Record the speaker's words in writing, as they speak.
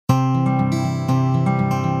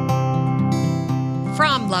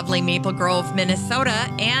lovely Maple Grove, Minnesota,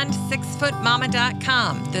 and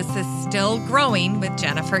 6footmama.com. This is Still Growing with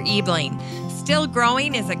Jennifer Ebling. Still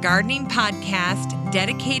Growing is a gardening podcast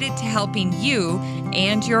dedicated to helping you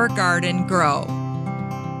and your garden grow.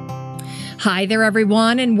 Hi there,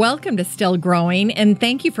 everyone, and welcome to Still Growing, and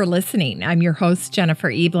thank you for listening. I'm your host, Jennifer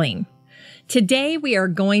Ebling. Today, we are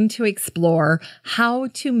going to explore how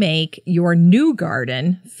to make your new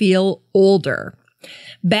garden feel older.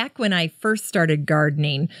 Back when I first started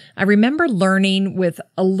gardening, I remember learning with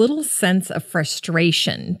a little sense of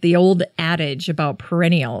frustration the old adage about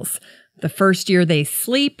perennials. The first year they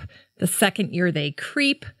sleep, the second year they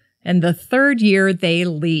creep, and the third year they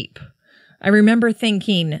leap. I remember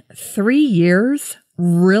thinking, 3 years?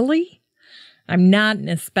 Really? I'm not an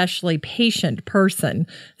especially patient person,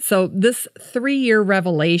 so this 3-year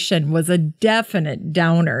revelation was a definite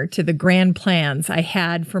downer to the grand plans I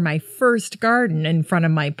had for my first garden in front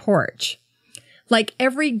of my porch. Like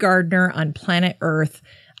every gardener on planet Earth,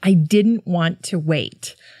 I didn't want to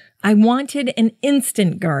wait. I wanted an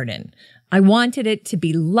instant garden. I wanted it to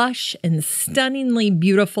be lush and stunningly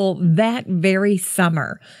beautiful that very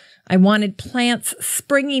summer. I wanted plants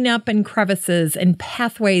springing up in crevices and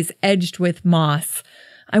pathways edged with moss.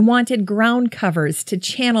 I wanted ground covers to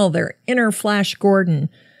channel their inner Flash Gordon.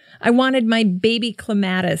 I wanted my baby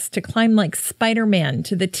clematis to climb like Spider-Man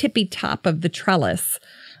to the tippy top of the trellis.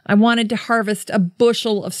 I wanted to harvest a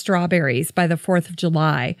bushel of strawberries by the 4th of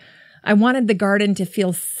July. I wanted the garden to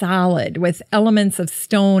feel solid with elements of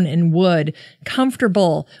stone and wood,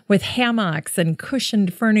 comfortable with hammocks and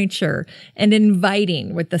cushioned furniture, and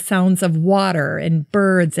inviting with the sounds of water and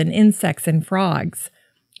birds and insects and frogs.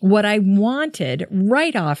 What I wanted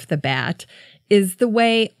right off the bat is the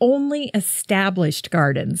way only established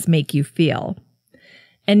gardens make you feel.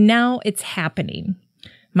 And now it's happening.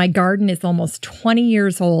 My garden is almost 20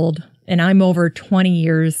 years old, and I'm over 20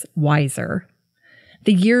 years wiser.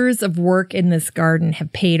 The years of work in this garden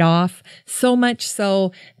have paid off, so much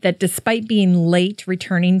so that despite being late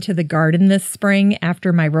returning to the garden this spring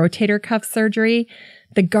after my rotator cuff surgery,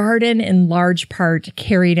 the garden in large part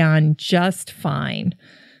carried on just fine.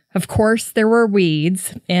 Of course, there were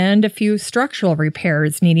weeds and a few structural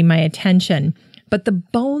repairs needing my attention, but the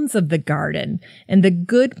bones of the garden and the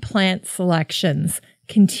good plant selections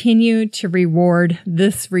continue to reward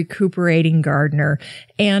this recuperating gardener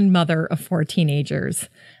and mother of 4 teenagers.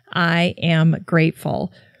 I am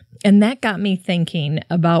grateful. And that got me thinking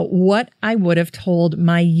about what I would have told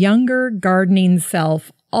my younger gardening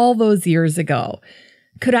self all those years ago.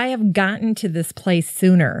 Could I have gotten to this place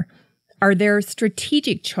sooner? Are there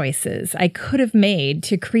strategic choices I could have made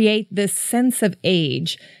to create this sense of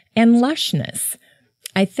age and lushness?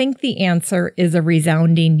 I think the answer is a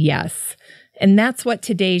resounding yes. And that's what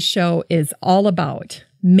today's show is all about,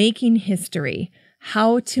 making history,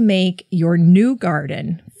 how to make your new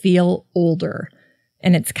garden feel older.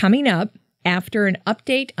 And it's coming up after an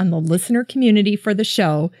update on the listener community for the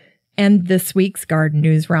show and this week's Garden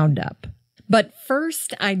News Roundup. But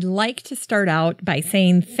first, I'd like to start out by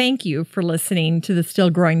saying thank you for listening to the Still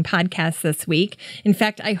Growing podcast this week. In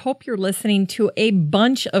fact, I hope you're listening to a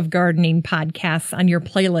bunch of gardening podcasts on your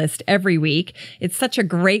playlist every week. It's such a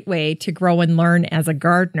great way to grow and learn as a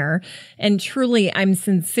gardener. And truly, I'm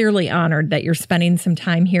sincerely honored that you're spending some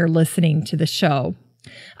time here listening to the show.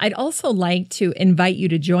 I'd also like to invite you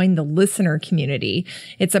to join the listener community.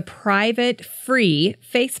 It's a private, free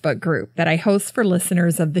Facebook group that I host for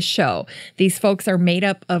listeners of the show. These folks are made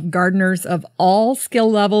up of gardeners of all skill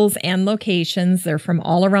levels and locations. They're from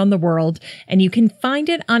all around the world, and you can find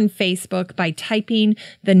it on Facebook by typing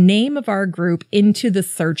the name of our group into the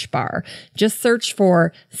search bar. Just search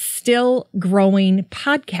for Still Growing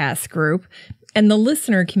Podcast Group, and the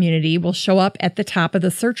listener community will show up at the top of the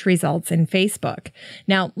search results in Facebook.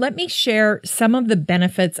 Now, let me share some of the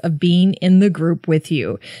benefits of being in the group with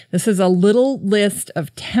you. This is a little list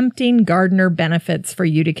of tempting gardener benefits for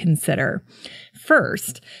you to consider.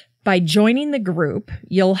 First, by joining the group,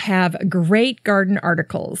 you'll have great garden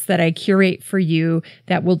articles that I curate for you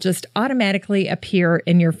that will just automatically appear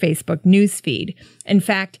in your Facebook newsfeed. In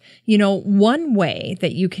fact, one way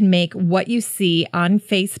that you can make what you see on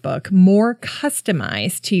Facebook more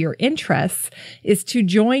customized to your interests is to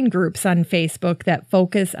join groups on Facebook that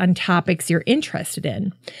focus on topics you're interested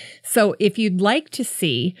in. So if you'd like to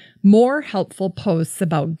see more helpful posts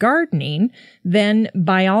about gardening, then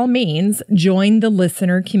by all means, join the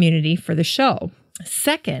listener community for the show.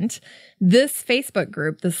 Second, this Facebook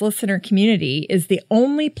group, this listener community, is the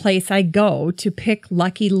only place I go to pick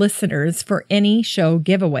lucky listeners for any show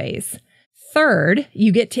giveaways. Third,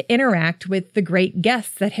 you get to interact with the great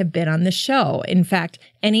guests that have been on the show. In fact,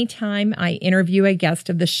 anytime I interview a guest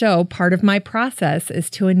of the show, part of my process is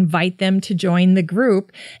to invite them to join the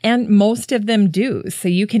group, and most of them do. So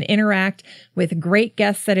you can interact with great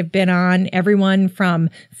guests that have been on, everyone from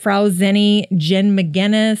Frau Zenny, Jen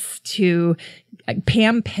McGinnis, to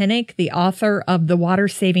Pam Pennick, the author of The Water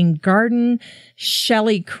Saving Garden,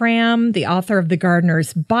 Shelley Cram, the author of The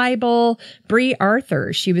Gardener's Bible, Brie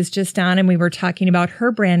Arthur. She was just on and we were talking about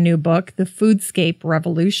her brand new book, The Foodscape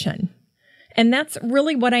Revolution. And that's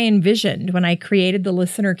really what I envisioned when I created the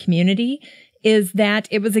listener community, is that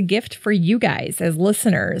it was a gift for you guys as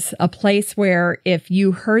listeners, a place where if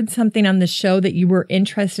you heard something on the show that you were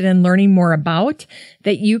interested in learning more about,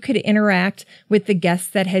 that you could interact with the guests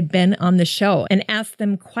that had been on the show and ask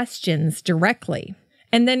them questions directly.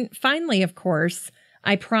 And then finally, of course,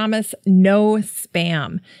 I promise no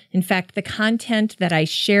spam. In fact, the content that I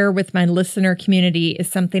share with my listener community is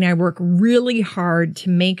something I work really hard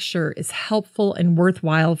to make sure is helpful and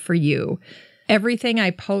worthwhile for you. Everything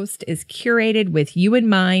I post is curated with you in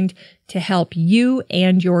mind to help you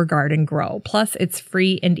and your garden grow. Plus, it's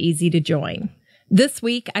free and easy to join. This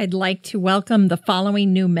week, I'd like to welcome the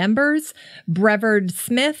following new members: Brevard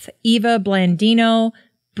Smith, Eva Blandino,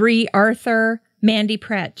 Brie Arthur, Mandy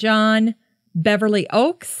Pratt-John, Beverly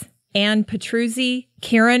Oaks, Ann Petruzzi,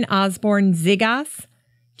 Karen Osborne Zigas,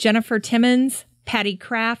 Jennifer Timmons, Patty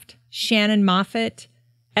Kraft, Shannon Moffitt,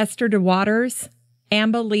 Esther DeWaters,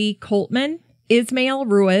 Amba Lee Coltman, Ismail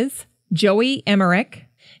Ruiz, Joey Emmerich,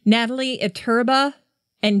 Natalie Iturba,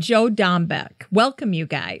 and Joe Dombeck. Welcome, you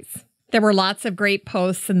guys. There were lots of great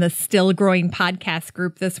posts in the Still Growing podcast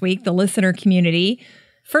group this week, the listener community.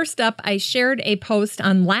 First up, I shared a post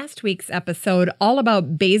on last week's episode all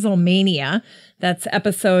about basil mania. That's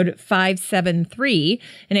episode 573,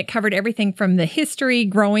 and it covered everything from the history,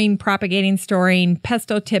 growing, propagating, storing,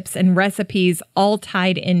 pesto tips, and recipes, all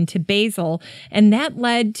tied into basil. And that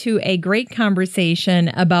led to a great conversation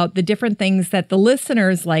about the different things that the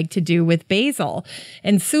listeners like to do with basil.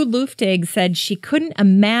 And Sue Luftig said she couldn't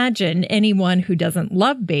imagine anyone who doesn't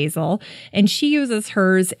love basil, and she uses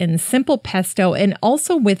hers in simple pesto and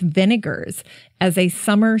also with vinegars as a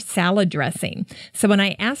summer salad dressing. So when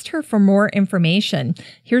I asked her for more information,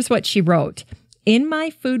 here's what she wrote. In my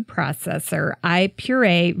food processor, I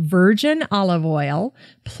puree virgin olive oil,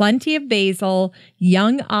 plenty of basil,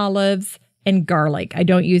 young olives, and garlic. I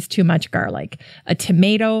don't use too much garlic, a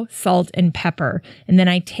tomato, salt, and pepper. And then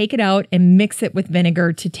I take it out and mix it with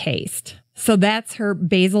vinegar to taste. So that's her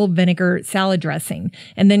basil vinegar salad dressing.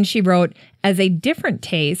 And then she wrote, as a different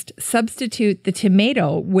taste, substitute the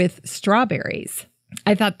tomato with strawberries.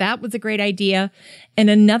 I thought that was a great idea. And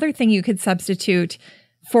another thing you could substitute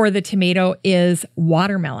for the tomato is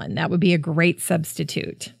watermelon. That would be a great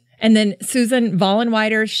substitute. And then Susan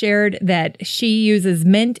Vollenweider shared that she uses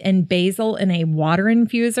mint and basil in a water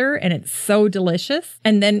infuser, and it's so delicious.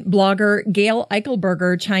 And then blogger Gail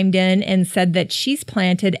Eichelberger chimed in and said that she's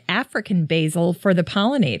planted African basil for the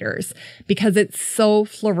pollinators because it's so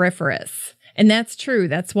floriferous. And that's true.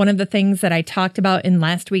 That's one of the things that I talked about in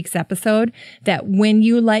last week's episode, that when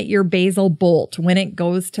you let your basil bolt, when it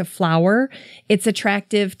goes to flower, it's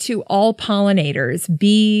attractive to all pollinators,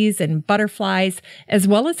 bees and butterflies, as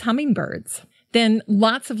well as hummingbirds. Then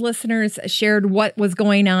lots of listeners shared what was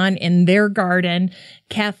going on in their garden.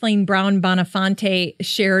 Kathleen Brown Bonifante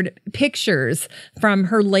shared pictures from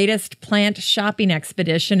her latest plant shopping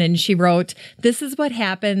expedition, and she wrote, "This is what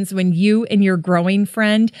happens when you and your growing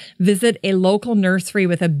friend visit a local nursery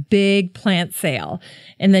with a big plant sale."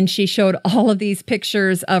 And then she showed all of these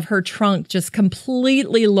pictures of her trunk just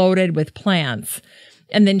completely loaded with plants.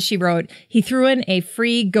 And then she wrote, "He threw in a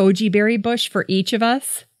free goji berry bush for each of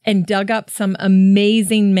us and dug up some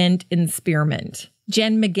amazing mint and spearmint."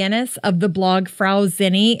 Jen McGinnis of the blog Frau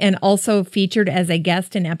Zenny, and also featured as a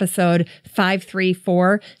guest in episode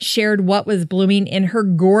 534, shared what was blooming in her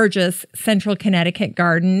gorgeous Central Connecticut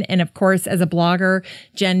garden. And of course, as a blogger,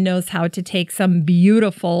 Jen knows how to take some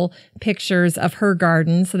beautiful pictures of her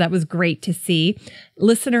garden. So that was great to see.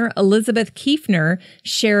 Listener Elizabeth Kiefner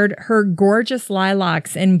shared her gorgeous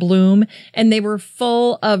lilacs in bloom, and they were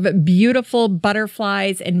full of beautiful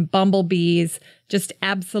butterflies and bumblebees. Just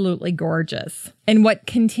absolutely gorgeous. And what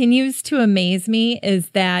continues to amaze me is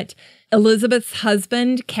that Elizabeth's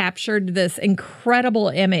husband captured this incredible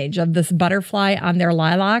image of this butterfly on their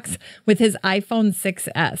lilacs with his iPhone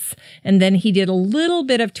 6S. And then he did a little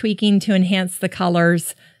bit of tweaking to enhance the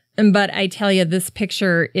colors. But I tell you, this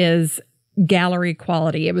picture is gallery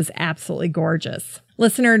quality. It was absolutely gorgeous.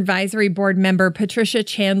 Listener Advisory Board member Patricia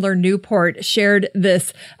Chandler Newport shared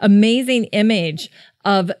this amazing image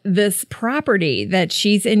of this property that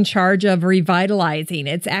she's in charge of revitalizing.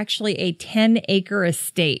 It's actually a 10-acre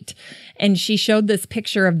estate. And she showed this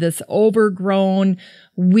picture of this overgrown,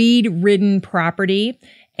 weed-ridden property.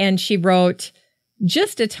 And she wrote,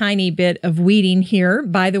 just a tiny bit of weeding here.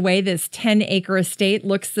 By the way, this 10-acre estate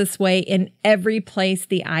looks this way in every place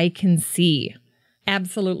the eye can see.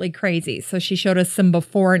 Absolutely crazy. So she showed us some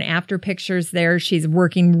before and after pictures there. She's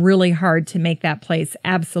working really hard to make that place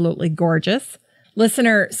absolutely gorgeous.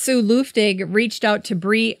 Listener Sue Luftig reached out to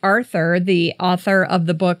Bree Arthur, the author of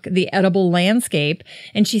the book, The Edible Landscape,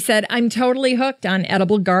 and she said, I'm totally hooked on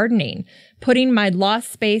edible gardening, putting my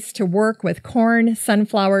lost space to work with corn,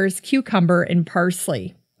 sunflowers, cucumber, and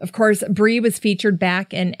parsley. Of course, Bree was featured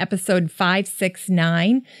back in episode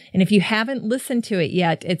 569, and if you haven't listened to it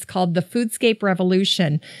yet, it's called The Foodscape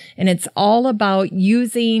Revolution, and it's all about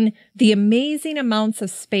using the amazing amounts of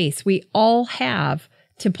space we all have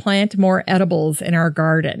to plant more edibles in our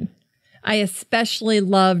garden. I especially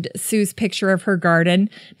loved Sue's picture of her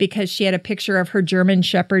garden because she had a picture of her German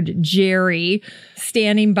Shepherd, Jerry,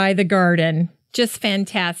 standing by the garden. Just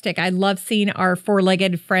fantastic. I love seeing our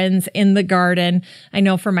four-legged friends in the garden. I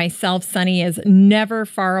know for myself, Sunny is never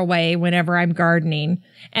far away whenever I'm gardening.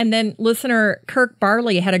 And then listener Kirk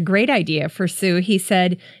Barley had a great idea for Sue. He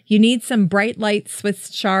said, you need some bright light Swiss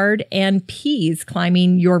chard and peas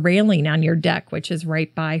climbing your railing on your deck, which is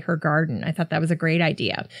right by her garden. I thought that was a great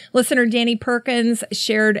idea. Listener Danny Perkins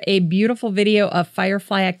shared a beautiful video of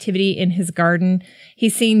firefly activity in his garden.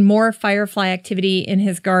 He's seen more firefly activity in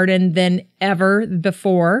his garden than ever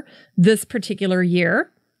before this particular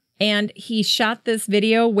year. And he shot this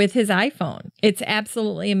video with his iPhone. It's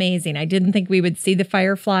absolutely amazing. I didn't think we would see the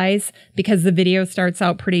fireflies because the video starts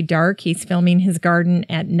out pretty dark. He's filming his garden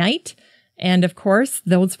at night. And of course,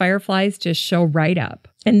 those fireflies just show right up.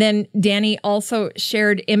 And then Danny also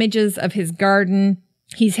shared images of his garden.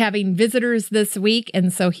 He's having visitors this week.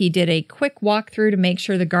 And so he did a quick walkthrough to make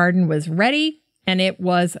sure the garden was ready. And it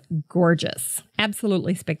was gorgeous.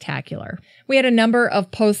 Absolutely spectacular. We had a number of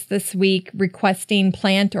posts this week requesting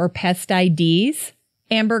plant or pest IDs.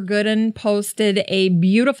 Amber Gooden posted a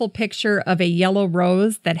beautiful picture of a yellow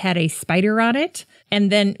rose that had a spider on it.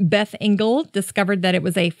 And then Beth Engel discovered that it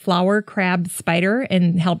was a flower crab spider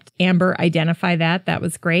and helped Amber identify that. That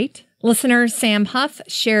was great. Listener Sam Huth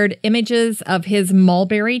shared images of his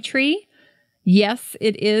mulberry tree. Yes,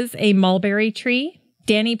 it is a mulberry tree.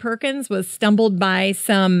 Danny Perkins was stumbled by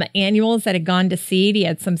some annuals that had gone to seed. He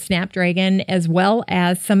had some snapdragon as well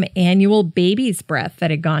as some annual baby's breath that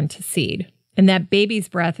had gone to seed. And that baby's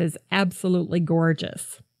breath is absolutely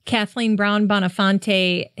gorgeous. Kathleen Brown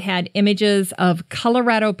Bonafonte had images of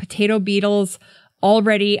Colorado potato beetles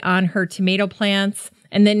already on her tomato plants.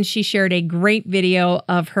 And then she shared a great video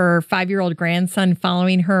of her 5-year-old grandson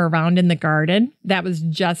following her around in the garden. That was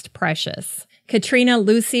just precious. Katrina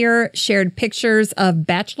Lucier shared pictures of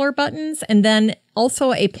bachelor buttons and then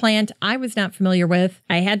also a plant I was not familiar with.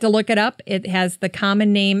 I had to look it up. It has the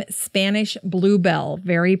common name Spanish bluebell.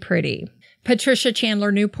 Very pretty. Patricia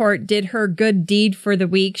Chandler Newport did her good deed for the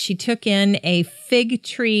week. She took in a fig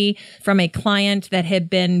tree from a client that had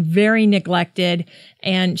been very neglected,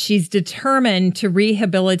 and she's determined to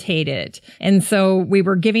rehabilitate it. And so we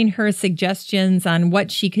were giving her suggestions on what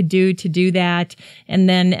she could do to do that. And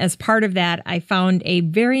then as part of that, I found a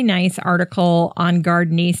very nice article on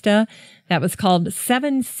Gardenista that was called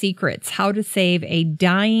 7 Secrets, How to Save a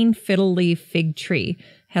Dying Fiddle Leaf Fig Tree.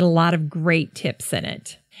 Had a lot of great tips in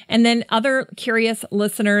it. And then other curious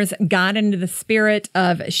listeners got into the spirit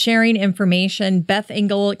of sharing information. Beth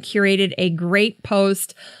Engel curated a great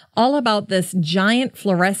post all about this giant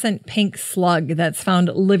fluorescent pink slug that's found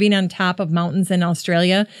living on top of mountains in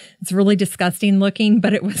Australia. It's really disgusting looking,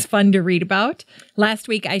 but it was fun to read about. Last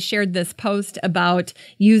week, I shared this post about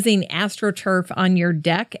using AstroTurf on your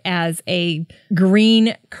deck as a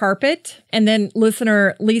green carpet. And then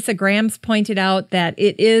listener Lisa Grams pointed out that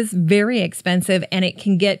it is very expensive and it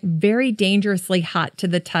can get very dangerously hot to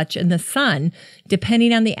the touch in the sun,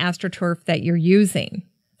 depending on the AstroTurf that you're using.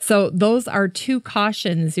 So those are 2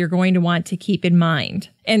 cautions you're going to want to keep in mind.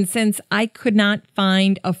 And since I could not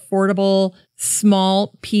find affordable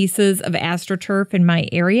small pieces of AstroTurf in my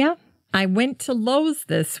area, I went to Lowe's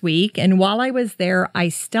this week. And while I was there, I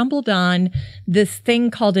stumbled on this thing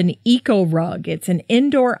called an eco rug. It's an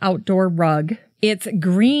indoor-outdoor rug. It's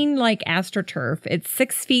green like AstroTurf. It's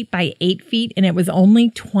 6 feet by 8 feet, and it was only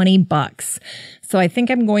 $20. So I think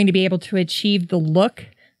I'm going to be able to achieve the look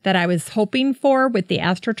that I was hoping for with the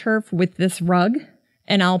AstroTurf with this rug.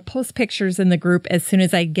 And I'll post pictures in the group as soon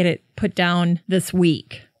as I get it put down this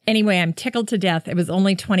week. Anyway, I'm tickled to death. It was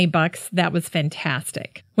only $20. That was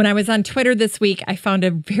fantastic. When I was on Twitter this week, I found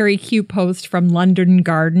a very cute post from London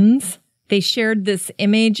Gardens. They shared this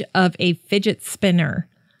image of a fidget spinner.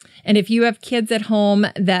 And if you have kids at home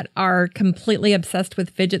that are completely obsessed with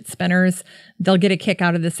fidget spinners, they'll get a kick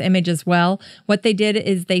out of this image as well. What they did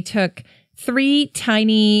is they took 3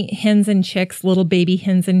 tiny hens and chicks, little baby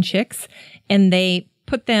hens and chicks, and they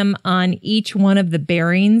put them on each one of the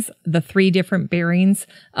bearings, the 3 different bearings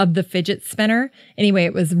of the fidget spinner. Anyway,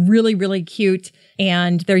 it was really, really cute.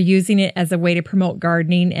 And they're using it as a way to promote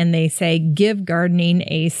gardening. And they say, give gardening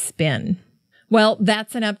a spin. Well,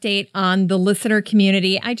 that's an update on the listener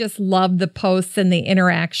community. I just love the posts and the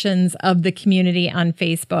interactions of the community on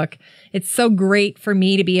Facebook. It's so great for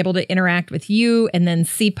me to be able to interact with you and then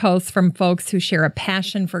see posts from folks who share a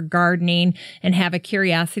passion for gardening and have a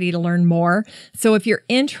curiosity to learn more. So if you're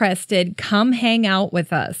interested, come hang out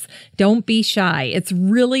with us. Don't be shy. It's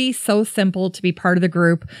really so simple to be part of the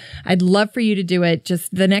group. I'd love for you to do it.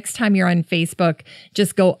 Just the next time you're on Facebook,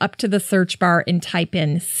 just go up to the search bar and type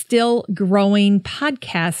in Still Growing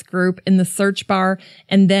Podcast Group in the search bar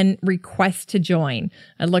and then request to join.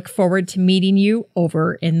 I look forward to meeting you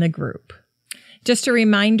over in the group. Just a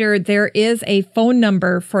reminder, there is a phone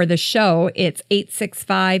number for the show. It's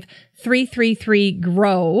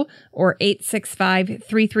 865-333-GROW or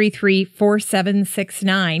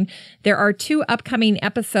 865-333-4769. There are 2 upcoming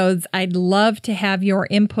episodes I'd love to have your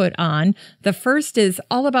input on. The first is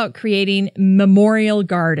all about creating memorial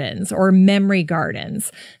gardens or memory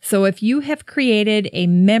gardens. So if you have created a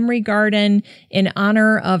memory garden in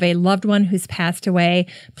honor of a loved one who's passed away,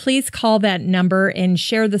 please call that number and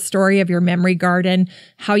share the story of your memory garden,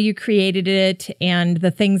 how you created it, and the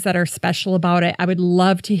things that are special about it. I would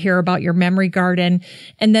love to hear about your memory garden.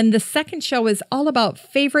 And then the second show is all about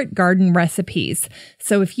favorite garden recipes.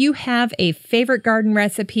 So if you have a favorite garden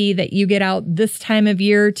recipe that you get out this time of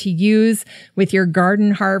year to use with your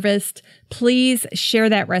garden harvest, please share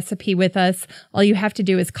that recipe with us. All you have to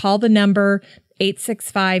do is call the number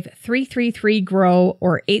 865-333-GROW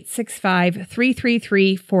or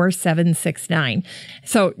 865-333-4769.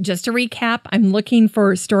 So just to recap, I'm looking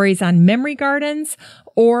for stories on memory gardens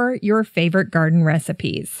or your favorite garden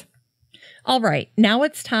recipes. All right, now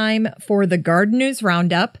it's time for the Garden News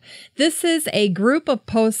Roundup. This is a group of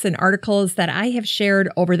posts and articles that I have shared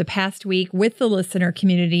over the past week with the listener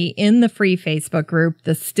community in the free Facebook group,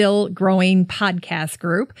 the Still Growing Podcast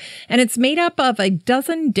group. And it's made up of a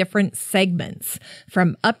dozen different segments,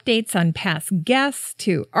 from updates on past guests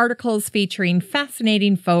to articles featuring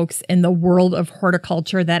fascinating folks in the world of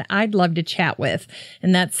horticulture that I'd love to chat with.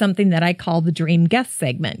 And that's something that I call the Dream Guest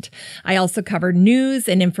segment. I also cover news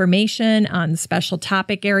and information on special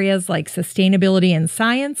topic areas like sustainability and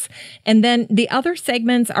science. And then the other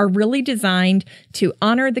segments are really designed to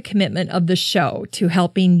honor the commitment of the show to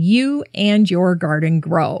helping you and your garden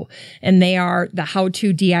grow. And they are the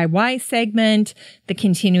How-To DIY segment, the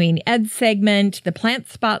Continuing Ed segment, the Plant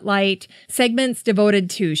Spotlight, segments devoted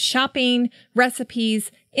to shopping, recipes,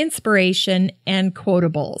 inspiration, and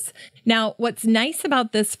quotables. Now, what's nice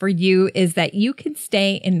about this for you is that you can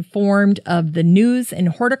stay informed of the news in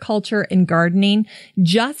horticulture and gardening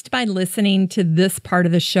just by listening to this part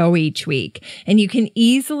of the show each week. And you can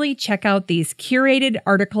easily check out these curated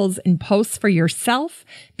articles and posts for yourself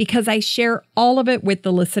because I share all of it with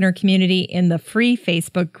the listener community in the free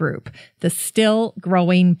Facebook group, the Still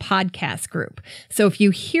Growing Podcast group. So if you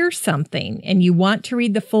hear something and you want to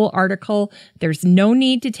read the full article, there's no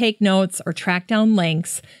need to take notes or track down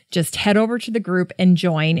links. Just head over to the group and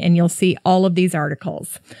join, and you'll see all of these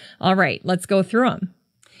articles. All right, let's go through them.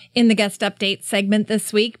 In the guest update segment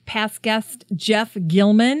this week, past guest Jeff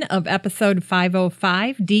Gilman of episode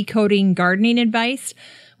 505, Decoding Gardening Advice,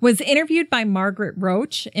 was interviewed by Margaret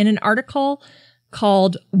Roach in an article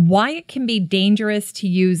called Why It Can Be Dangerous to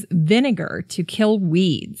Use Vinegar to Kill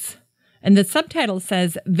Weeds. And the subtitle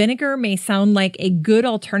says, vinegar may sound like a good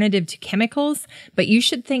alternative to chemicals, but you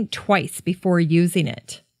should think twice before using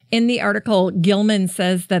it. In the article, Gilman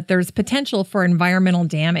says that there's potential for environmental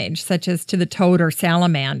damage, such as to the toad or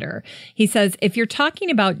salamander. He says, if you're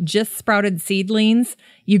talking about just sprouted seedlings,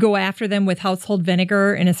 you go after them with household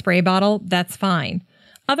vinegar in a spray bottle, that's fine.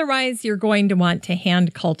 Otherwise, you're going to want to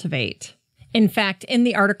hand cultivate. In fact, in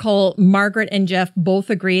the article, Margaret and Jeff both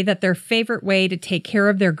agree that their favorite way to take care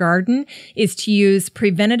of their garden is to use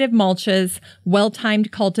preventative mulches,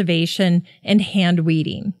 well-timed cultivation, and hand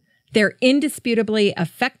weeding. They're indisputably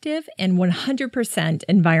effective and 100%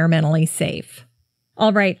 environmentally safe.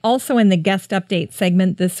 All right, also in the guest update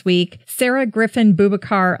segment this week, Sarah Griffin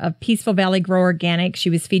Bubakar of Peaceful Valley Grow Organic. She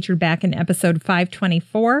was featured back in episode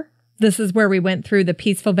 524. This is where we went through the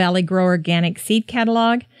Peaceful Valley Grow Organic Seed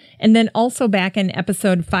Catalog, and then also back in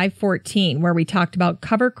episode 514, where we talked about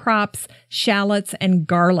cover crops, shallots, and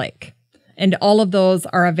garlic. And all of those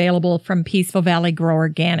are available from Peaceful Valley Grow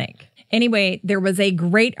Organic. Anyway, there was a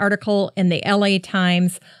great article in the LA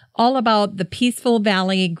Times all about the Peaceful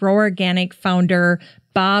Valley Grow Organic founder,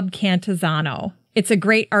 Bob Cantizano. It's a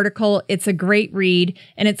great article, it's a great read,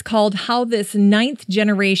 and it's called How This Ninth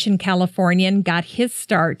Generation Californian Got His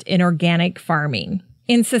Start in Organic Farming.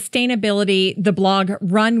 In sustainability, the blog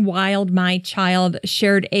Run Wild My Child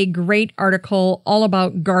shared a great article all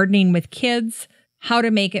about gardening with kids, how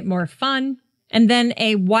to make it more fun, and then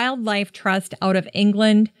a wildlife trust out of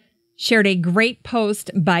England shared a great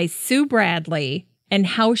post by Sue Bradley and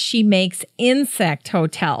how she makes insect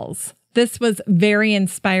hotels. This was very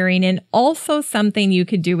inspiring and also something you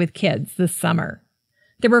could do with kids this summer.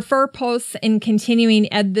 There were 4 posts in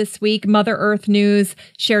Continuing Ed this week. Mother Earth News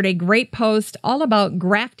shared a great post all about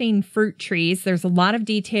grafting fruit trees. There's a lot of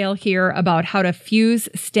detail here about how to fuse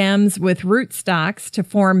stems with rootstocks to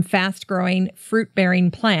form fast-growing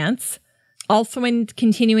fruit-bearing plants. Also in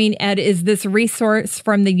Continuing Ed is this resource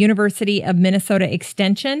from the University of Minnesota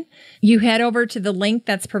Extension. You head over to the link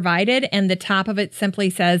that's provided, and the top of it simply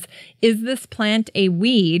says, is this plant a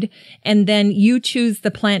weed? And then you choose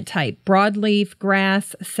the plant type, broadleaf,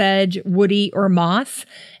 grass, sedge, woody, or moss.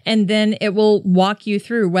 And then it will walk you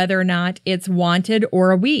through whether or not it's wanted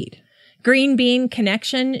or a weed. Green Bean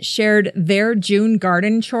Connection shared their June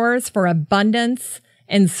garden chores for abundance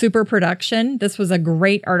and super production. This was a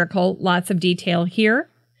great article, lots of detail here.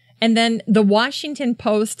 And then the Washington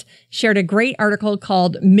Post shared a great article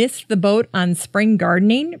called Missed the Boat on Spring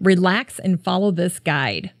Gardening. Relax and follow this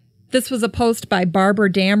guide. This was a post by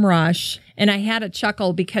Barbara Damrosch, and I had a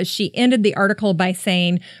chuckle because she ended the article by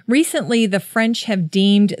saying, recently the French have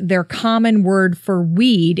deemed their common word for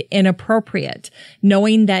weed inappropriate,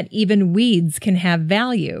 knowing that even weeds can have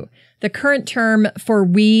value. The current term for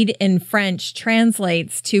weed in French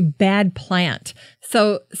translates to bad plant.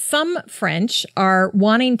 So some French are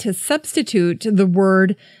wanting to substitute the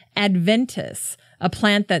word adventice, a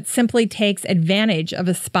plant that simply takes advantage of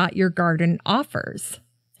a spot your garden offers.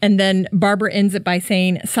 And then Barbara ends it by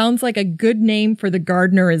saying, sounds like a good name for the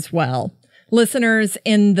gardener as well. Listeners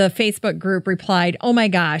in the Facebook group replied, oh my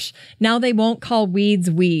gosh, now they won't call weeds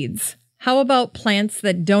weeds. How about plants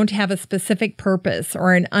that don't have a specific purpose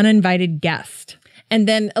or an uninvited guest? And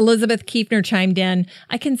then Elizabeth Kiefner chimed in,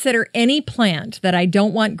 I consider any plant that I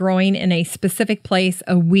don't want growing in a specific place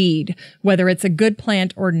a weed, whether it's a good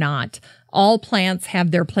plant or not. All plants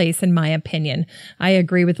have their place, in my opinion. I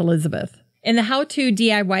agree with Elizabeth. In the How To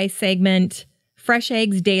DIY segment, Fresh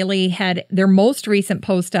Eggs Daily had their most recent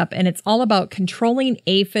post up, and it's all about controlling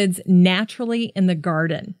aphids naturally in the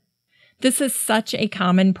garden. This is such a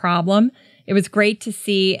common problem. It was great to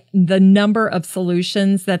see the number of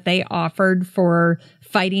solutions that they offered for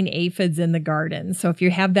fighting aphids in the garden. So if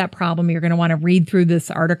you have that problem, you're going to want to read through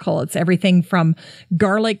this article. It's everything from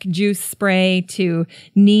garlic juice spray to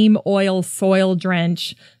neem oil soil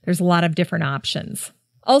drench. There's a lot of different options.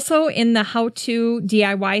 Also in the How To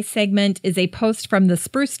DIY segment is a post from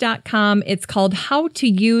thespruce.com. It's called How to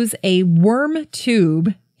Use a Worm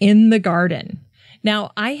Tube in the Garden.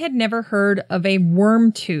 Now, I had never heard of a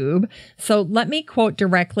worm tube, so let me quote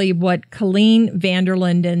directly what Colleen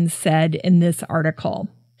Vanderlinden said in this article.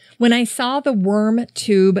 When I saw the worm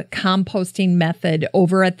tube composting method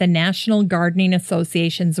over at the National Gardening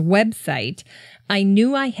Association's website, I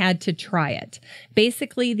knew I had to try it.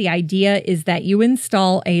 Basically, the idea is that you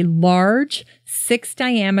install a large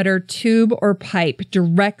 6-diameter tube or pipe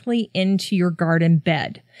directly into your garden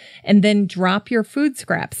bed, and then drop your food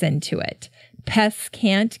scraps into it. Pests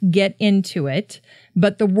can't get into it,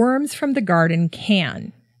 but the worms from the garden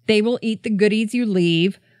can. They will eat the goodies you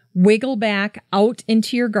leave, wiggle back out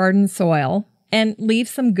into your garden soil, and leave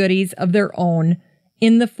some goodies of their own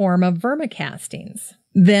in the form of vermicastings.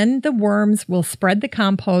 Then the worms will spread the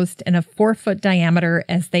compost in a 4-foot diameter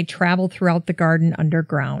as they travel throughout the garden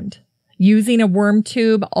underground. Using a worm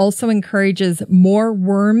tube also encourages more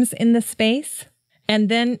worms in the space. And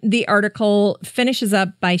then the article finishes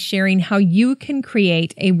up by sharing how you can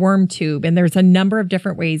create a worm tube, and there's a number of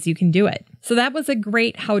different ways you can do it. So that was a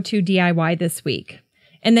great how-to DIY this week.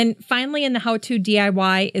 And then finally in the how-to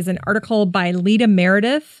DIY is an article by Lita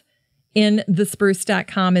Meredith in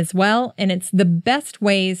thespruce.com as well, and it's the best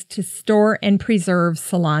ways to store and preserve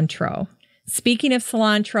cilantro. Speaking of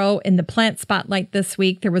cilantro, in the plant spotlight this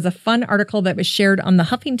week, there was a fun article that was shared on the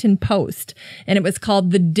Huffington Post, and it was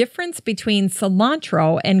called "The Difference Between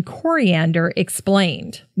Cilantro and Coriander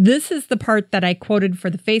Explained." This is the part that I quoted for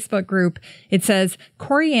the Facebook group. It says,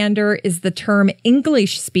 coriander is the term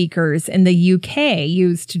English speakers in the UK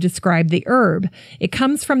use to describe the herb. It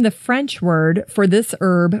comes from the French word for this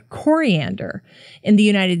herb, coriander. In the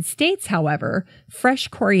United States, however, fresh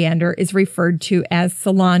coriander is referred to as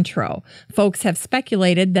cilantro. Folks have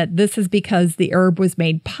speculated that this is because the herb was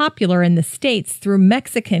made popular in the States through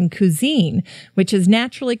Mexican cuisine, which is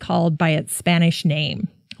naturally called by its Spanish name.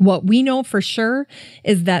 What we know for sure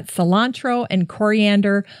is that cilantro and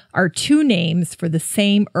coriander are two names for the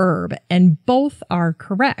same herb, and both are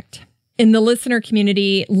correct. In the listener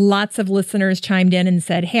community, lots of listeners chimed in and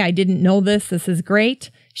said, "Hey, I didn't know this. This is great."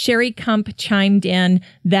 Sherry Kump chimed in,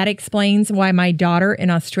 "That explains why my daughter in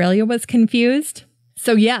Australia was confused."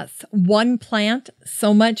 So yes, one plant,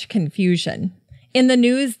 so much confusion. In the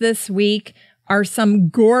news this week are some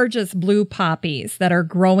gorgeous blue poppies that are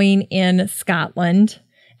growing in Scotland.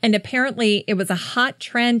 And apparently it was a hot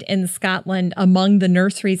trend in Scotland among the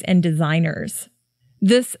nurseries and designers.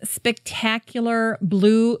 This spectacular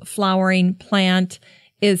blue flowering plant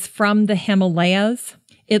is from the Himalayas.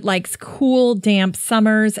 It likes cool, damp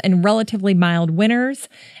summers and relatively mild winters.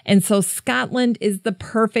 And so Scotland is the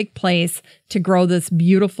perfect place to grow this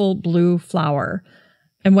beautiful blue flower.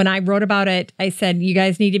 And when I wrote about it, I said, you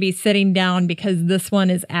guys need to be sitting down because this one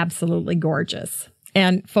is absolutely gorgeous.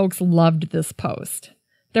 And folks loved this post.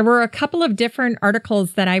 There were a couple of different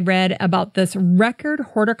articles that I read about this record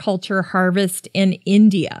horticulture harvest in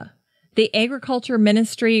India. The Agriculture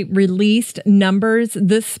Ministry released numbers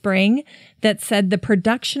this spring that said the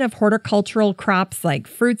production of horticultural crops like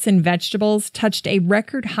fruits and vegetables touched a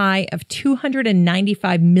record high of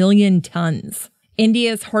 295 million tons.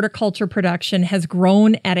 India's horticulture production has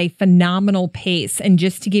grown at a phenomenal pace. And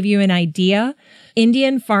just to give you an idea,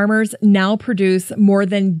 Indian farmers now produce more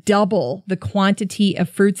than double the quantity of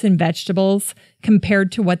fruits and vegetables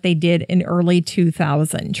compared to what they did in early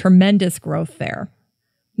 2000. Tremendous growth there.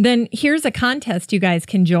 Then here's a contest you guys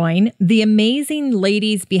can join. The amazing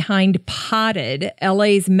ladies behind Potted,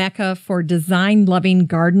 LA's mecca for design-loving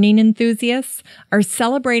gardening enthusiasts, are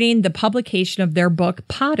celebrating the publication of their book,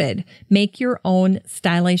 Potted, Make Your Own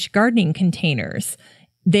Stylish Gardening Containers.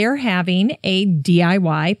 They're having a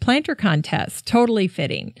DIY planter contest, totally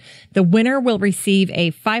fitting. The winner will receive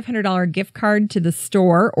a $500 gift card to the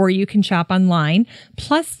store, or you can shop online,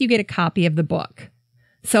 plus you get a copy of the book.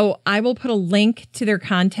 So I will put a link to their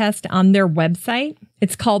contest on their website.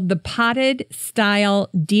 It's called the Potted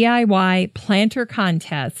Style DIY Planter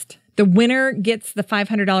Contest. The winner gets the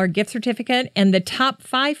 $500 gift certificate, and the top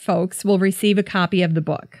 5 folks will receive a copy of the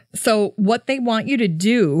book. So what they want you to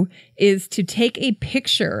do is to take a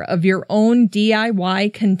picture of your own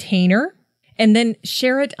DIY container and then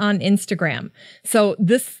share it on Instagram. So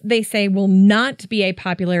this, they say, will not be a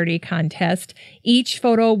popularity contest. Each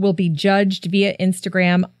photo will be judged via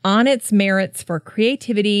Instagram on its merits for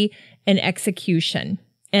creativity and execution.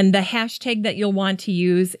 And the hashtag that you'll want to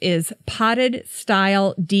use is Potted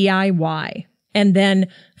Style DIY. And then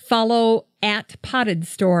follow at Potted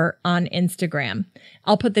Store on Instagram.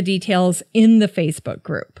 I'll put the details in the Facebook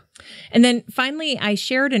group. And then finally, I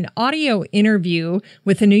shared an audio interview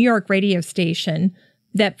with a New York radio station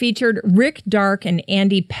that featured Rick Dark and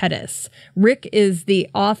Andy Pettis. Rick is the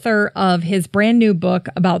author of his brand new book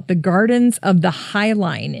about the gardens of the High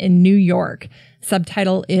Line in New York.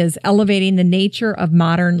 Subtitle is Elevating the Nature of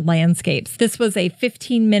Modern Landscapes. This was a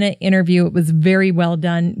 15-minute interview. It was very well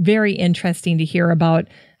done, very interesting to hear about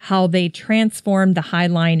how they transformed the High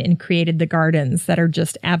Line and created the gardens that are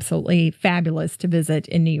just absolutely fabulous to visit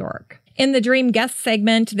in New York. In the Dream Guest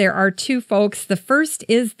segment, there are 2 folks. The first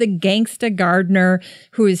is the Gangsta Gardener,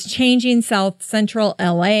 who is changing South Central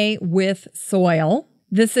LA with soil.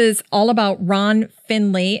 This is all about Ron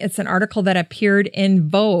Finley. It's an article that appeared in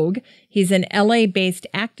Vogue. He's an LA-based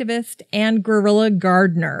activist and guerrilla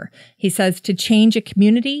gardener. He says to change a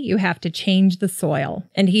community, you have to change the soil.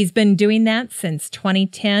 And he's been doing that since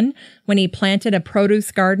 2010 when he planted a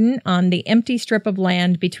produce garden on the empty strip of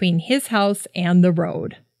land between his house and the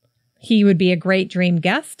road. He would be a great dream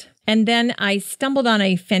guest. And then I stumbled on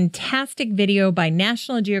a fantastic video by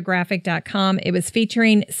nationalgeographic.com. It was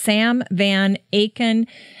featuring Sam Van Aken,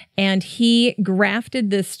 and he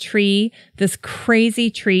grafted this tree, this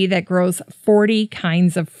crazy tree that grows 40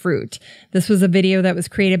 kinds of fruit. This was a video that was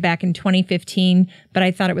created back in 2015, but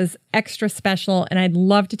I thought it was extra special, and I'd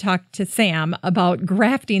love to talk to Sam about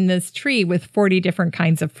grafting this tree with 40 different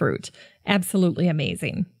kinds of fruit. Absolutely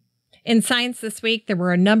amazing. In Science this week, there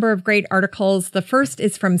were a number of great articles. The first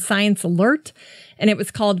is from Science Alert, and it was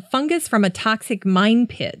called Fungus from a Toxic Mine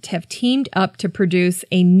Pit Have Teamed Up to Produce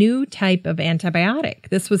a New Type of Antibiotic.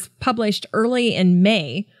 This was published early in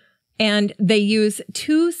May, and they use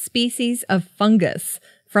 2 species of fungus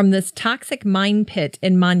from this toxic mine pit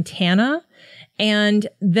in Montana. And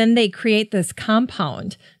then they create this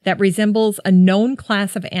compound that resembles a known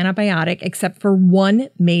class of antibiotic, except for one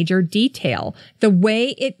major detail. The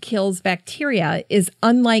way it kills bacteria is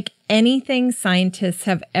unlike anything scientists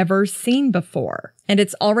have ever seen before. And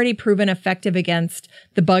it's already proven effective against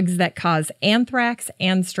the bugs that cause anthrax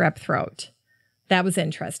and strep throat. That was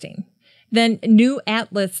interesting. Then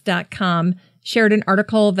newatlas.com shared an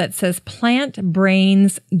article that says plant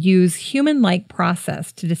brains use human-like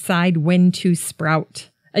process to decide when to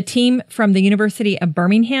sprout. A team from the University of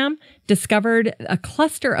Birmingham discovered a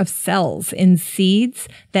cluster of cells in seeds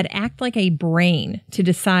that act like a brain to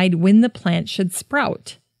decide when the plant should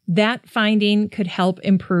sprout. That finding could help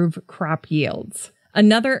improve crop yields.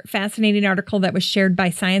 Another fascinating article that was shared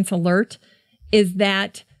by Science Alert is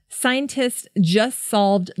that scientists just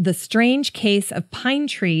solved the strange case of pine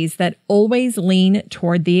trees that always lean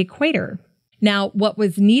toward the equator. Now, what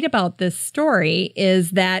was neat about this story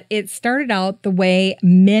is that it started out the way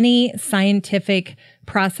many scientific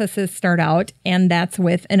processes start out, and that's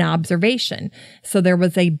with an observation. So there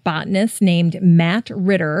was a botanist named Matt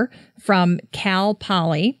Ritter from Cal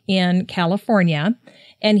Poly in California,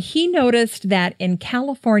 and he noticed that in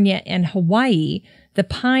California and Hawaii, the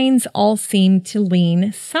pines all seemed to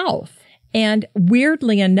lean south. And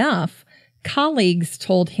weirdly enough, colleagues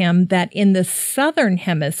told him that in the southern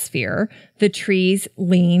hemisphere, the trees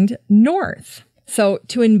leaned north. So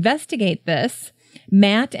to investigate this,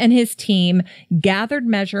 Matt and his team gathered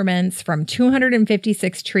measurements from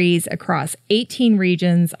 256 trees across 18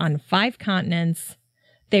 regions on 5 continents.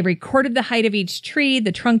 They recorded the height of each tree,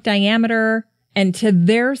 the trunk diameter, and to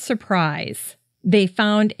their surprise, they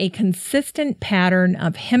found a consistent pattern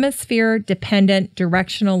of hemisphere-dependent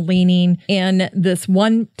directional leaning in this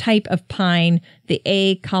one type of pine, the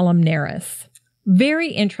A. columnaris.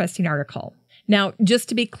 Very interesting article. Now, just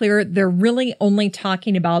to be clear, they're really only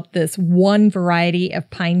talking about this one variety of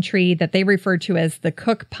pine tree that they refer to as the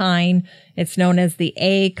Cook pine. It's known as the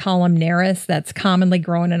A. columnaris. That's commonly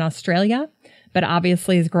grown in Australia, but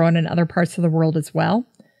obviously is grown in other parts of the world as well.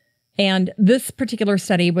 And this particular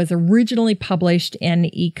study was originally published in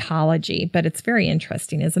Ecology, but it's very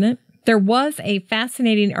interesting, isn't it? There was a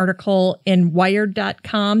fascinating article in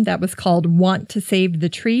Wired.com that was called Want to Save the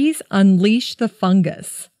Trees, Unleash the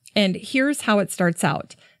Fungus. And here's how it starts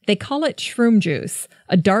out. They call it shroom juice,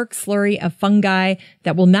 a dark slurry of fungi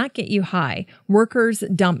that will not get you high. Workers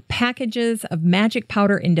dump packages of magic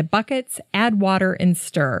powder into buckets, add water, and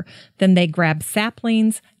stir. Then they grab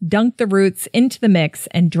saplings, dunk the roots into the mix,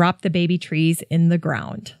 and drop the baby trees in the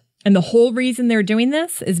ground. And the whole reason they're doing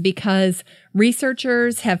this is because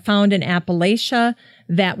researchers have found in Appalachia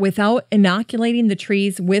that without inoculating the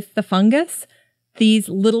trees with the fungus, these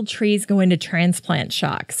little trees go into transplant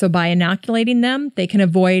shock. So by inoculating them, they can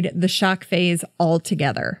avoid the shock phase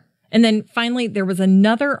altogether. And then finally, there was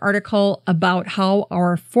another article about how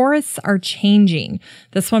our forests are changing.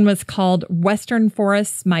 This one was called Western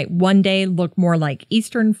Forests Might One Day Look More Like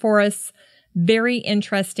Eastern Forests. Very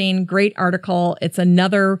interesting, great article. It's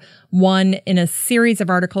another one in a series of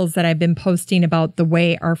articles that I've been posting about the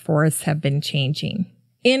way our forests have been changing.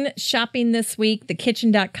 In shopping this week,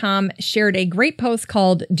 thekitchen.com shared a great post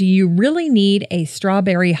called, Do You Really Need a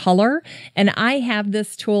Strawberry Huller? And I have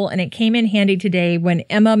this tool and it came in handy today when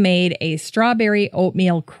Emma made a strawberry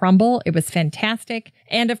oatmeal crumble. It was fantastic.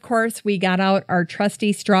 And of course, we got out our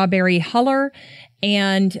trusty strawberry huller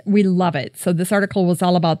and we love it. So this article was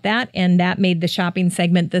all about that, and that made the shopping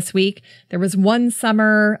segment this week. There was one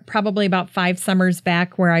summer, probably about 5 summers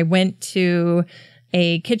back, where I went to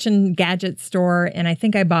a kitchen gadget store, and I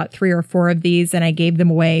think I bought 3 or 4 of these, and I gave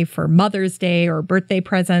them away for Mother's Day or birthday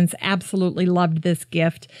presents. Absolutely loved this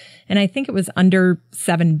gift, and I think it was under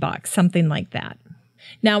 $7, something like that.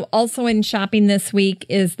 Now, also in shopping this week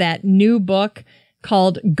is that new book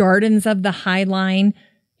called Gardens of the High Line.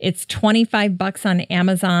 It's $25 on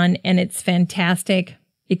Amazon, and it's fantastic.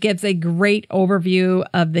 It gives a great overview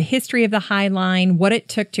of the history of the High Line, what it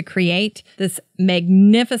took to create this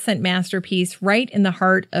magnificent masterpiece right in the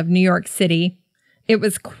heart of New York City. It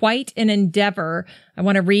was quite an endeavor. I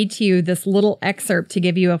want to read to you this little excerpt to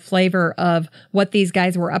give you a flavor of what these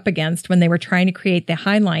guys were up against when they were trying to create the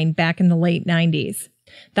High Line back in the late 90s.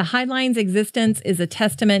 The Highline's existence is a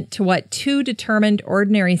testament to what two determined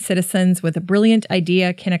ordinary citizens with a brilliant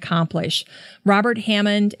idea can accomplish. Robert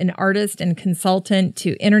Hammond, an artist and consultant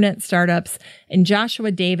to internet startups, and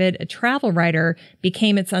Joshua David, a travel writer,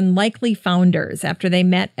 became its unlikely founders after they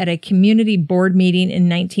met at a community board meeting in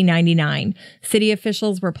 1999. City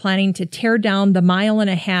officials were planning to tear down the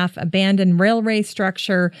mile-and-a-half abandoned railway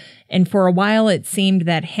structure, and for a while it seemed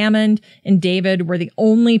that Hammond and David were the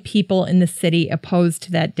only people in the city opposed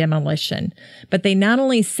to that demolition. But they not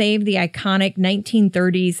only saved the iconic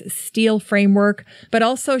 1930s steel framework, but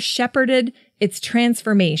also shepherded its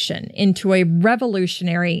transformation into a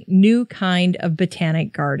revolutionary new kind of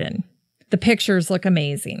botanic garden. The pictures look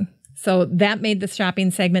amazing. So that made the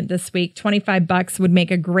shopping segment this week. $25 would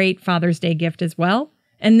make a great Father's Day gift as well.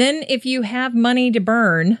 And then if you have money to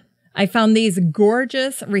burn, I found these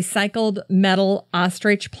gorgeous recycled metal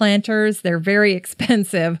ostrich planters. They're very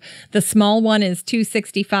expensive. The small one is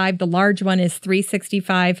 $265. The large one is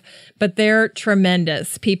 $365, but they're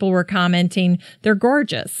tremendous. People were commenting, they're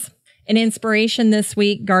gorgeous. An inspiration this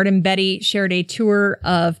week, Garden Betty shared a tour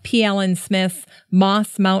of P. Allen Smith's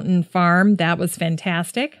Moss Mountain Farm. That was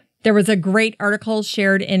fantastic. There was a great article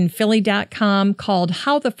shared in Philly.com called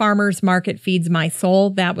How the Farmer's Market Feeds My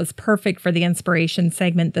Soul. That was perfect for the inspiration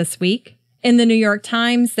segment this week. In the New York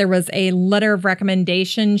Times, there was a letter of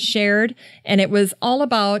recommendation shared, and it was all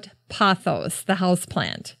about pothos, the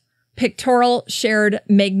houseplant. Pictorial shared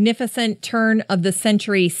magnificent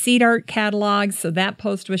turn-of-the-century seed art catalogs, so that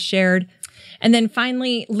post was shared. And then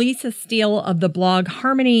finally, Lisa Steele of the blog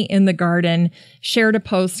Harmony in the Garden shared a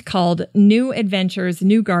post called New Adventures,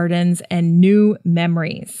 New Gardens, and New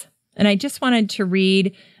Memories. And I just wanted to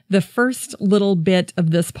read the first little bit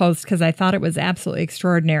of this post because I thought it was absolutely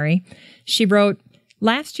extraordinary. She wrote,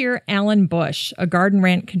 last year, Alan Bush, a Garden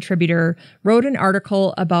Rant contributor, wrote an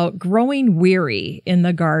article about growing weary in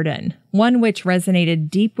the garden, one which resonated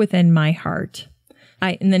deep within my heart.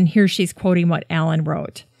 And then here she's quoting what Alan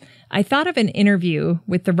wrote. I thought of an interview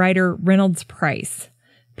with the writer Reynolds Price.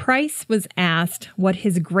 Price was asked what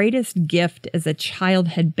his greatest gift as a child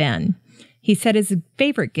had been. He said his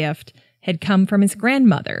favorite gift had come from his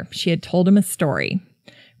grandmother. She had told him a story.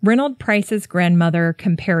 Reynolds Price's grandmother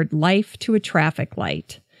compared life to a traffic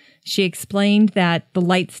light. She explained that the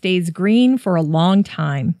light stays green for a long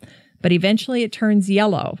time, but eventually it turns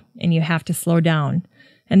yellow and you have to slow down.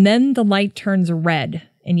 And then the light turns red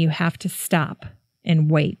and you have to stop and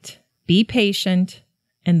wait. Be patient,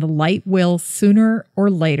 and the light will, sooner or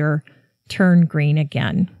later, turn green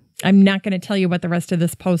again. I'm not going to tell you what the rest of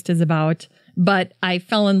this post is about, but I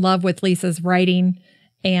fell in love with Lisa's writing,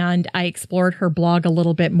 and I explored her blog a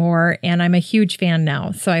little bit more, and I'm a huge fan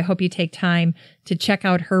now. So I hope you take time to check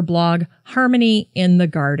out her blog, Harmony in the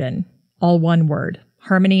Garden. All one word,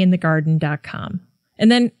 harmonyinthegarden.com.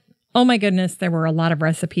 And then oh my goodness, there were a lot of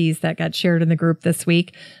recipes that got shared in the group this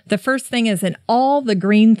week. The first thing is an all the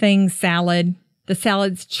green things salad. The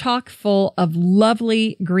salad's chock full of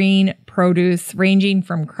lovely green produce ranging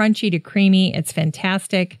from crunchy to creamy. It's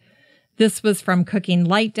fantastic. This was from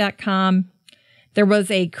cookinglight.com. There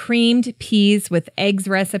was a creamed peas with eggs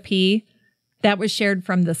recipe that was shared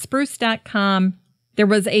from thespruce.com. There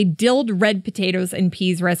was a dilled red potatoes and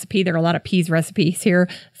peas recipe. There are a lot of peas recipes here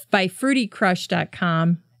by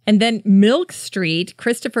fruitycrush.com. And then Milk Street,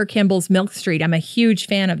 Christopher Kimball's Milk Street. I'm a huge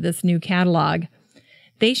fan of this new catalog.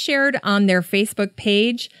 They shared on their Facebook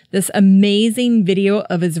page this amazing video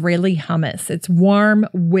of Israeli hummus. It's warm,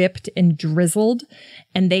 whipped, and drizzled.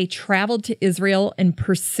 And they traveled to Israel in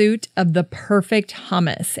pursuit of the perfect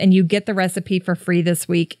hummus. And you get the recipe for free this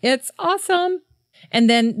week. It's awesome. And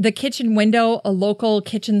then The Kitchen Window, a local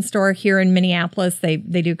kitchen store here in Minneapolis, they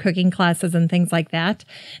do cooking classes and things like that.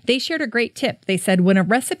 They shared a great tip. They said, when a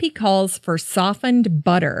recipe calls for softened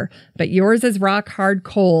butter, but yours is rock hard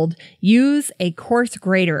cold, use a coarse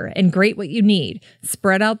grater and grate what you need.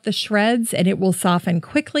 Spread out the shreds and it will soften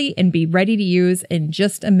quickly and be ready to use in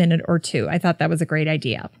just a minute or two. I thought that was a great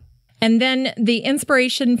idea. And then the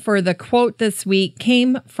inspiration for the quote this week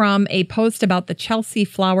came from a post about the Chelsea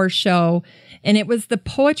Flower Show, and it was the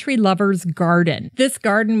Poetry Lover's Garden. This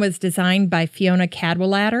garden was designed by Fiona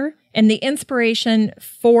Cadwallader, and the inspiration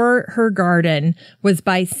for her garden was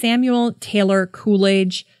by Samuel Taylor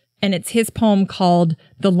Coolidge, and it's his poem called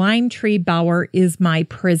The Lime Tree Bower is My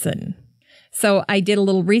Prison. So I did a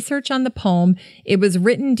little research on the poem. It was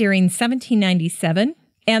written during 1797.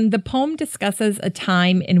 And the poem discusses a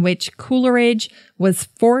time in which Coleridge was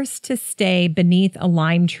forced to stay beneath a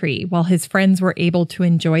lime tree while his friends were able to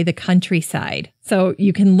enjoy the countryside. So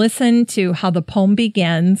you can listen to how the poem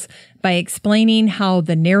begins by explaining how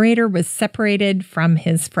the narrator was separated from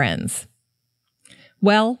his friends.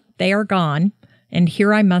 Well, they are gone, and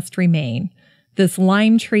here I must remain, this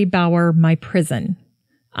lime tree bower my prison.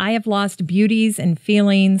 I have lost beauties and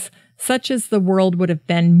feelings, such as the world would have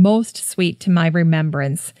been most sweet to my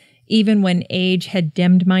remembrance, even when age had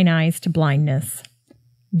dimmed mine eyes to blindness.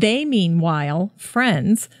 They, meanwhile,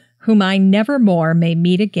 friends, whom I never more may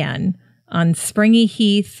meet again, on springy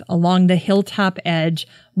heath along the hilltop edge,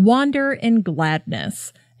 wander in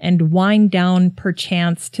gladness, and wind down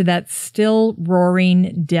perchance to that still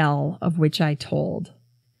roaring dell of which I told.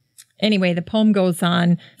 Anyway, the poem goes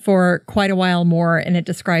on for quite a while more, and it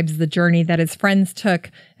describes the journey that his friends took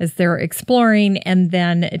as they're exploring, and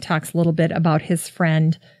then it talks a little bit about his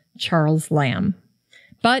friend, Charles Lamb.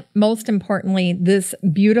 But most importantly, this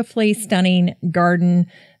beautifully stunning garden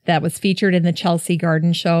that was featured in the Chelsea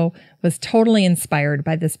Garden Show was totally inspired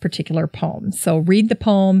by this particular poem. So read the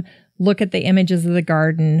poem, look at the images of the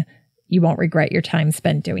garden. You won't regret your time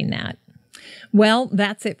spent doing that. Well,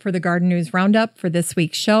 that's it for the Garden News Roundup for this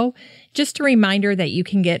week's show. Just a reminder that you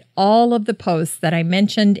can get all of the posts that I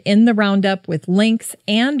mentioned in the Roundup with links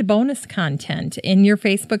and bonus content in your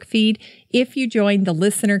Facebook feed if you join the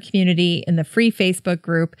listener community in the free Facebook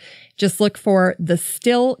group. Just look for the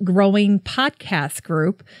Still Growing Podcast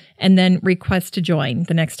group and then request to join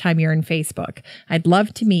the next time you're in Facebook. I'd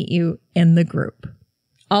love to meet you in the group.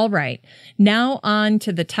 All right, now on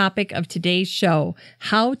to the topic of today's show,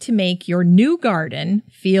 how to make your new garden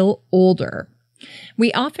feel older.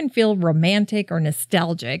 We often feel romantic or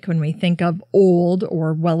nostalgic when we think of old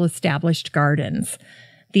or well-established gardens.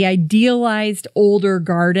 The idealized older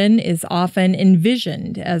garden is often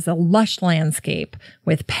envisioned as a lush landscape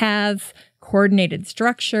with paths, coordinated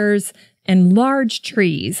structures, and large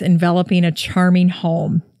trees enveloping a charming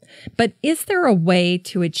home. But is there a way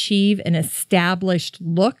to achieve an established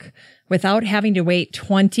look without having to wait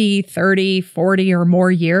 20, 30, 40 or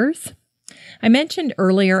more years? I mentioned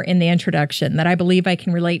earlier in the introduction that I believe I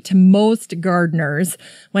can relate to most gardeners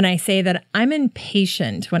when I say that I'm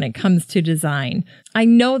impatient when it comes to design. I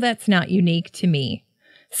know that's not unique to me.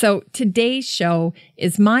 So today's show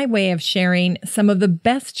is my way of sharing some of the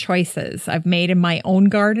best choices I've made in my own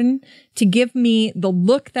garden to give me the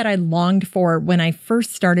look that I longed for when I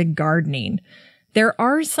first started gardening. There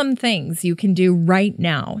are some things you can do right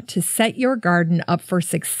now to set your garden up for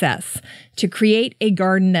success, to create a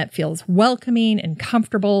garden that feels welcoming and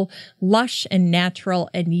comfortable, lush and natural,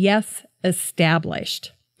 and yes,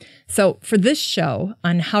 established. So for this show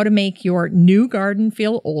on how to make your new garden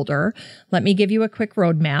feel older, let me give you a quick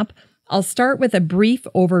roadmap. I'll start with a brief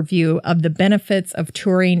overview of the benefits of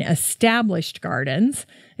touring established gardens.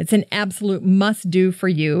 It's an absolute must-do for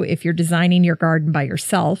you if you're designing your garden by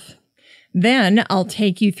yourself. Then I'll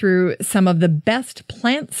take you through some of the best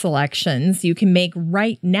plant selections you can make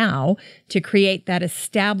right now to create that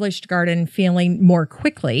established garden feeling more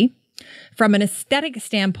quickly. From an aesthetic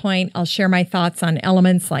standpoint, I'll share my thoughts on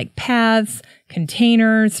elements like paths,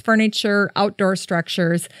 containers, furniture, outdoor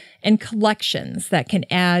structures, and collections that can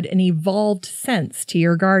add an evolved sense to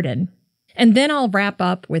your garden. And then I'll wrap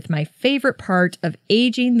up with my favorite part of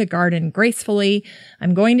aging the garden gracefully.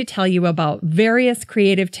 I'm going to tell you about various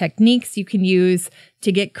creative techniques you can use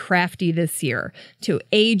to get crafty this year, to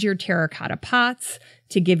age your terracotta pots,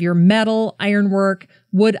 to give your metal, ironwork,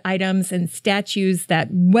 wood items, and statues that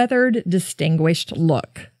weathered, distinguished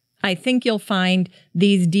look. I think you'll find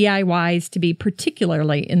these DIYs to be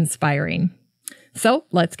particularly inspiring. So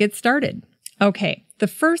let's get started. Okay, the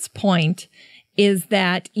first point is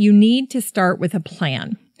that you need to start with a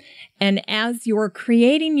plan. And as you're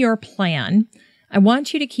creating your plan, I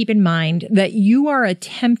want you to keep in mind that you are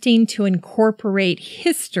attempting to incorporate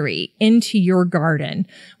history into your garden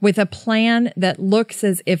with a plan that looks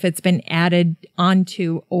as if it's been added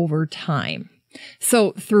onto over time.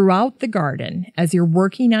 So throughout the garden, as you're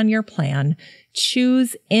working on your plan,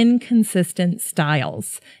 choose inconsistent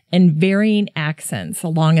styles and varying accents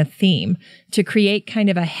along a theme to create kind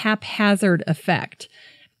of a haphazard effect.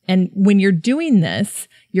 And when you're doing this,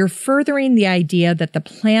 you're furthering the idea that the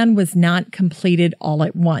plan was not completed all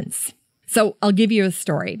at once. So I'll give you a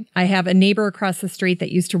story. I have a neighbor across the street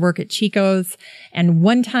that used to work at Chico's. And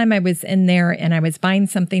one time I was in there and I was buying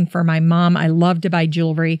something for my mom. I love to buy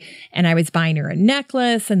jewelry. And I was buying her a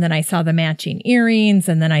necklace. And then I saw the matching earrings.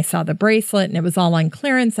 And then I saw the bracelet and it was all on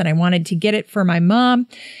clearance. And I wanted to get it for my mom.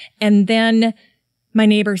 And then my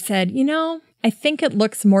neighbor said, I think it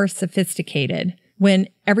looks more sophisticated when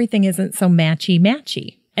everything isn't so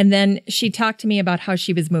matchy-matchy. And then she talked to me about how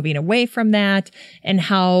she was moving away from that and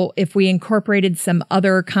how if we incorporated some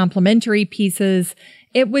other complementary pieces,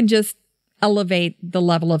 it would just elevate the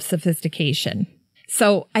level of sophistication.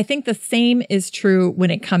 So I think the same is true when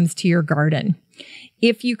it comes to your garden.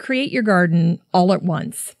 If you create your garden all at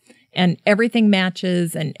once and everything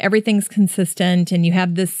matches and everything's consistent and you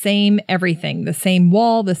have the same everything, the same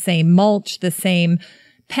wall, the same mulch, the same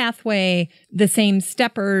pathway, the same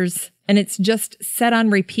steppers, and it's just set on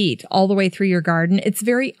repeat all the way through your garden, it's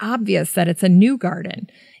very obvious that it's a new garden.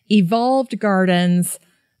 Evolved gardens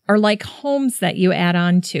are like homes that you add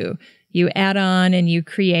on to. You add on and you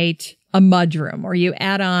create a mudroom, or you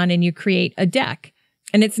add on and you create a deck.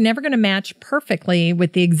 And it's never going to match perfectly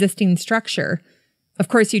with the existing structure. Of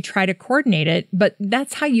course, you try to coordinate it, but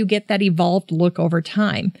that's how you get that evolved look over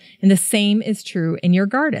time. And the same is true in your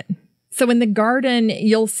garden. So in the garden,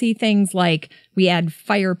 you'll see things like we add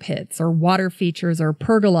fire pits or water features or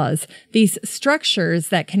pergolas, these structures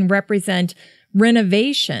that can represent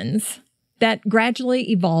renovations that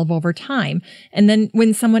gradually evolve over time. And then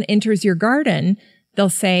when someone enters your garden, they'll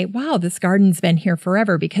say, wow, this garden's been here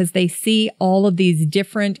forever, because they see all of these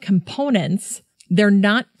different components. They're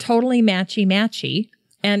not totally matchy-matchy.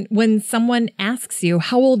 And when someone asks you,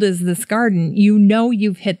 how old is this garden? You know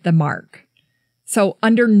you've hit the mark. So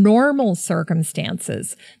under normal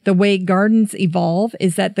circumstances, the way gardens evolve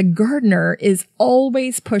is that the gardener is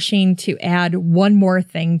always pushing to add one more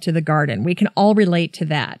thing to the garden. We can all relate to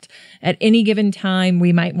that. At any given time,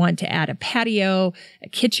 we might want to add a patio, a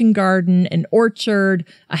kitchen garden, an orchard,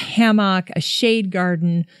 a hammock, a shade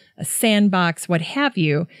garden, a sandbox, what have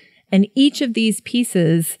you. And each of these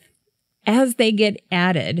pieces, as they get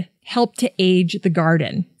added, help to age the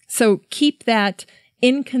garden. So keep that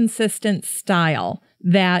inconsistent style,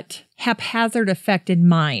 that haphazard effect in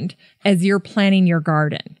mind as you're planning your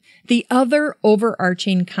garden. The other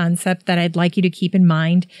overarching concept that I'd like you to keep in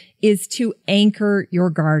mind is to anchor your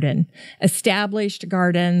garden. Established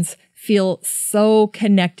gardens feel so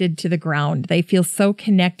connected to the ground. They feel so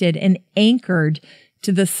connected and anchored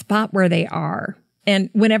to the spot where they are.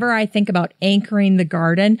 And whenever I think about anchoring the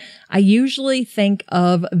garden, I usually think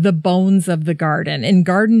of the bones of the garden. In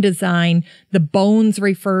garden design, the bones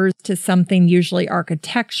refers to something usually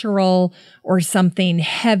architectural or something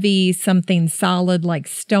heavy, something solid like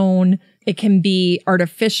stone. It can be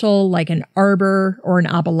artificial like an arbor or an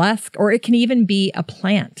obelisk, or it can even be a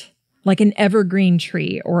plant like an evergreen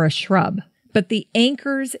tree or a shrub. But the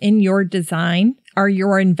anchors in your design are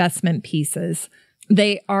your investment pieces.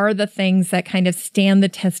 They are the things that kind of stand the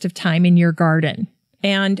test of time in your garden.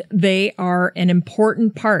 And they are an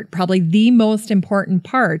important part, probably the most important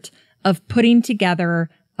part of putting together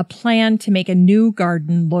a plan to make a new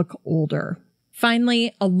garden look older.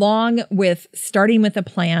 Finally, along with starting with a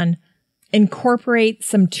plan, incorporate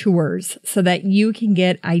some tours so that you can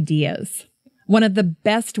get ideas. One of the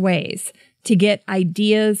best ways to get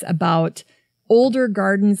ideas about older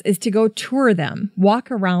gardens is to go tour them, walk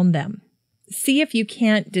around them. See if you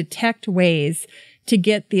can't detect ways to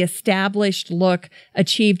get the established look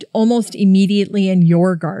achieved almost immediately in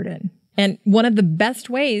your garden. And one of the best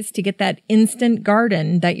ways to get that instant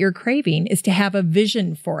garden that you're craving is to have a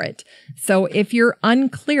vision for it. So if you're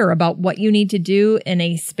unclear about what you need to do in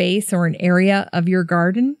a space or an area of your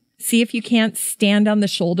garden, see if you can't stand on the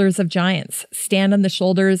shoulders of giants, stand on the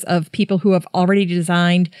shoulders of people who have already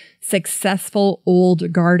designed successful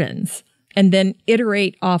old gardens, and then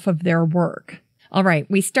iterate off of their work. All right,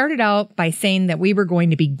 we started out by saying that we were going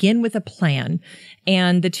to begin with a plan.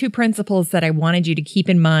 And the two principles that I wanted you to keep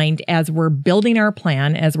in mind as we're building our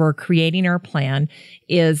plan, as we're creating our plan,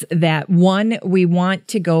 is that one, we want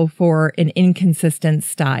to go for an inconsistent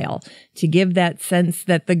style to give that sense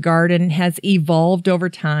that the garden has evolved over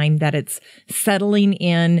time, that it's settling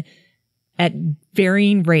in at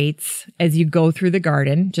varying rates as you go through the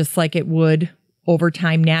garden, just like it would over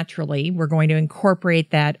time naturally. We're going to incorporate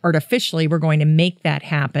that artificially. We're going to make that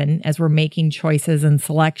happen as we're making choices and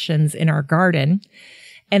selections in our garden.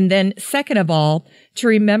 And then second of all, to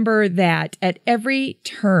remember that at every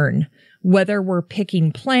turn, whether we're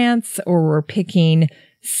picking plants or we're picking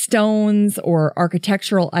stones or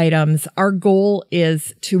architectural items, our goal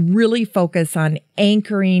is to really focus on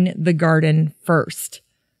anchoring the garden first.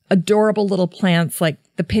 Adorable little plants like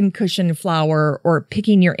the pincushion flower or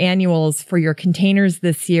picking your annuals for your containers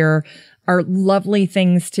this year are lovely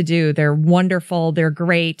things to do. They're wonderful. They're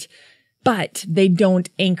great, but they don't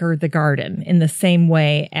anchor the garden in the same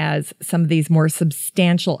way as some of these more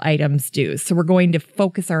substantial items do. So we're going to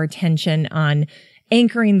focus our attention on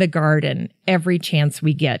anchoring the garden every chance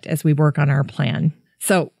we get as we work on our plan.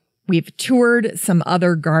 So we've toured some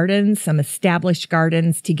other gardens, some established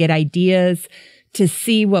gardens to get ideas, to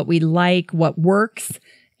see what we like, what works.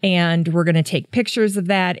 And we're going to take pictures of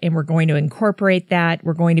that and we're going to incorporate that.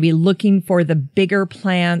 We're going to be looking for the bigger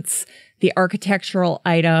plants, the architectural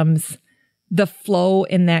items, the flow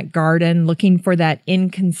in that garden, looking for that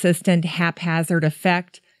inconsistent, haphazard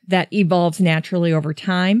effect that evolves naturally over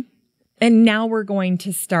time. And now we're going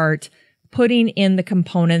to start putting in the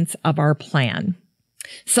components of our plan.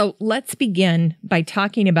 So let's begin by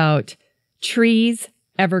talking about trees,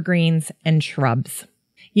 evergreens, and shrubs.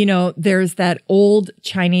 You know, there's that old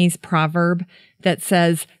Chinese proverb that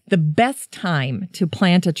says the best time to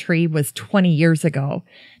plant a tree was 20 years ago.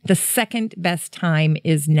 The second best time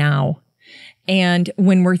is now. And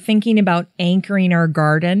when we're thinking about anchoring our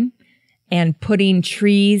garden and putting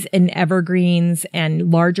trees and evergreens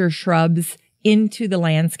and larger shrubs into the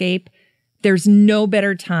landscape, there's no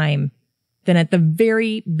better time than at the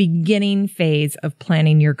very beginning phase of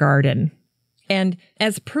planning your garden. And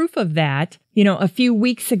as proof of that, you know, a few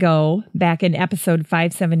weeks ago, back in episode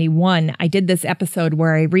 571, I did this episode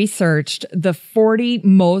where I researched the 40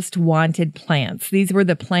 most wanted plants. These were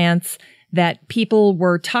the plants that people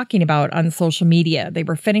were talking about on social media. They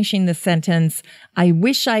were finishing the sentence, I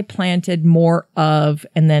wish I planted more of,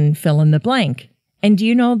 and then fill in the blank. And do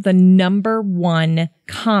you know the number one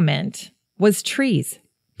comment was trees?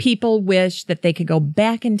 People wish that they could go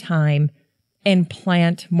back in time and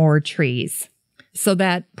plant more trees. So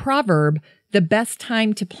that proverb, the best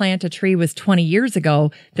time to plant a tree was 20 years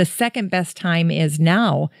ago, the second best time is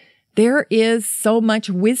now. There is so much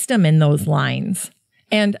wisdom in those lines.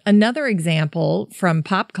 And another example from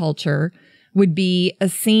pop culture would be a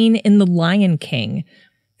scene in The Lion King.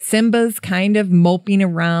 Simba's kind of moping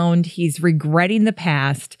around. He's regretting the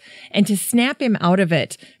past. And to snap him out of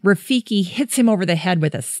it, Rafiki hits him over the head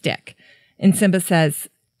with a stick. And Simba says,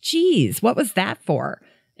 geez, what was that for?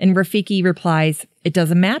 And Rafiki replies, it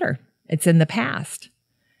doesn't matter. It's in the past.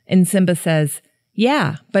 And Simba says,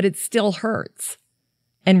 yeah, but it still hurts.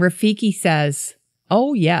 And Rafiki says,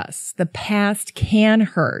 oh yes, the past can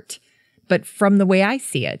hurt. But from the way I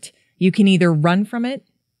see it, you can either run from it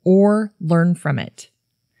or learn from it.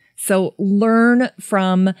 So learn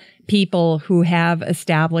from people who have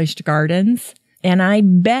established gardens. And I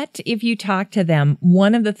bet if you talk to them,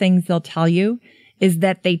 one of the things they'll tell you is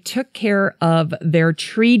that they took care of their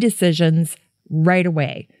tree decisions right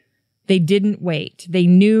away. They didn't wait. They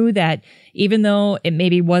knew that even though it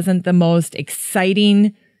maybe wasn't the most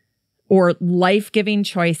exciting or life-giving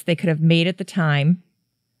choice they could have made at the time,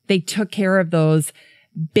 they took care of those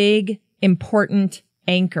big, important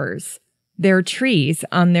anchors, their trees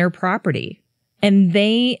on their property. And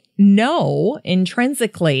they know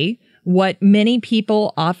intrinsically what many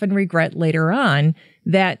people often regret later on,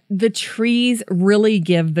 that the trees really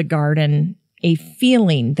give the garden a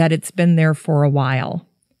feeling that it's been there for a while.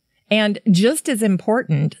 And just as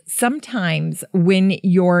important, sometimes when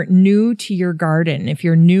you're new to your garden, if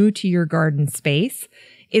you're new to your garden space,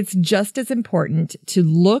 it's just as important to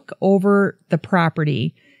look over the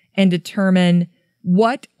property and determine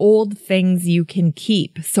what old things you can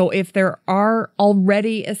keep. So if there are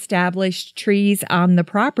already established trees on the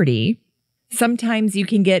property, sometimes you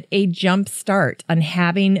can get a jump start on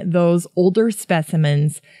having those older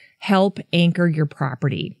specimens help anchor your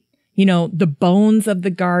property. You know, the bones of the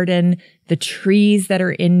garden, the trees that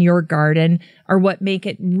are in your garden are what make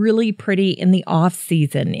it really pretty in the off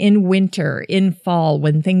season, in winter, in fall,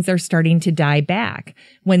 when things are starting to die back,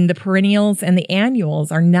 when the perennials and the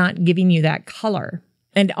annuals are not giving you that color.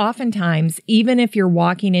 And oftentimes, even if you're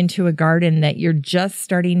walking into a garden that you're just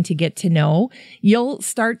starting to get to know, you'll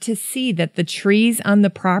start to see that the trees on the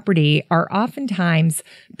property are oftentimes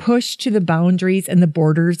pushed to the boundaries and the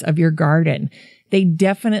borders of your garden. They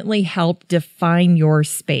definitely help define your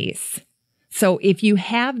space. So if you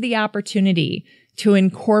have the opportunity to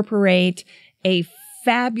incorporate a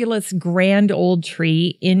fabulous grand old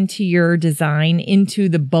tree into your design, into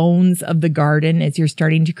the bones of the garden as you're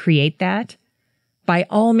starting to create that, by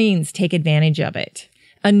all means, take advantage of it.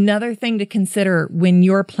 Another thing to consider when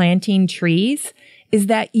you're planting trees is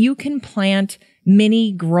that you can plant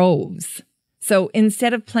mini groves. So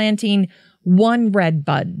instead of planting one red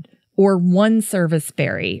bud or one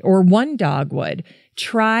serviceberry or one dogwood,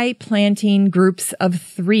 try planting groups of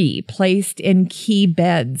 3 placed in key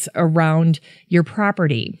beds around your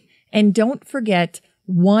property. And don't forget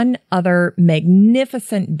one other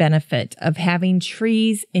magnificent benefit of having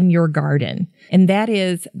trees in your garden, and that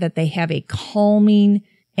is that they have a calming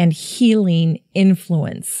and healing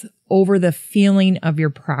influence over the feeling of your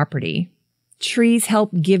property. Trees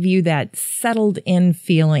help give you that settled in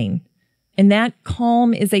feeling, and that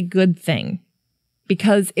calm is a good thing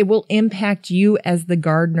because it will impact you as the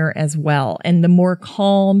gardener as well. And the more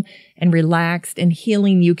calm and relaxed and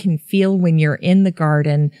healing you can feel when you're in the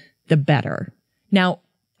garden, the better. Now,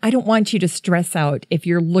 I don't want you to stress out if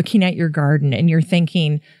you're looking at your garden and you're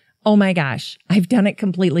thinking, oh my gosh, I've done it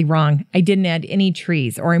completely wrong. I didn't add any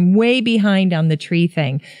trees, or I'm way behind on the tree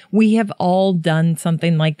thing. We have all done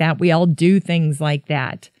something like that. We all do things like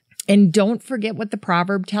that. And don't forget what the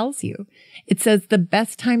proverb tells you. It says the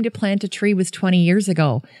best time to plant a tree was 20 years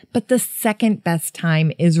ago, but the second best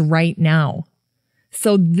time is right now.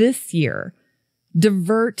 So this year,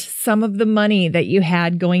 divert some of the money that you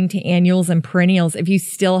had going to annuals and perennials, if you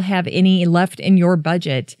still have any left in your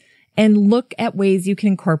budget, and look at ways you can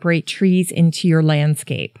incorporate trees into your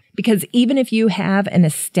landscape. Because even if you have an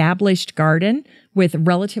established garden with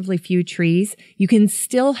relatively few trees, you can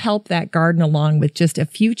still help that garden along with just a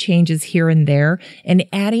few changes here and there. And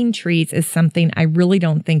adding trees is something I really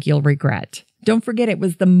don't think you'll regret. Don't forget, it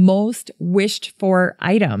was the most wished for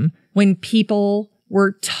item when people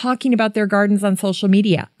were talking about their gardens on social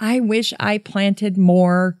media. I wish I planted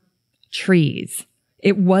more trees.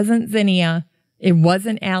 It wasn't zinnia. It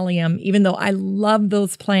wasn't allium, even though I love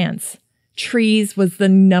those plants. Trees was the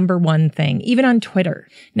number one thing, even on Twitter.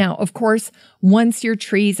 Now, of course, once your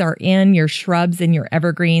trees are in, your shrubs and your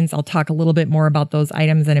evergreens, I'll talk a little bit more about those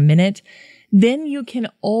items in a minute, then you can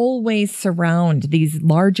always surround these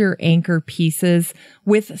larger anchor pieces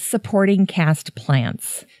with supporting cast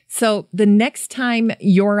plants. So the next time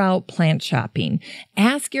you're out plant shopping,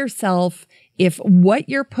 ask yourself if what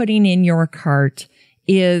you're putting in your cart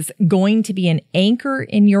is going to be an anchor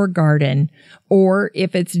in your garden, or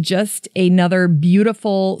if it's just another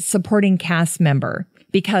beautiful supporting cast member.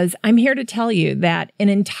 Because I'm here to tell you that an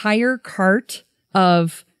entire cart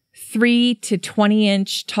of 3 to 20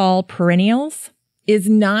 inch tall perennials is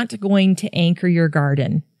not going to anchor your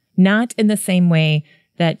garden, not in the same way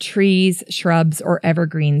that trees, shrubs, or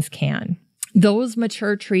evergreens can. Those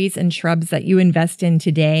mature trees and shrubs that you invest in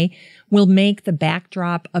today will make the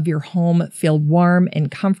backdrop of your home feel warm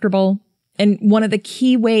and comfortable. And one of the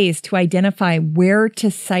key ways to identify where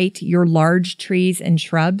to site your large trees and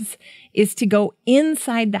shrubs is to go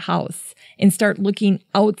inside the house and start looking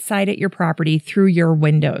outside at your property through your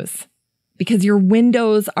windows, because your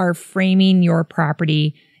windows are framing your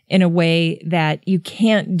property in a way that you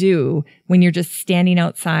can't do when you're just standing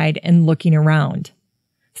outside and looking around.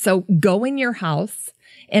 So go in your house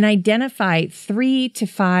and identify 3 to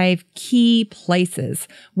 5 key places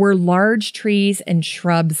where large trees and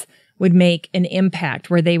shrubs would make an impact,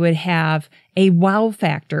 where they would have a wow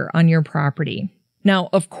factor on your property. Now,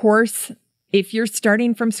 of course, if you're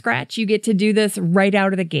starting from scratch, you get to do this right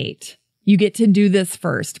out of the gate. You get to do this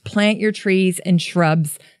first. Plant your trees and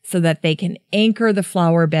shrubs so that they can anchor the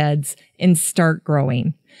flower beds and start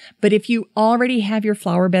growing. But if you already have your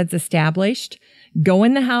flower beds established, go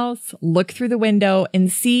in the house, look through the window,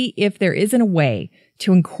 and see if there isn't a way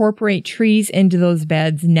to incorporate trees into those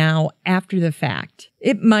beds now after the fact.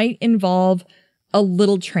 It might involve a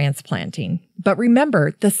little transplanting, but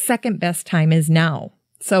remember, the second best time is now.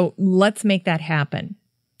 So let's make that happen.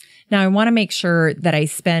 Now, I want to make sure that I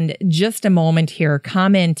spend just a moment here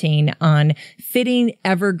commenting on fitting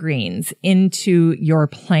evergreens into your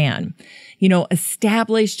plan. You know,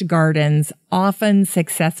 established gardens often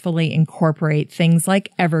successfully incorporate things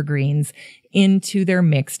like evergreens into their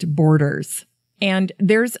mixed borders. And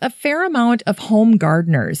there's a fair amount of home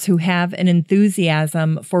gardeners who have an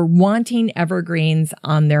enthusiasm for wanting evergreens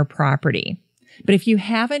on their property. But if you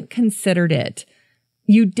haven't considered it,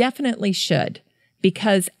 you definitely should,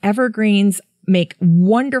 because evergreens make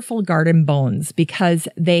wonderful garden bones because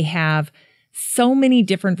they have so many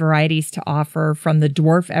different varieties to offer, from the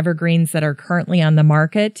dwarf evergreens that are currently on the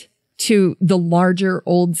market to the larger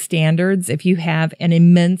old standards. If you have an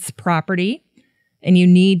immense property and you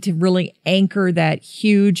need to really anchor that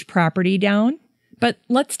huge property down. But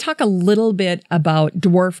let's talk a little bit about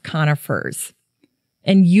dwarf conifers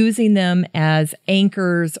and using them as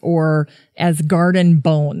anchors or as garden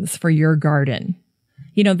bones for your garden.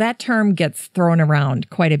 You know, that term gets thrown around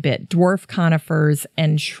quite a bit, dwarf conifers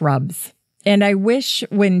and shrubs. And I wish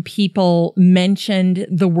when people mentioned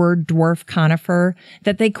the word dwarf conifer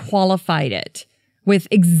that they qualified it with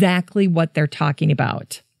exactly what they're talking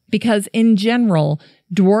about. Because in general,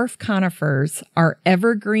 dwarf conifers are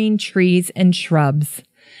evergreen trees and shrubs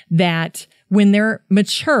that, when they're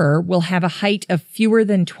mature, will have a height of fewer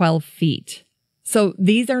than 12 feet. So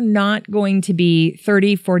these are not going to be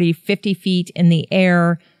 30, 40, 50 feet in the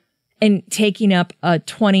air and taking up a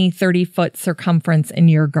 20, 30 foot circumference in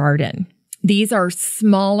your garden. These are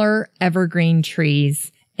smaller evergreen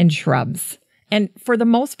trees and shrubs. And for the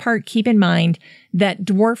most part, keep in mind that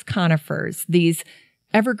dwarf conifers, these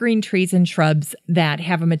evergreen trees and shrubs that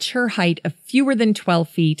have a mature height of fewer than 12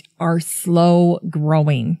 feet, are slow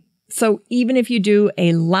growing. So even if you do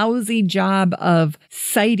a lousy job of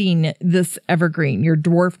siting this evergreen, your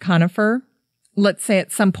dwarf conifer, let's say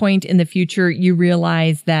at some point in the future, you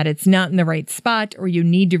realize that it's not in the right spot or you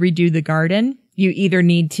need to redo the garden. You either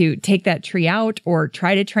need to take that tree out or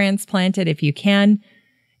try to transplant it if you can.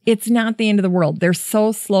 It's not the end of the world. They're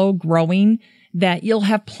so slow growing that you'll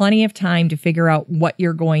have plenty of time to figure out what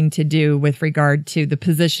you're going to do with regard to the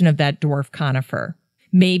position of that dwarf conifer.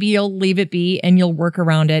 Maybe you'll leave it be and you'll work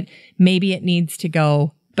around it. Maybe it needs to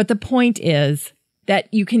go. But the point is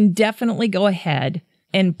that you can definitely go ahead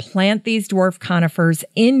and plant these dwarf conifers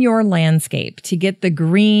in your landscape to get the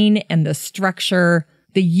green and the structure,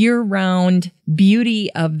 the year-round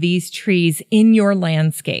beauty of these trees in your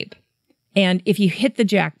landscape. And if you hit the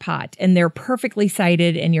jackpot and they're perfectly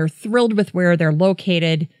sited and you're thrilled with where they're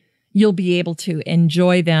located, you'll be able to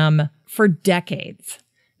enjoy them for decades.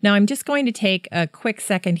 Now, I'm just going to take a quick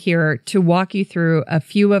second here to walk you through a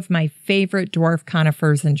few of my favorite dwarf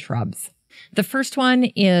conifers and shrubs. The first one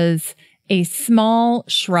is a small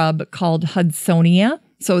shrub called Hudsonia.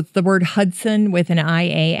 So it's the word Hudson with an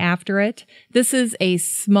IA after it. This is a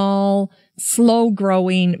small,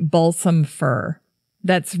 slow-growing balsam fir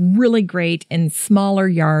that's really great in smaller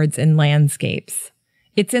yards and landscapes.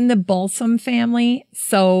 It's in the balsam family,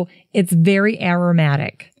 so it's very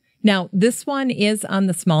aromatic. Now, this one is on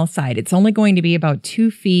the small side. It's only going to be about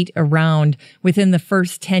 2 feet around within the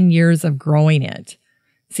first 10 years of growing it.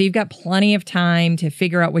 So you've got plenty of time to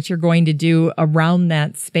figure out what you're going to do around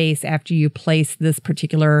that space after you place this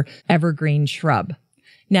particular evergreen shrub.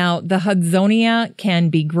 Now, the Hudsonia can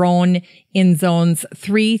be grown in zones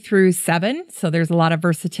 3 through 7, so there's a lot of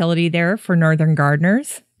versatility there for northern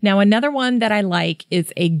gardeners. Now, another one that I like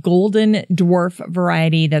is a golden dwarf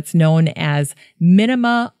variety that's known as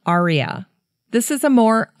Minima aria. This is a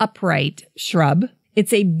more upright shrub.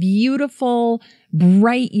 It's a beautiful,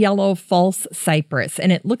 bright yellow false cypress,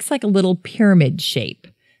 and it looks like a little pyramid shape.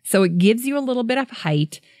 So it gives you a little bit of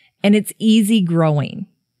height, and it's easy growing.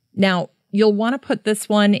 Now, you'll want to put this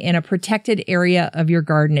one in a protected area of your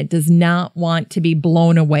garden. It does not want to be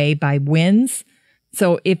blown away by winds.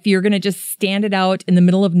 So if you're going to just stand it out in the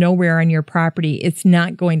middle of nowhere on your property, it's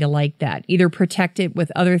not going to like that. Either protect it with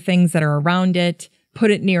other things that are around it, put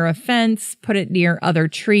it near a fence, put it near other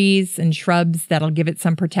trees and shrubs that'll give it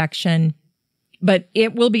some protection. But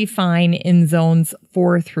it will be fine in zones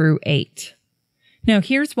 4 through 8. Now,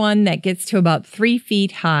 here's one that gets to about 3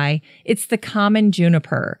 feet high. It's the common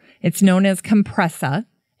juniper. It's known as compressa.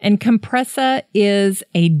 And compressa is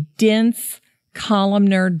a dense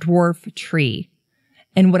columnar dwarf tree.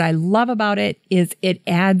 And what I love about it is it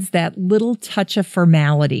adds that little touch of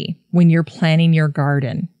formality when you're planning your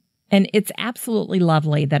garden. And it's absolutely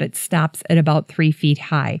lovely that it stops at about 3 feet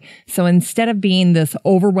high. So instead of being this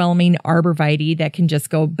overwhelming arborvitae that can just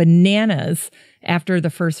go bananas after the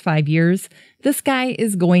first 5 years, this guy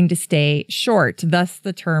is going to stay short, thus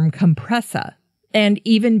the term compressa. And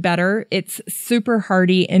even better, it's super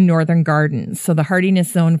hardy in northern gardens. So the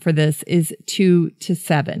hardiness zone for this is 2 to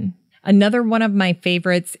 7. Another one of my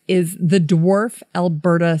favorites is the dwarf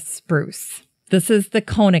Alberta spruce. This is the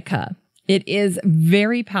Conica. It is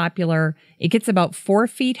very popular. It gets about 4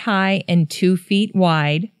 feet high and 2 feet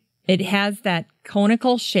wide. It has that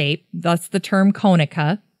conical shape, thus the term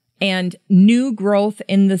Conica. And new growth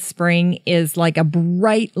in the spring is like a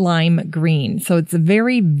bright lime green. So it's a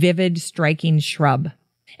very vivid, striking shrub.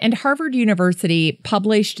 And Harvard University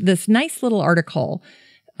published this nice little article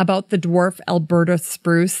about the dwarf Alberta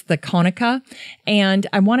spruce, the Conica, and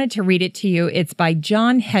I wanted to read it to you. It's by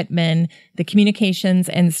John Hetman, the Communications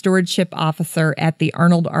and Stewardship Officer at the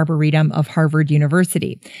Arnold Arboretum of Harvard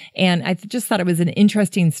University. And I just thought it was an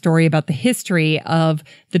interesting story about the history of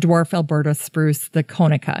the dwarf Alberta spruce, the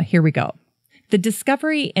Conica. Here we go. The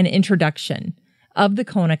discovery and introduction of the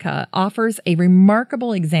Conica offers a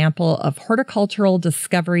remarkable example of horticultural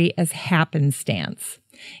discovery as happenstance.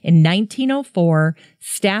 In 1904,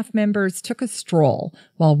 staff members took a stroll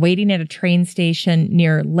while waiting at a train station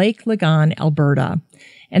near Lake Lougan, Alberta,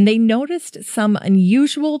 and they noticed some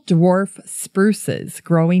unusual dwarf spruces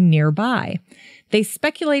growing nearby. They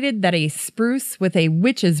speculated that a spruce with a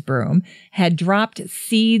witch's broom had dropped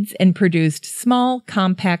seeds and produced small,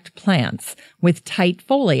 compact plants with tight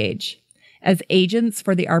foliage. As agents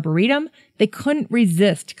for the Arboretum, they couldn't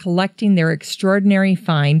resist collecting their extraordinary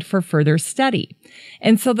find for further study.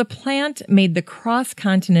 And so the plant made the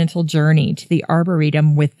cross-continental journey to the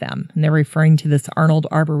Arboretum with them. And they're referring to this Arnold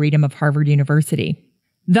Arboretum of Harvard University.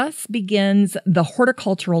 Thus begins the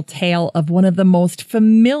horticultural tale of one of the most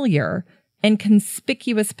familiar and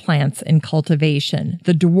conspicuous plants in cultivation,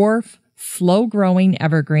 the dwarf slow-growing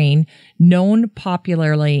evergreen known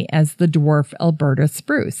popularly as the dwarf Alberta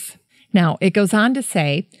spruce. Now, it goes on to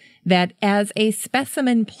say that as a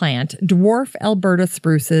specimen plant, dwarf Alberta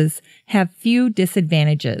spruces have few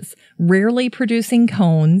disadvantages, rarely producing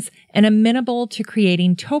cones and amenable to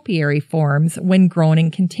creating topiary forms when grown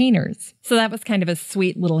in containers. So that was kind of a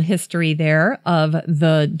sweet little history there of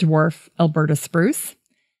the dwarf Alberta spruce.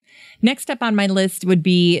 Next up on my list would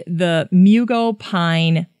be the Mugo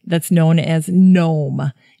pine that's known as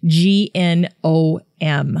gnome,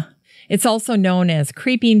 Gnom. It's also known as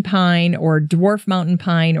creeping pine or dwarf mountain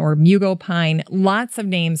pine or Mugo pine. Lots of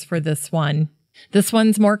names for this one. This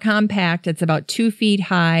one's more compact. It's about 2 feet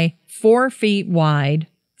high, 4 feet wide.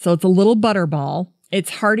 So it's a little butterball. It's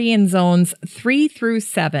hardy in zones 3 through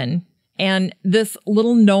 7. And this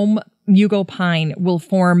little gnome Mugo pine will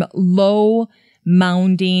form low,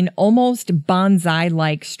 mounding, almost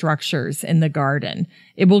bonsai-like structures in the garden.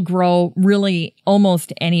 It will grow really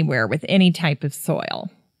almost anywhere with any type of soil.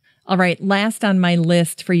 All right, last on my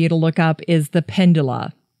list for you to look up is the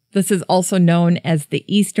pendula. This is also known as the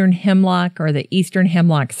eastern hemlock or the eastern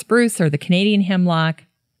hemlock spruce or the Canadian hemlock.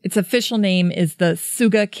 Its official name is the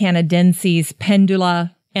Tsuga canadensis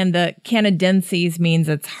pendula, and the canadensis means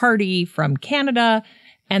it's hardy from Canada,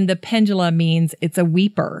 and the pendula means it's a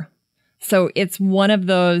weeper. So it's one of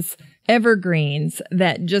those evergreens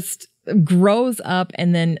that just grows up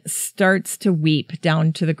and then starts to weep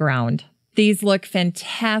down to the ground. These look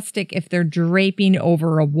fantastic if they're draping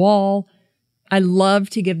over a wall. I love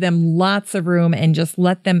to give them lots of room and just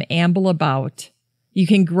let them amble about. You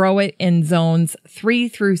can grow it in zones 3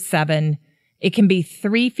 through 7. It can be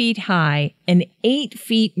 3 feet high and 8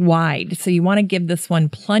 feet wide. So you want to give this one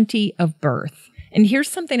plenty of birth. And here's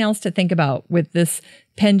something else to think about with this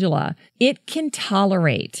pendula. It can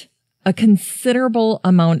tolerate a considerable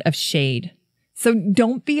amount of shade. So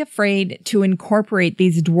don't be afraid to incorporate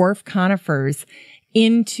these dwarf conifers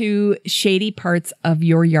into shady parts of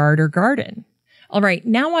your yard or garden. All right,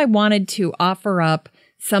 now I wanted to offer up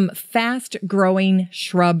some fast-growing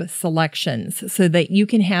shrub selections so that you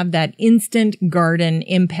can have that instant garden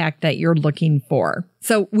impact that you're looking for.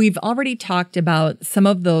 So we've already talked about some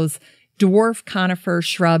of those dwarf conifer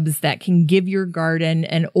shrubs that can give your garden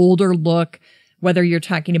an older look, whether you're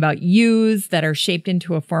talking about yews that are shaped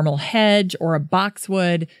into a formal hedge or a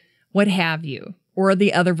boxwood, what have you, or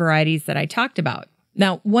the other varieties that I talked about.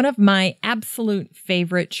 Now, one of my absolute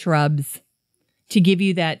favorite shrubs to give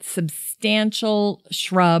you that substantial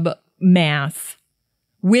shrub mass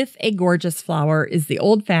with a gorgeous flower is the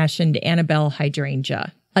old-fashioned Annabelle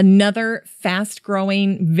hydrangea. Another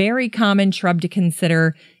fast-growing, very common shrub to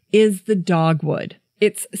consider is the dogwood.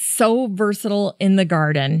 It's so versatile in the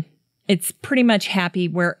garden. It's pretty much happy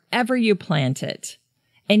wherever you plant it.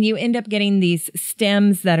 And you end up getting these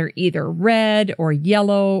stems that are either red or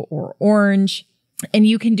yellow or orange. And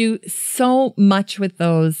you can do so much with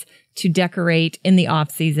those to decorate in the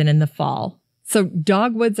off season in the fall. So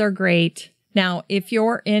dogwoods are great. Now, if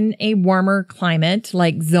you're in a warmer climate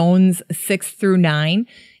like zones 6 through 9,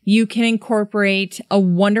 you can incorporate a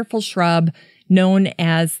wonderful shrub known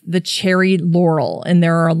as the cherry laurel. And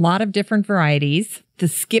there are a lot of different varieties. The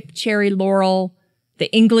skip cherry laurel,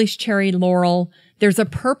 the English cherry laurel. There's a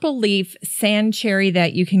purple leaf sand cherry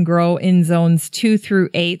that you can grow in zones 2 through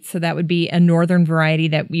 8. So that would be a northern variety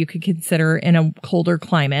that you could consider in a colder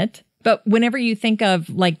climate. But whenever you think of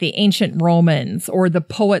like the ancient Romans or the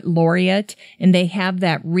poet laureate, and they have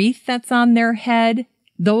that wreath that's on their head,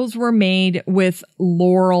 those were made with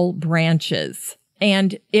laurel branches.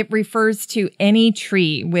 And it refers to any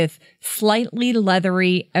tree with slightly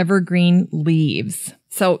leathery evergreen leaves.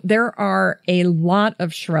 So there are a lot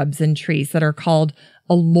of shrubs and trees that are called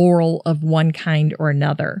a laurel of one kind or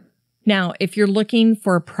another. Now, if you're looking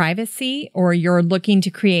for privacy or you're looking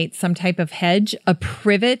to create some type of hedge, a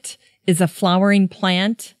privet is a flowering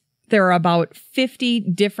plant. There are about 50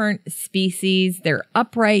 different species. They're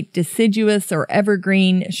upright, deciduous, or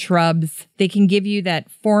evergreen shrubs. They can give you that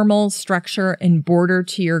formal structure and border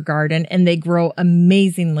to your garden, and they grow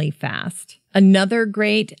amazingly fast. Another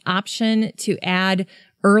great option to add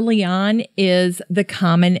early on is the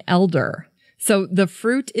common elder. So the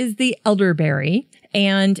fruit is the elderberry,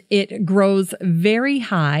 and it grows very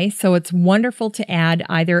high. So it's wonderful to add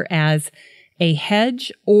either as a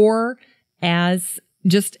hedge or as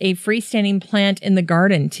just a freestanding plant in the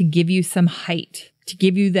garden to give you some height, to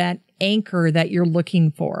give you that anchor that you're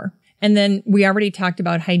looking for. And then we already talked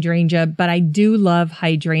about hydrangea, but I do love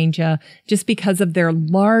hydrangea just because of their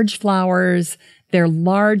large flowers, They're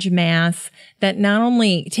large mass that not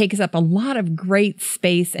only takes up a lot of great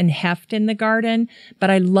space and heft in the garden, but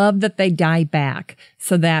I love that they die back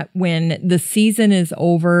so that when the season is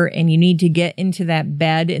over and you need to get into that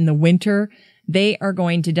bed in the winter, they are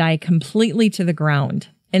going to die completely to the ground.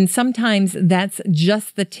 And sometimes that's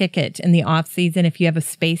just the ticket in the off season if you have a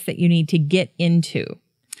space that you need to get into.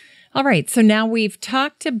 All right, so now we've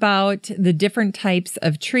talked about the different types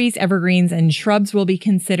of trees, evergreens, and shrubs we'll be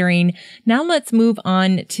considering. Now let's move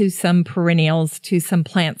on to some perennials, to some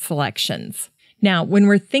plant selections. Now, when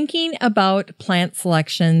we're thinking about plant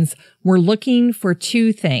selections, we're looking for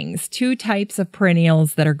two things, two types of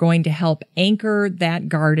perennials that are going to help anchor that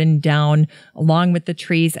garden down along with the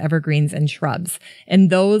trees, evergreens, and shrubs. And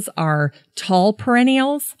those are tall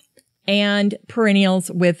perennials and perennials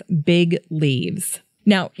with big leaves.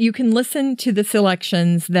 Now, you can listen to the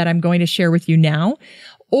selections that I'm going to share with you now,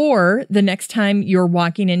 or the next time you're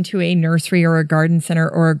walking into a nursery or a garden center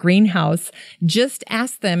or a greenhouse, just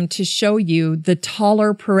ask them to show you the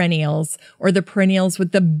taller perennials or the perennials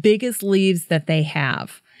with the biggest leaves that they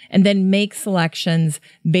have, and then make selections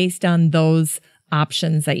based on those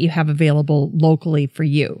options that you have available locally for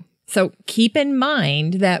you. So keep in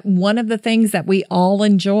mind that one of the things that we all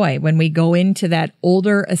enjoy when we go into that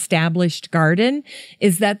older established garden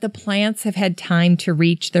is that the plants have had time to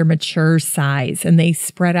reach their mature size and they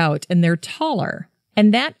spread out and they're taller.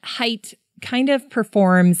 And that height kind of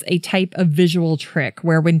performs a type of visual trick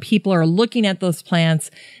where when people are looking at those plants,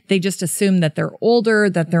 they just assume that they're older,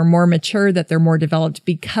 that they're more mature, that they're more developed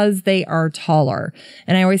because they are taller.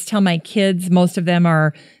 And I always tell my kids, most of them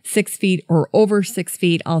are 6 feet or over 6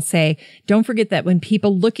 feet. I'll say, don't forget that when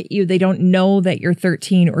people look at you, they don't know that you're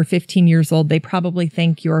 13 or 15 years old. They probably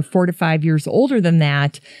think you're 4 to 5 years older than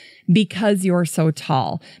that, because you're so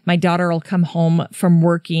tall. My daughter will come home from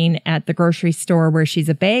working at the grocery store where she's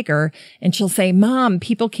a bagger, and she'll say, Mom,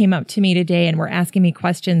 people came up to me today and were asking me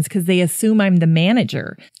questions because they assume I'm the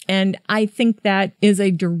manager. And I think that is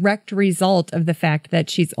a direct result of the fact that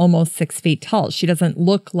she's almost 6 feet tall. She doesn't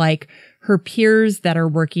look like her peers that are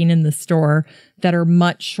working in the store that are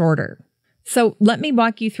much shorter. So let me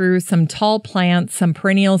walk you through some tall plants, some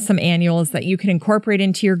perennials, some annuals that you can incorporate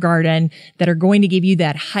into your garden that are going to give you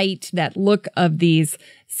that height, that look of these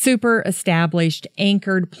super established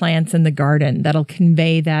anchored plants in the garden that'll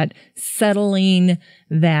convey that settling,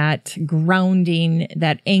 that grounding,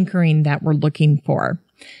 that anchoring that we're looking for.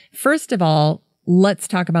 First of all, let's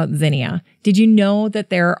talk about zinnia. Did you know that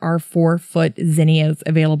there are 4-foot zinnias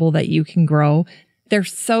available that you can grow? They're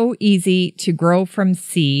so easy to grow from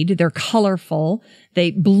seed. They're colorful.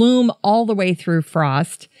 They bloom all the way through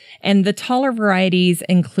frost. And the taller varieties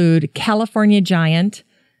include California Giant,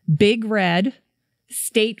 Big Red,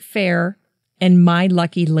 State Fair, and My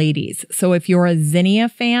Lucky Ladies. So if you're a zinnia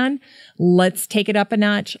fan, let's take it up a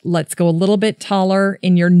notch. Let's go a little bit taller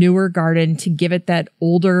in your newer garden to give it that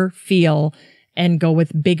older feel and go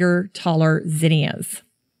with bigger, taller zinnias.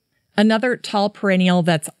 Another tall perennial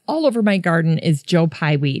that's all over my garden is Joe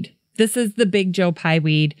Pyeweed. This is the big Joe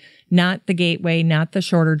Pyeweed, not the gateway, not the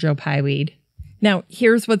shorter Joe Pyeweed. Now,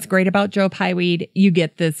 here's what's great about Joe Pyeweed. You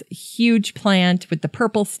get this huge plant with the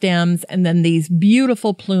purple stems and then these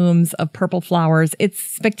beautiful plumes of purple flowers. It's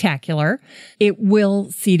spectacular. It will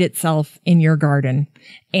seed itself in your garden.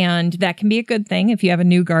 And that can be a good thing if you have a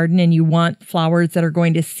new garden and you want flowers that are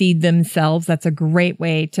going to seed themselves. That's a great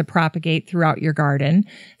way to propagate throughout your garden.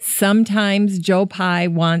 Sometimes Joe Pye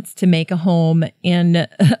wants to make a home in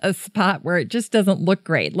a spot where it just doesn't look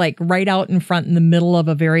great, like right out in front in the middle of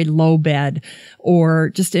a very low bed, or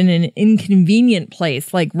just in an inconvenient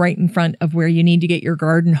place, like right in front of where you need to get your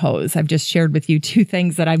garden hose. I've just shared with you 2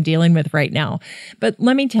 things that I'm dealing with right now. But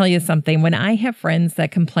let me tell you something. When I have friends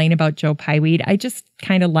that complain about Joe Pyeweed, I just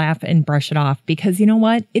kind of laugh and brush it off because you know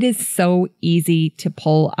what? It is so easy to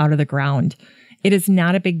pull out of the ground. It is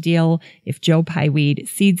not a big deal if Joe Pyeweed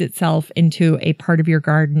seeds itself into a part of your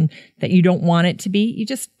garden that you don't want it to be. You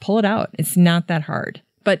just pull it out. It's not that hard.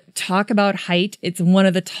 But talk about height. It's one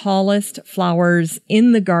of the tallest flowers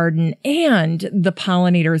in the garden, and the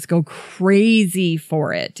pollinators go crazy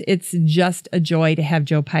for it. It's just a joy to have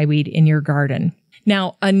Joe Pyeweed in your garden.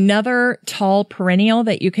 Now, another tall perennial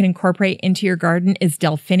that you can incorporate into your garden is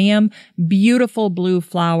delphinium. Beautiful blue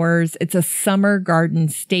flowers. It's a summer garden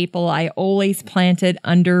staple. I always plant it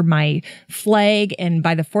under my flag. And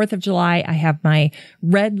by the 4th of July, I have my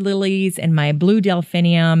red lilies and my blue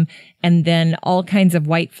delphinium, and then all kinds of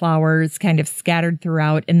white flowers kind of scattered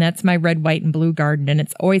throughout. And that's my red, white, and blue garden. And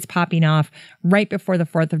it's always popping off right before the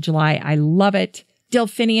 4th of July. I love it.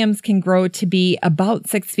 Delphiniums can grow to be about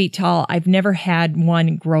 6 feet tall. I've never had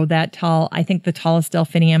one grow that tall. I think the tallest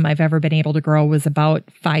delphinium I've ever been able to grow was about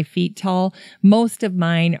 5 feet tall. Most of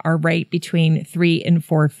mine are right between 3 and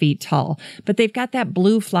 4 feet tall, but they've got that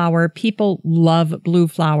blue flower. People love blue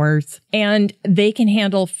flowers, and they can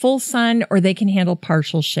handle full sun or they can handle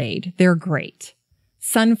partial shade. They're great.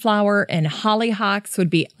 Sunflower and hollyhocks would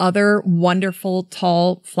be other wonderful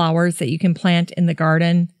tall flowers that you can plant in the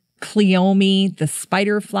garden. Cleome, the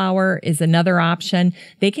spider flower, is another option.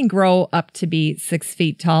 They can grow up to be 6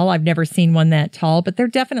 feet tall. I've never seen one that tall, but they're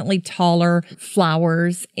definitely taller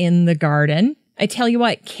flowers in the garden. I tell you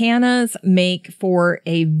what, cannas make for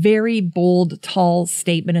a very bold, tall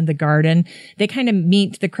statement in the garden. They kind of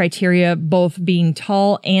meet the criteria both being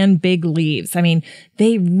tall and big leaves. I mean,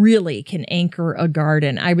 they really can anchor a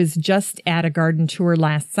garden. I was just at a garden tour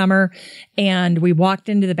last summer, and we walked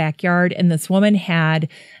into the backyard, and this woman had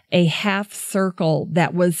a half circle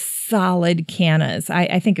that was solid cannas.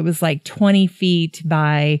 I think it was like 20 feet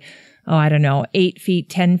by 8 feet,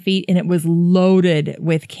 10 feet. And it was loaded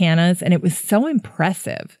with cannas, and it was so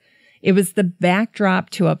impressive. It was the backdrop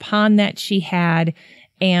to a pond that she had.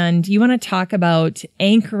 And you want to talk about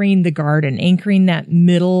anchoring the garden, anchoring that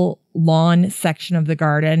middle lawn section of the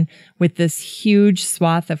garden with this huge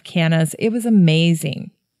swath of cannas. It was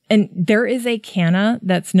amazing. And there is a canna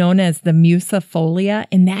that's known as the Musifolia,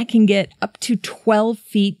 and that can get up to 12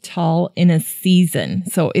 feet tall in a season.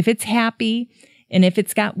 So if it's happy and if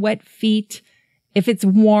it's got wet feet, if it's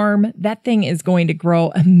warm, that thing is going to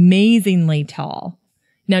grow amazingly tall.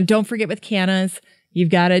 Now, don't forget with cannas, you've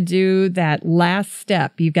got to do that last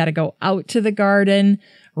step. You've got to go out to the garden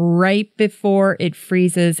right before it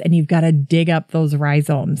freezes, and you've got to dig up those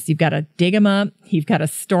rhizomes. You've got to dig them up. You've got to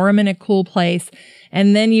store them in a cool place.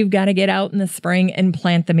 And then you've got to get out in the spring and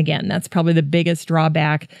plant them again. That's probably the biggest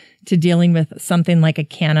drawback to dealing with something like a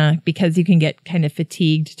canna, because you can get kind of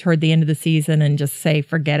fatigued toward the end of the season and just say,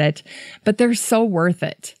 forget it. But they're so worth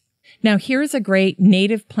it. Now, here's a great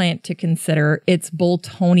native plant to consider. It's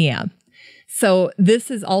Boltonia. So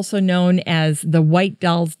this is also known as the white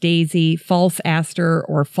doll's daisy, false aster,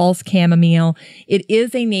 or false chamomile. It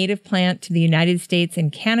is a native plant to the United States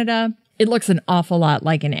and Canada. It looks an awful lot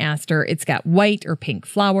like an aster. It's got white or pink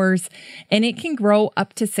flowers, and it can grow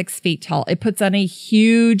up to 6 feet tall. It puts on a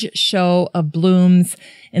huge show of blooms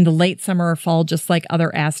in the late summer or fall, just like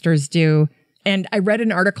other asters do. And I read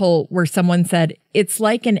an article where someone said it's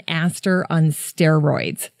like an aster on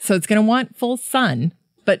steroids. So it's going to want full sun.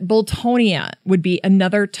 But Boltonia would be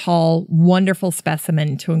another tall, wonderful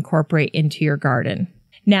specimen to incorporate into your garden.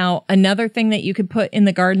 Now, another thing that you could put in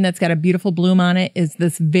the garden that's got a beautiful bloom on it is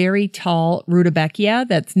this very tall rudbeckia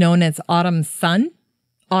that's known as autumn sun.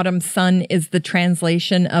 Autumn sun is the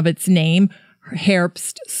translation of its name,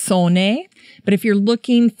 Herbstsonne. But if you're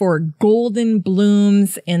looking for golden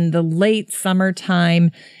blooms in the late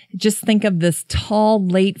summertime, just think of this tall,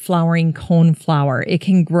 late flowering coneflower. It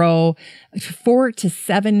can grow 4 to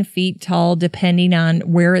 7 feet tall, depending on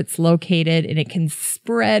where it's located, and it can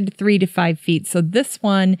spread 3 to 5 feet. So this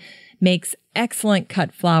one makes excellent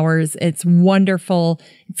cut flowers. It's wonderful.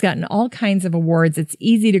 It's gotten all kinds of awards. It's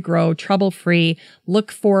easy to grow, trouble-free.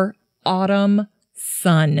 Look for autumn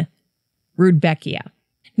sun rudbeckia.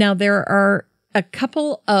 Now, there are a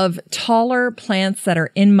couple of taller plants that are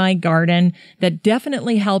in my garden that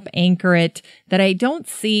definitely help anchor it that I don't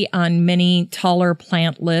see on many taller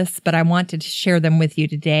plant lists, but I wanted to share them with you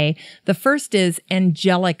today. The first is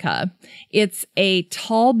Angelica. It's a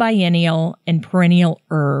tall biennial and perennial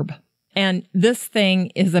herb. And this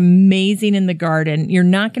thing is amazing in the garden. You're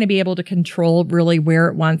not going to be able to control really where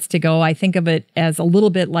it wants to go. I think of it as a little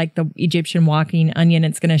bit like the Egyptian walking onion.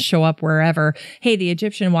 It's going to show up wherever. Hey, the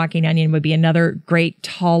Egyptian walking onion would be another great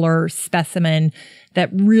taller specimen that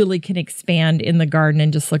really can expand in the garden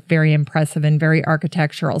and just look very impressive and very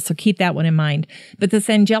architectural. So keep that one in mind. But this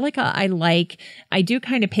Angelica I like. I do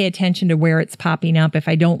kind of pay attention to where it's popping up. If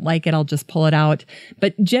I don't like it, I'll just pull it out.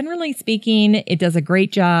 But generally speaking, it does a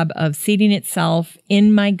great job of seeding itself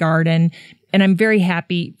in my garden. And I'm very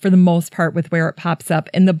happy for the most part with where it pops up.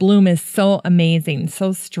 And the bloom is so amazing,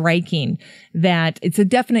 so striking that it's a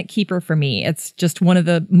definite keeper for me. It's just one of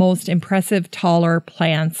the most impressive, taller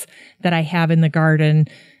plants that I have in the garden.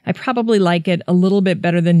 I probably like it a little bit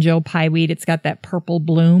better than Joe Pyeweed. It's got that purple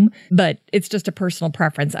bloom, but it's just a personal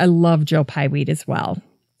preference. I love Joe Pyeweed as well.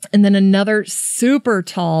 And then another super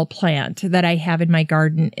tall plant that I have in my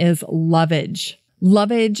garden is lovage.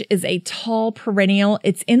 Lovage is a tall perennial.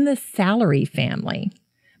 It's in the celery family.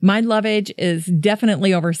 My lovage is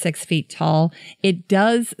definitely over 6 feet tall. It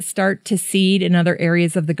does start to seed in other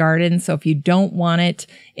areas of the garden. So if you don't want it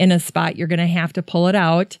in a spot, you're going to have to pull it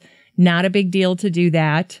out. Not a big deal to do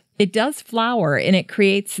that. It does flower and it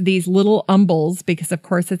creates these little umbels because of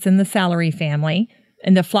course it's in the celery family.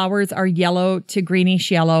 And the flowers are yellow to greenish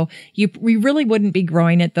yellow. We really wouldn't be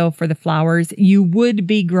growing it though for the flowers. You would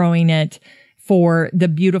be growing it for the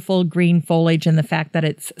beautiful green foliage and the fact that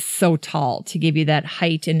it's so tall to give you that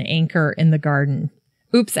height and anchor in the garden.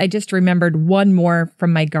 Oops, I just remembered one more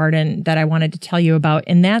from my garden that I wanted to tell you about,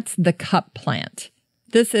 and that's the cup plant.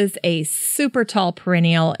 This is a super tall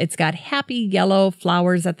perennial. It's got happy yellow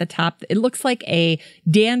flowers at the top. It looks like a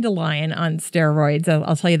dandelion on steroids.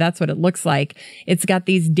 I'll tell you, that's what it looks like. It's got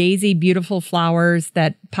these daisy, beautiful flowers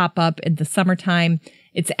that pop up in the summertime.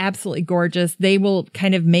 It's absolutely gorgeous. They will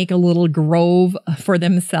kind of make a little grove for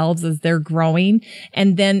themselves as they're growing.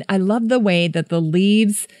 And then I love the way that the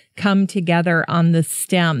leaves come together on the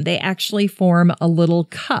stem. They actually form a little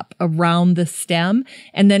cup around the stem,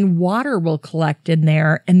 and then water will collect in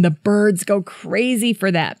there. And the birds go crazy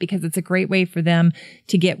for that because it's a great way for them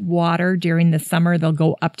to get water during the summer. They'll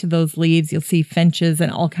go up to those leaves. You'll see finches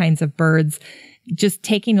and all kinds of birds just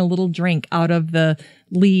taking a little drink out of the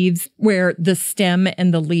leaves where the stem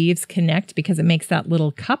and the leaves connect because it makes that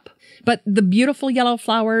little cup. But the beautiful yellow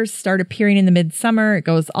flowers start appearing in the midsummer. It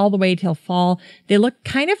goes all the way till fall. They look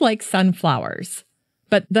kind of like sunflowers,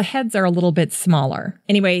 but the heads are a little bit smaller.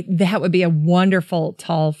 Anyway, that would be a wonderful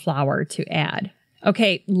tall flower to add.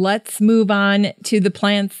 Okay, let's move on to the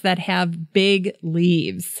plants that have big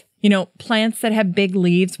leaves. You know, plants that have big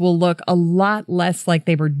leaves will look a lot less like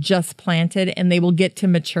they were just planted and they will get to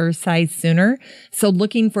mature size sooner. So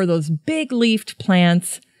looking for those big leafed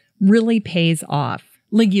plants really pays off.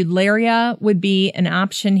 Ligularia would be an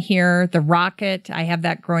option here. The rocket, I have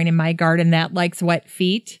that growing in my garden. That likes wet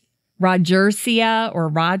feet. Rogersia or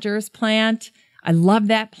Rogers plant. I love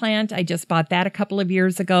that plant. I just bought that a couple of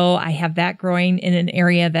years ago. I have that growing in an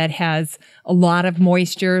area that has a lot of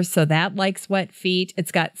moisture, so that likes wet feet.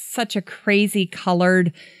 It's got such a crazy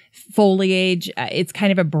colored foliage. It's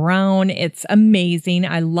kind of a brown. It's amazing.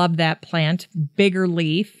 I love that plant. Bigger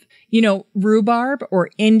leaf. You know, rhubarb or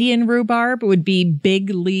Indian rhubarb would be big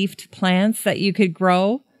leafed plants that you could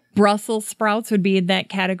grow. Brussels sprouts would be in that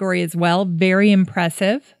category as well. Very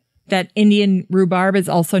impressive. That Indian rhubarb is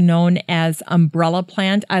also known as umbrella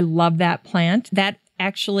plant. I love that plant. That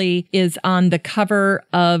actually is on the cover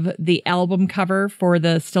of the album cover for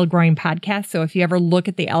the Still Growing podcast. So if you ever look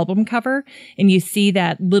at the album cover and you see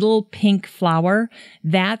that little pink flower,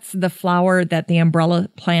 that's the flower that the umbrella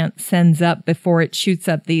plant sends up before it shoots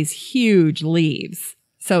up these huge leaves.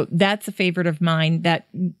 So that's a favorite of mine. That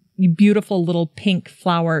beautiful little pink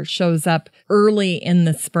flower shows up early in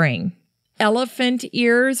the spring. Elephant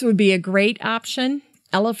ears would be a great option.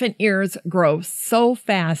 Elephant ears grow so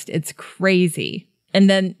fast, it's crazy. And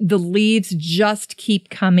then the leaves just keep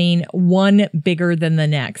coming, one bigger than the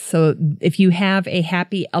next. So if you have a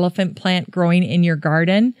happy elephant plant growing in your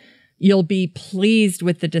garden, you'll be pleased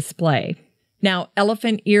with the display. Now,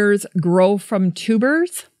 elephant ears grow from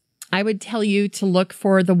tubers. I would tell you to look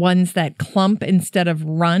for the ones that clump instead of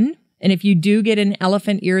run. And if you do get an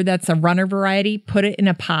elephant ear that's a runner variety, put it in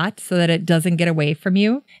a pot so that it doesn't get away from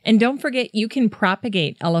you. And don't forget, you can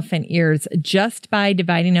propagate elephant ears just by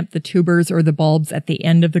dividing up the tubers or the bulbs at the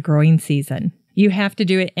end of the growing season. You have to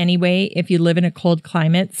do it anyway if you live in a cold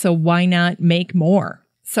climate, so why not make more?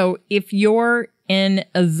 So if you're in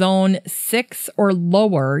a zone 6 or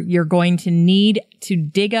lower, you're going to need to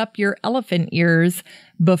dig up your elephant ears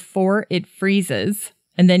before it freezes.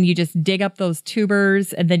 And then you just dig up those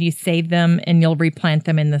tubers and then you save them and you'll replant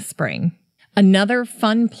them in the spring. Another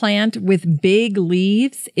fun plant with big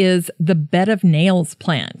leaves is the bed of nails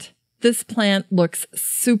plant. This plant looks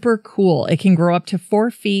super cool. It can grow up to 4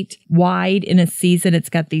 feet wide in a season. It's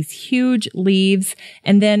got these huge leaves.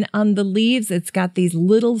 And then on the leaves, it's got these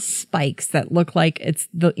little spikes that look like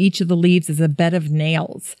each of the leaves is a bed of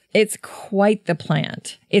nails. It's quite the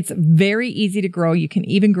plant. It's very easy to grow. You can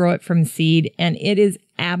even grow it from seed, and it is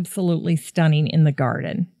absolutely stunning in the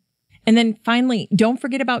garden. And then finally, don't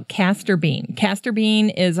forget about castor bean. Castor bean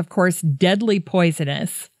is, of course, deadly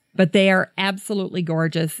poisonous, but they are absolutely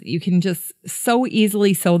gorgeous. You can just so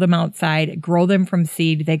easily sow them outside, grow them from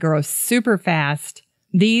seed. They grow super fast.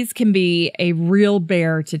 These can be a real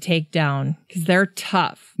bear to take down because they're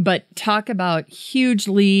tough. But talk about huge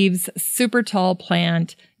leaves, super tall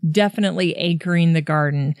plant, definitely anchoring the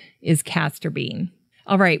garden is castor bean.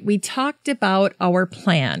 All right, we talked about our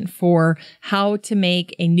plan for how to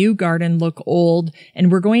make a new garden look old,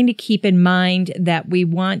 and we're going to keep in mind that we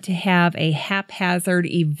want to have a haphazard,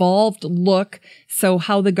 evolved look. So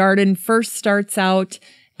how the garden first starts out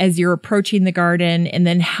as you're approaching the garden, and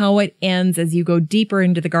then how it ends as you go deeper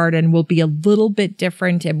into the garden will be a little bit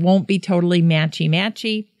different. It won't be totally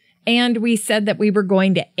matchy-matchy. And we said that we were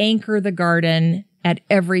going to anchor the garden at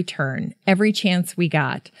every turn, every chance we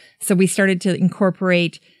got. So we started to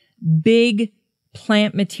incorporate big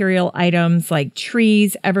plant material items like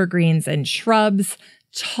trees, evergreens, and shrubs,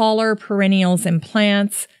 taller perennials and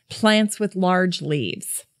plants with large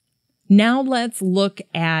leaves. Now let's look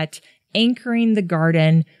at anchoring the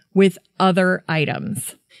garden with other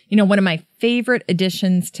items. You know, one of my favorite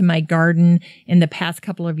additions to my garden in the past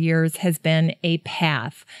couple of years has been a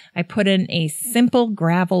path. I put in a simple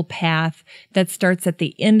gravel path that starts at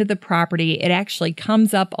the end of the property. It actually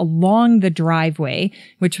comes up along the driveway,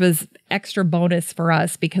 which was extra bonus for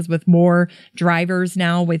us because with more drivers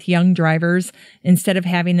now, with young drivers, instead of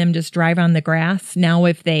having them just drive on the grass, now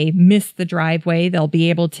if they miss the driveway, they'll be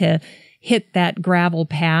able to hit that gravel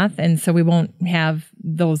path. And so we won't have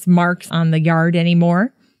those marks on the yard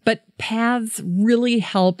anymore. But paths really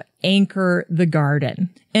help anchor the garden.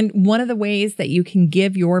 And one of the ways that you can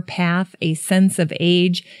give your path a sense of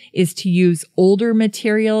age is to use older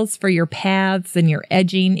materials for your paths and your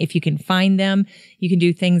edging. If you can find them, you can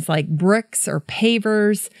do things like bricks or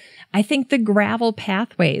pavers. I think the gravel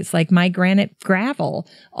pathways, like my granite gravel,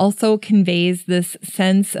 also conveys this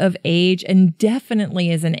sense of age and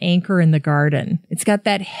definitely is an anchor in the garden. It's got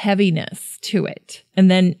that heaviness to it. And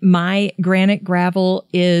then my granite gravel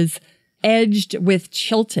is edged with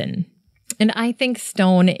Chilton. And I think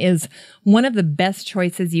stone is one of the best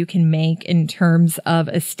choices you can make in terms of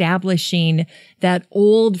establishing that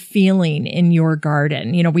old feeling in your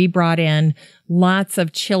garden. You know, we brought in lots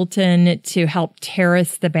of Chilton to help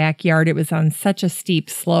terrace the backyard. It was on such a steep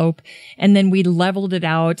slope. And then we leveled it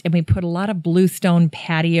out and we put a lot of bluestone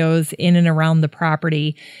patios in and around the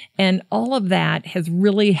property. And all of that has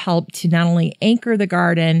really helped to not only anchor the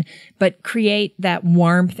garden, but create that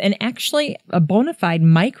warmth and actually a bona fide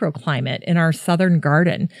microclimate in our southern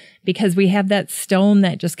garden because we have that stone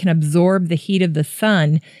that just can absorb the heat of the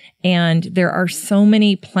sun. And there are so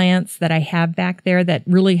many plants that I have back there that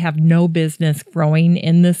really have no business growing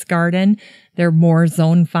in this garden. They're more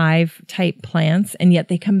zone 5 type plants, and yet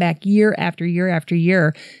they come back year after year after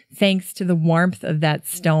year thanks to the warmth of that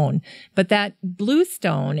stone. But that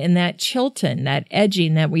bluestone and that Chilton, that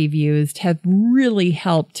edging that we've used have really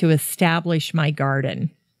helped to establish my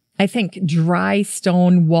garden. I think dry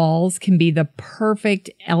stone walls can be the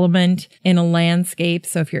perfect element in a landscape.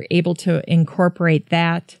 So if you're able to incorporate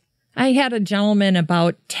that. I had a gentleman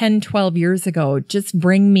about 10, 12 years ago just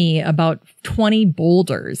bring me about 20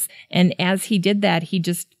 boulders. And as he did that, he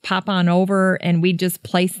just pop on over and we just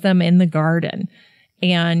place them in the garden.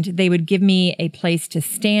 And they would give me a place to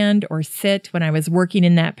stand or sit when I was working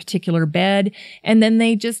in that particular bed. And then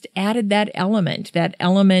they just added that element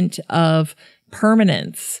of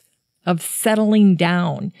permanence, of settling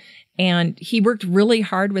down. And he worked really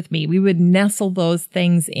hard with me. We would nestle those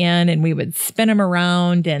things in and we would spin them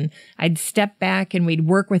around and I'd step back and we'd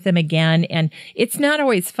work with them again. And it's not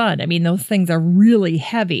always fun. I mean, those things are really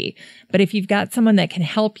heavy. But if you've got someone that can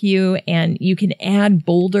help you and you can add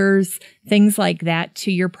boulders, things like that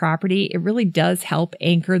to your property, it really does help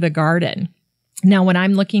anchor the garden. Now, when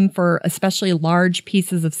I'm looking for especially large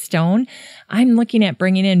pieces of stone, I'm looking at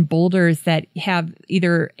bringing in boulders that have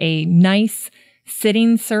either a nice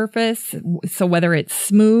sitting surface, so whether it's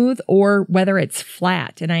smooth or whether it's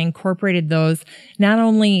flat. And I incorporated those not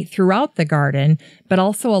only throughout the garden, but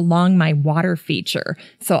also along my water feature.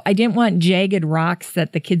 So I didn't want jagged rocks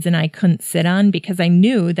that the kids and I couldn't sit on because I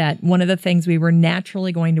knew that one of the things we were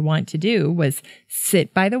naturally going to want to do was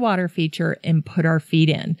sit by the water feature and put our feet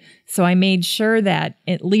in. So I made sure that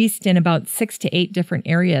at least in about 6 to 8 different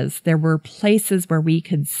areas, there were places where we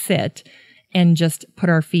could sit and just put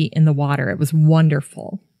our feet in the water. It was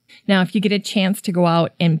wonderful. Now, if you get a chance to go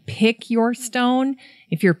out and pick your stone,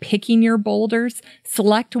 if you're picking your boulders,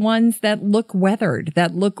 select ones that look weathered,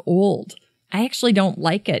 that look old. I actually don't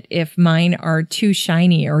like it if mine are too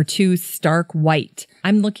shiny or too stark white.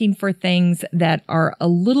 I'm looking for things that are a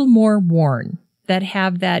little more worn, that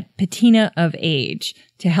have that patina of age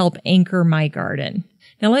to help anchor my garden.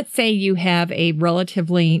 Now, let's say you have a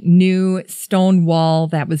relatively new stone wall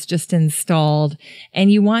that was just installed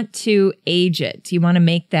and you want to age it. You want to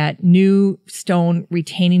make that new stone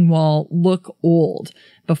retaining wall look old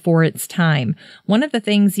before its time. One of the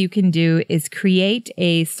things you can do is create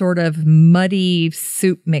a sort of muddy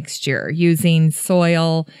soup mixture using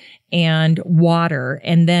soil and water,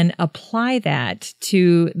 and then apply that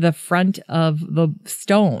to the front of the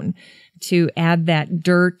stone to add that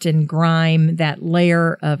dirt and grime, that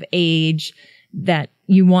layer of age that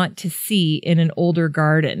you want to see in an older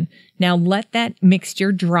garden. Now let that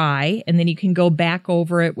mixture dry, and then you can go back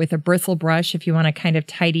over it with a bristle brush if you want to kind of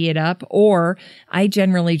tidy it up, or I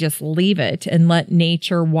generally just leave it and let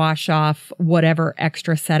nature wash off whatever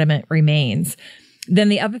extra sediment remains. Then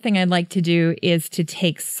the other thing I'd like to do is to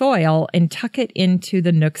take soil and tuck it into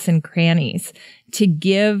the nooks and crannies to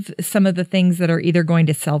give some of the things that are either going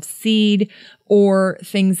to self-seed or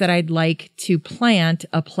things that I'd like to plant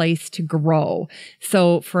a place to grow.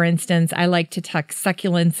 So for instance, I like to tuck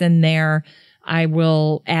succulents in there. I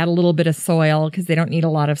will add a little bit of soil because they don't need a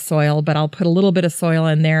lot of soil, but I'll put a little bit of soil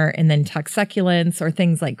in there and then tuck succulents or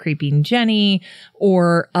things like creeping jenny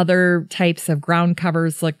or other types of ground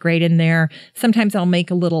covers look great in there. Sometimes I'll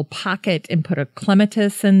make a little pocket and put a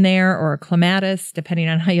clematis in there or a clematis, depending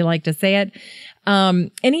on how you like to say it.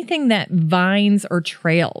 Anything that vines or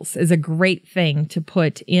trails is a great thing to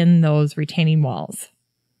put in those retaining walls.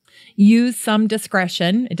 Use some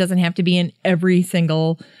discretion. It doesn't have to be in every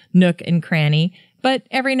single nook and cranny, but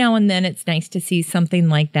every now and then it's nice to see something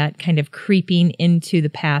like that kind of creeping into the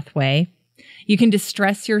pathway. You can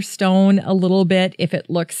distress your stone a little bit if it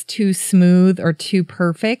looks too smooth or too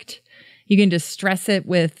perfect. You can distress it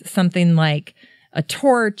with something like a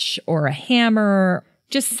torch or a hammer,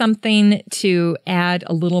 just something to add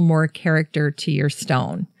a little more character to your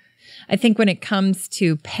stone. I think when it comes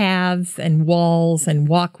to paths and walls and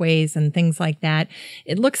walkways and things like that,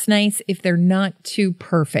 it looks nice if they're not too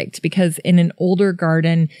perfect, because in an older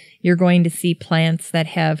garden, you're going to see plants that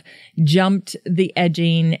have jumped the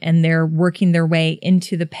edging and they're working their way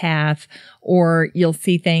into the path, or you'll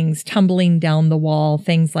see things tumbling down the wall,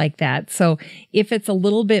 things like that. So if it's a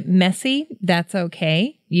little bit messy, that's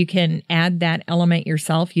okay. You can add that element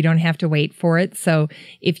yourself. You don't have to wait for it. So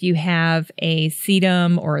if you have a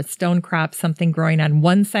sedum or a stone crop, something growing on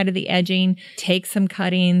one side of the edging, take some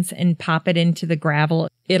cuttings and pop it into the gravel.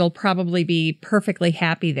 It'll probably be perfectly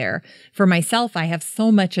happy there. For myself, I have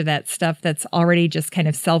so much of that stuff that's already just kind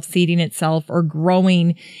of self-seeding itself or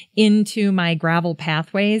growing into my gravel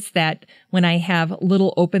pathways that when I have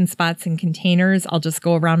little open spots in containers, I'll just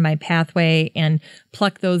go around my pathway and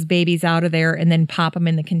pluck those babies out of there and then pop them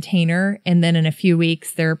in the container. And then in a few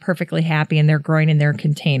weeks, they're perfectly happy and they're growing in their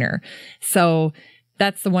container. So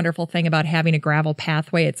that's the wonderful thing about having a gravel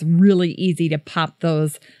pathway. It's really easy to pop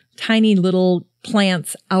those tiny little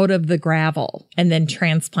plants out of the gravel and then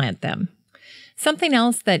transplant them. Something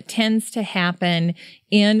else that tends to happen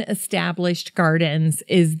in established gardens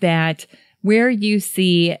is that where you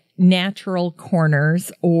see natural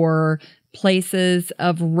corners or places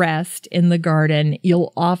of rest in the garden,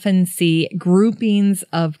 you'll often see groupings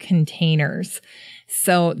of containers.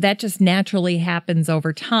 So that just naturally happens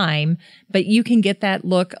over time, but you can get that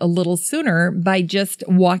look a little sooner by just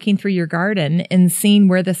walking through your garden and seeing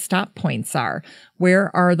where the stop points are.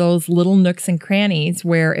 Where are those little nooks and crannies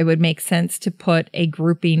where it would make sense to put a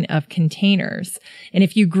grouping of containers? And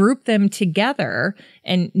if you group them together,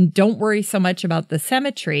 and don't worry so much about the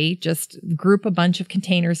symmetry, just group a bunch of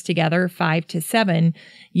containers together, 5 to 7,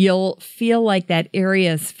 you'll feel like that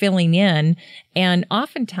area is filling in. And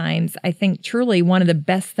oftentimes, I think truly one of the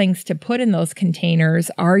best things to put in those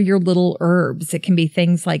containers are your little herbs. It can be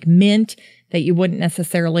things like mint that you wouldn't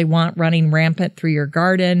necessarily want running rampant through your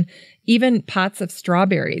garden. Even pots of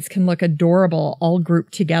strawberries can look adorable all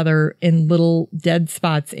grouped together in little dead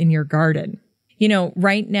spots in your garden. You know,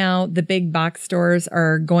 right now, the big box stores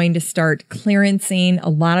are going to start clearancing a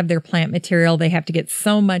lot of their plant material. They have to get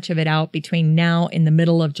so much of it out between now and the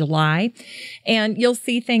middle of July. And you'll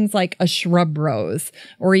see things like a shrub rose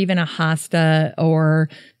or even a hosta or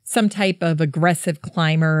some type of aggressive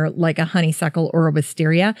climber like a honeysuckle or a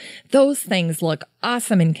wisteria. Those things look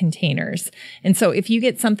awesome in containers. And so if you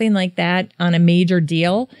get something like that on a major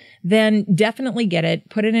deal, then definitely get it,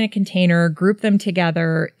 put it in a container, group them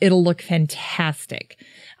together. It'll look fantastic.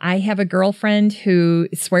 I have a girlfriend who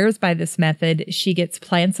swears by this method. She gets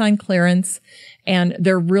plants on clearance, and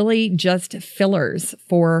they're really just fillers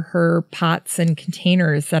for her pots and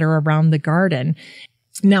containers that are around the garden.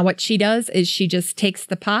 Now, what she does is she just takes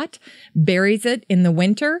the pot, buries it in the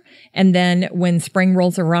winter, and then when spring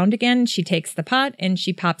rolls around again, she takes the pot and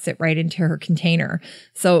she pops it right into her container.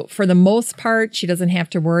 So for the most part, she doesn't have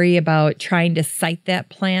to worry about trying to site that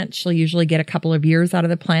plant. She'll usually get a couple of years out of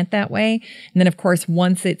the plant that way. And then, of course,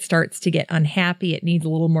 once it starts to get unhappy, it needs a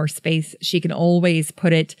little more space, she can always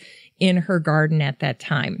put it in her garden at that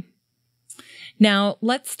time. Now,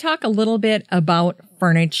 let's talk a little bit about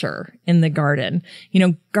furniture in the garden.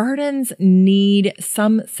 Gardens need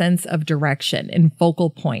some sense of direction and focal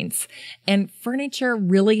points, and furniture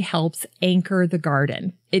really helps anchor the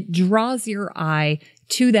garden. It draws your eye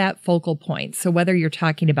to that focal point. So whether you're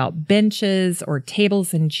talking about benches or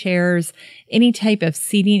tables and chairs, any type of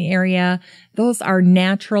seating area, those are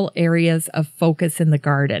natural areas of focus in the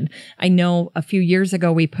garden. I know a few years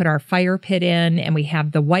ago we put our fire pit in and we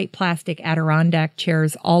have the white plastic Adirondack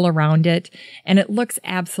chairs all around it, and it looks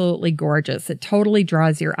absolutely gorgeous. It totally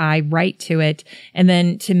draws your eye right to it. And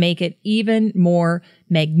then to make it even more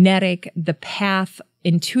magnetic, the path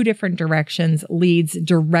in two different directions leads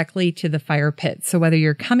directly to the fire pit. So whether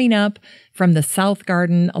you're coming up from the south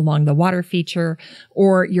garden along the water feature,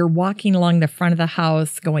 or you're walking along the front of the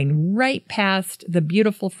house, going right past the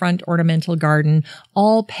beautiful front ornamental garden,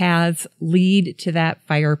 all paths lead to that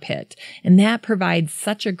fire pit. And that provides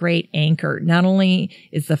such a great anchor. Not only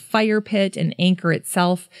is the fire pit an anchor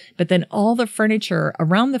itself, but then all the furniture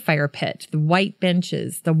around the fire pit, the white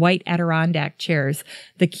benches, the white Adirondack chairs,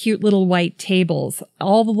 the cute little white tables,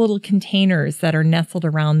 all the little containers that are nestled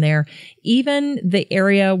around there, even the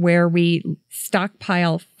area where we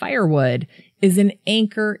stockpile firewood is an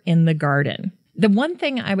anchor in the garden. The one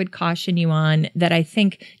thing I would caution you on that I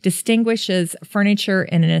think distinguishes furniture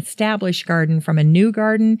in an established garden from a new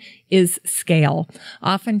garden is scale.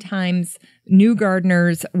 Oftentimes, new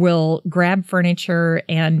gardeners will grab furniture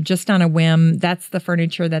and just on a whim, that's the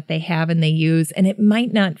furniture that they have and they use, and it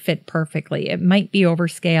might not fit perfectly. It might be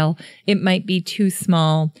overscale. It might be too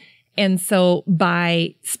small. And so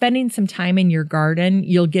by spending some time in your garden,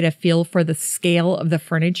 you'll get a feel for the scale of the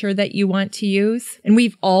furniture that you want to use. And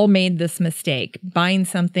we've all made this mistake, buying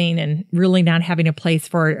something and really not having a place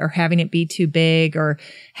for it, or having it be too big, or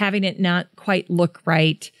having it not quite look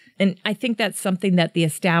right. And I think that's something that the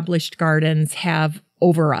established gardens have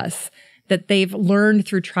over us, that they've learned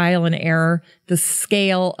through trial and error the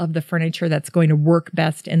scale of the furniture that's going to work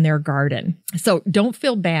best in their garden. So don't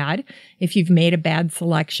feel bad if you've made a bad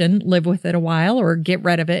selection. Live with it a while or get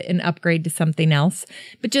rid of it and upgrade to something else.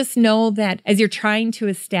 But just know that as you're trying to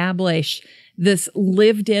establish this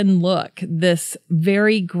lived-in look, this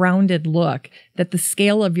very grounded look, that the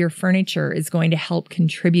scale of your furniture is going to help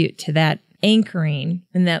contribute to that anchoring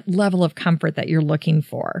and that level of comfort that you're looking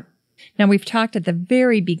for. Now, we've talked at the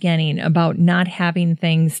very beginning about not having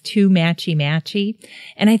things too matchy-matchy,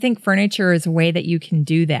 and I think furniture is a way that you can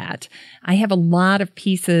do that. I have a lot of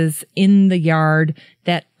pieces in the yard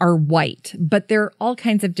that are white, but they're all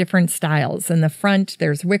kinds of different styles. In the front,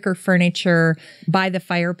 there's wicker furniture. By the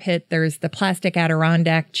fire pit, there's the plastic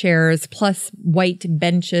Adirondack chairs, plus white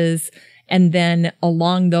benches. And then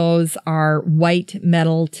along those are white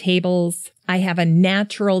metal tables. I have a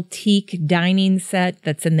natural teak dining set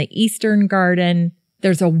that's in the eastern garden.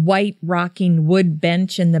 There's a white rocking wood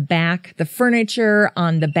bench in the back. The furniture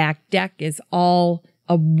on the back deck is all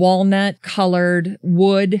a walnut colored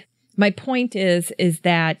wood. My point is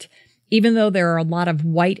that even though there are a lot of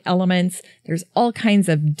white elements, there's all kinds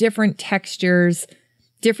of different textures,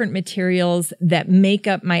 different materials that make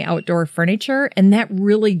up my outdoor furniture. And that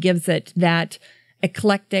really gives it that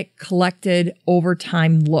eclectic, collected, over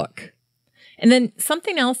time look. And then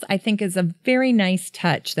something else I think is a very nice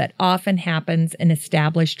touch that often happens in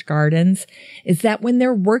established gardens is that when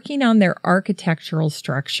they're working on their architectural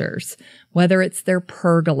structures, whether it's their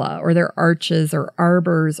pergola or their arches or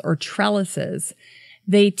arbors or trellises,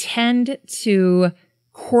 they tend to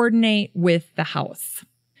coordinate with the house.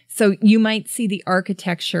 So you might see the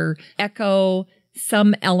architecture echo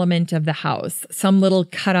some element of the house, some little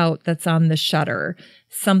cutout that's on the shutter,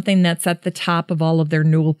 something that's at the top of all of their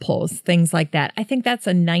newel posts, things like that. I think that's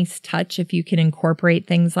a nice touch if you can incorporate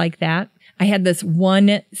things like that. I had this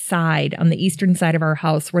one side on the eastern side of our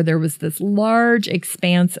house where there was this large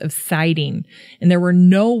expanse of siding and there were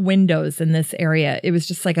no windows in this area. It was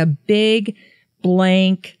just like a big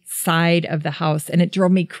blank side of the house, and it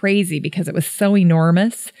drove me crazy because it was so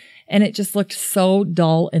enormous. and it just looked so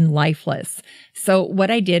dull and lifeless. So what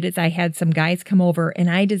I did is I had some guys come over and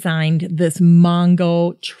I designed this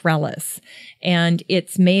Mongo trellis, and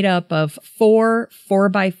it's made up of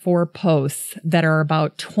 4x4 posts that are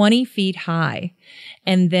about 20 feet high.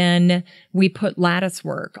 And then we put lattice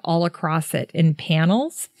work all across it in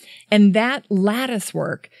panels. And that lattice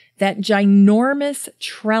work, that ginormous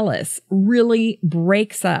trellis, really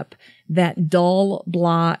breaks up that dull,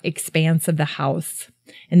 blah expanse of the house.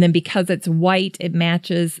 And then because it's white, it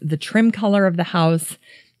matches the trim color of the house.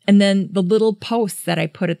 And then the little posts that I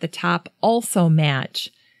put at the top also match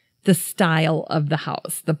the style of the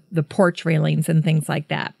house, the porch railings and things like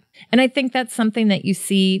that. And I think that's something that you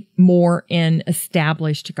see more in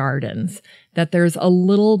established gardens, that there's a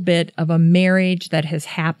little bit of a marriage that has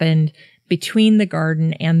happened between the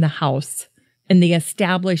garden and the house. And the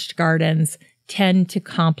established gardens tend to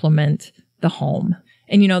complement the home.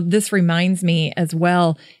 And, this reminds me as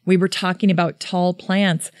well, we were talking about tall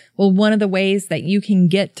plants. Well, one of the ways that you can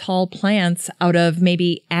get tall plants out of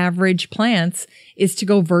maybe average plants is to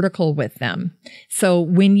go vertical with them. So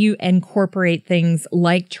when you incorporate things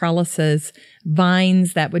like trellises,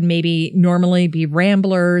 vines that would maybe normally be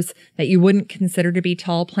ramblers that you wouldn't consider to be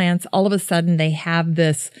tall plants, all of a sudden they have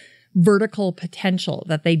this vertical potential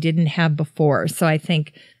that they didn't have before. So I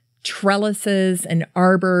think trellises and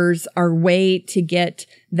arbors are a way to get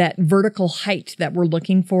that vertical height that we're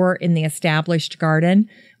looking for in the established garden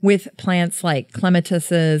with plants like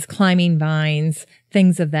clematises, climbing vines,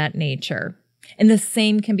 things of that nature. And the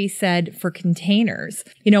same can be said for containers.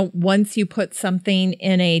 Once you put something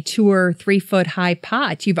in a 2 or 3 foot high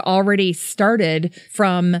pot, you've already started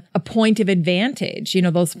from a point of advantage.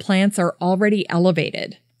 Those plants are already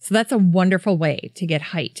elevated. So that's a wonderful way to get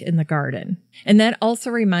height in the garden. And that also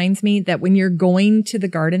reminds me that when you're going to the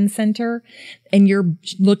garden center and you're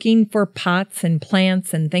looking for pots and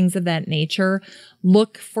plants and things of that nature,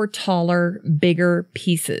 look for taller, bigger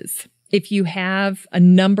pieces. If you have a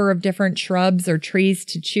number of different shrubs or trees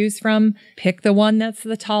to choose from, pick the one that's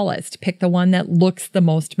the tallest. Pick the one that looks the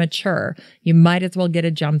most mature. You might as well get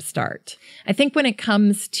a jump start. I think when it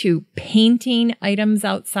comes to painting items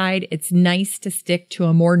outside, it's nice to stick to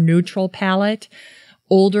a more neutral palette.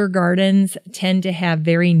 Older gardens tend to have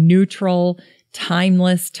very neutral,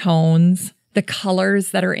 timeless tones. The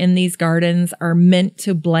colors that are in these gardens are meant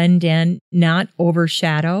to blend in, not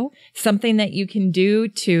overshadow. Something that you can do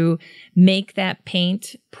to make that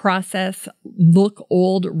paint process look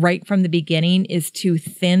old right from the beginning is to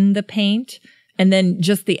thin the paint. And then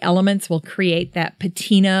just the elements will create that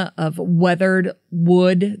patina of weathered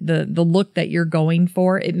wood, the look that you're going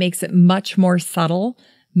for. It makes it much more subtle,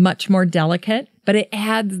 much more delicate, but it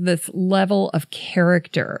adds this level of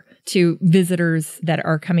character to visitors that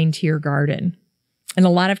are coming to your garden. And a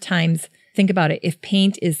lot of times, think about it, if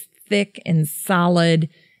paint is thick and solid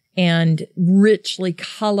and richly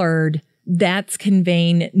colored, that's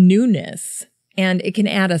conveying newness. And it can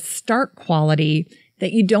add a stark quality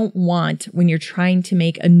that you don't want when you're trying to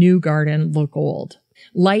make a new garden look old.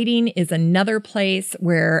 Lighting is another place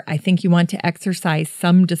where I think you want to exercise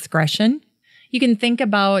some discretion. You can think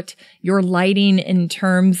about your lighting in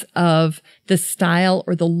terms of the style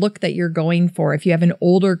or the look that you're going for. If you have an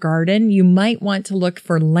older garden, you might want to look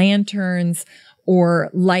for lanterns or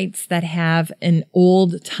lights that have an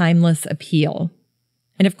old, timeless appeal.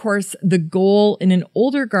 And of course, the goal in an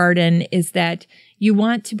older garden is that you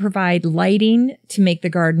want to provide lighting to make the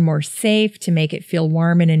garden more safe, to make it feel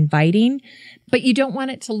warm and inviting, but you don't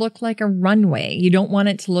want it to look like a runway. You don't want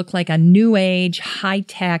it to look like a new age,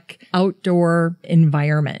 high-tech outdoor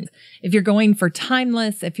environment. If you're going for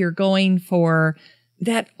timeless, if you're going for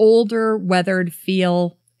that older, weathered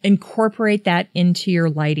feel, incorporate that into your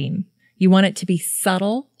lighting. You want it to be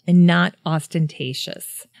subtle and not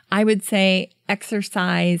ostentatious. I would say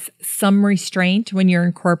exercise some restraint when you're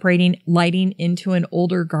incorporating lighting into an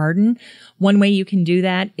older garden. One way you can do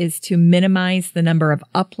that is to minimize the number of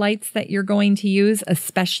uplights that you're going to use,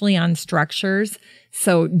 especially on structures.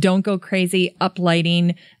 So don't go crazy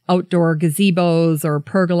uplighting outdoor gazebos or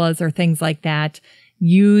pergolas or things like that.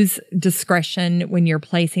 Use discretion when you're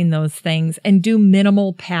placing those things and do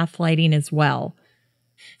minimal path lighting as well.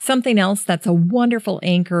 Something else that's a wonderful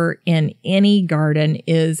anchor in any garden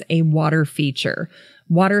is a water feature.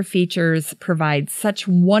 Water features provide such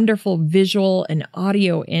wonderful visual and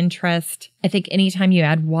audio interest. I think anytime you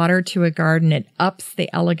add water to a garden, it ups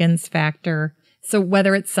the elegance factor. So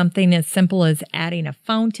whether it's something as simple as adding a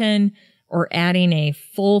fountain or adding a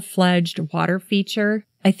full-fledged water feature,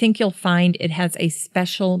 I think you'll find it has a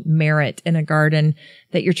special merit in a garden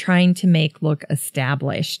that you're trying to make look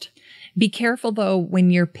established. Be careful, though,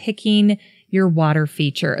 when you're picking your water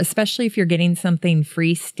feature, especially if you're getting something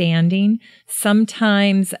freestanding.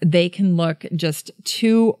 Sometimes they can look just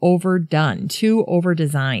too overdone, too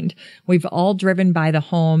overdesigned. We've all driven by the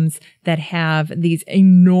homes that have these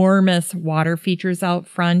enormous water features out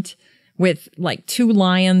front with like 2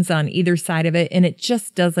 lions on either side of it, and it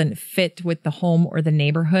just doesn't fit with the home or the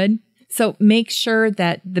neighborhood. So make sure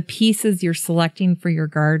that the pieces you're selecting for your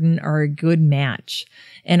garden are a good match.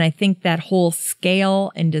 And I think that whole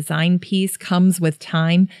scale and design piece comes with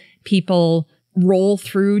time. People roll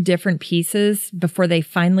through different pieces before they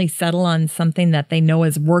finally settle on something that they know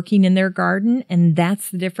is working in their garden. And that's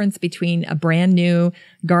the difference between a brand new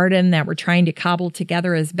garden that we're trying to cobble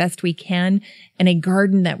together as best we can and a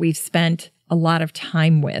garden that we've spent a lot of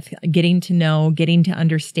time with, getting to know, getting to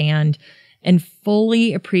understand, and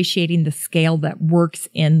fully appreciating the scale that works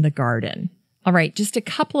in the garden. All right, just a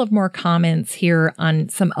couple of more comments here on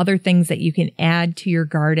some other things that you can add to your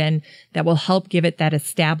garden that will help give it that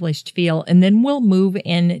established feel. And then we'll move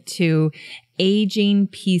into aging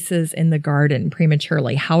pieces in the garden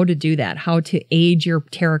prematurely, how to do that, how to age your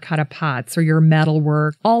terracotta pots or your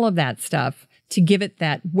metalwork, all of that stuff, to give it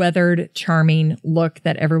that weathered, charming look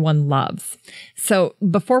that everyone loves. So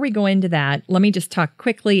before we go into that, let me just talk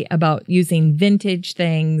quickly about using vintage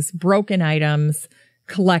things, broken items,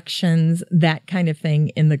 collections, that kind of thing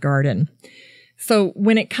in the garden. So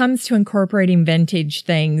when it comes to incorporating vintage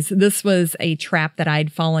things, this was a trap that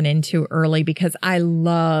I'd fallen into early because I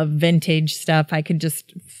love vintage stuff. I could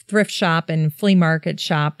just thrift shop and flea market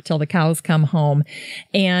shop till the cows come home.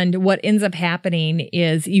 And what ends up happening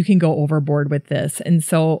is you can go overboard with this. And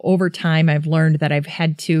so over time, I've learned that I've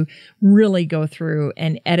had to really go through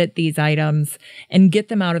and edit these items and get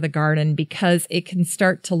them out of the garden because it can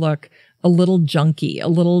start to look a little junky, a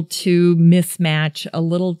little too mismatch, a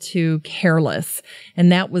little too careless.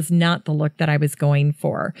 And that was not the look that I was going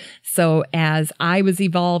for. So as I was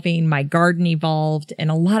evolving, my garden evolved,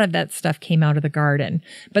 and a lot of that stuff came out of the garden.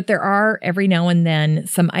 But there are every now and then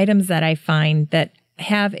some items that I find that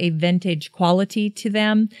have a vintage quality to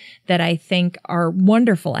them that I think are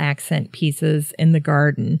wonderful accent pieces in the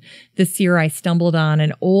garden. This year I stumbled on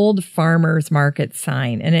an old farmer's market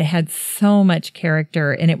sign, and it had so much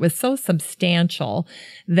character and it was so substantial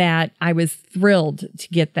that I was thrilled to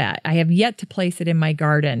get that. I have yet to place it in my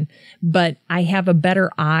garden, but I have a better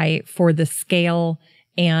eye for the scale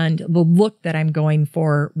and the look that I'm going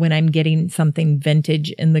for when I'm getting something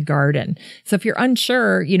vintage in the garden. So if you're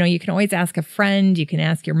unsure, you can always ask a friend, you can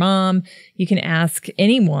ask your mom, you can ask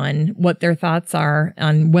anyone what their thoughts are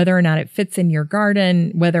on whether or not it fits in your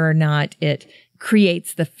garden, whether or not it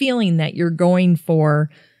creates the feeling that you're going for.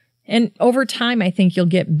 And over time, I think you'll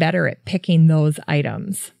get better at picking those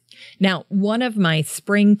items. Now, one of my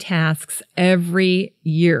spring tasks every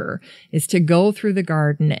year is to go through the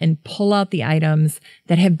garden and pull out the items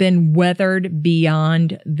that have been weathered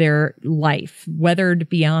beyond their life, weathered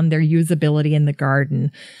beyond their usability in the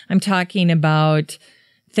garden. I'm talking about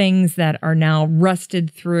things that are now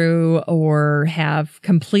rusted through or have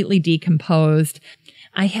completely decomposed.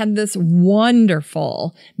 I had this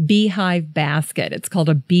wonderful beehive basket. It's called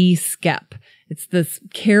a bee skep. It's this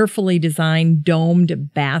carefully designed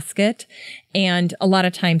domed basket. And a lot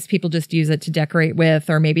of times people just use it to decorate with,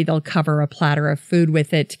 or maybe they'll cover a platter of food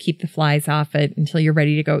with it to keep the flies off it until you're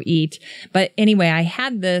ready to go eat. But anyway, I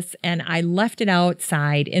had this and I left it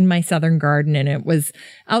outside in my southern garden, and it was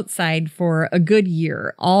outside for a good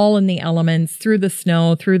year, all in the elements, through the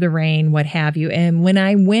snow, through the rain, what have you. And when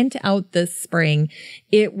I went out this spring,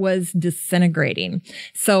 it was disintegrating.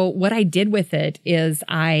 So what I did with it is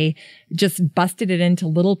I just busted it into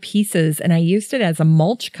little pieces and I used it as a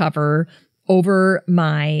mulch cover over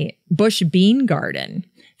my bush bean garden.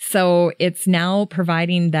 So it's now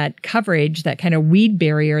providing that coverage, that kind of weed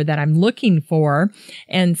barrier that I'm looking for.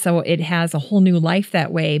 And so it has a whole new life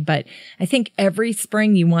that way. But I think every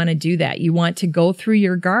spring you want to do that. You want to go through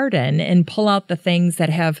your garden and pull out the things that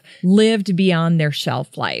have lived beyond their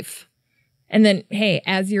shelf life. And then, hey,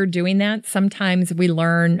 as you're doing that, sometimes we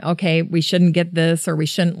learn, okay, we shouldn't get this or we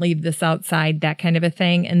shouldn't leave this outside, that kind of a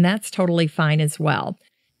thing. And that's totally fine as well.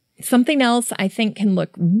 Something else I think can look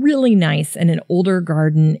really nice in an older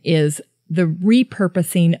garden is the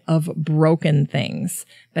repurposing of broken things.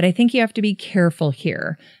 But I think you have to be careful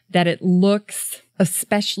here that it looks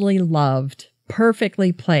especially loved,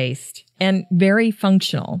 perfectly placed, and very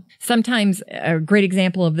functional. Sometimes a great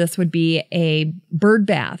example of this would be a bird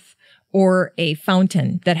bath or a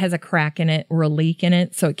fountain that has a crack in it or a leak in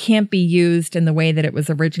it. So it can't be used in the way that it was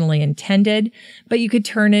originally intended, but you could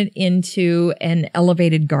turn it into an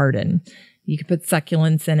elevated garden. You could put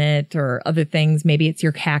succulents in it or other things. Maybe it's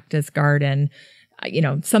your cactus garden.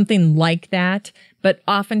 something like that. But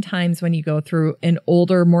oftentimes when you go through an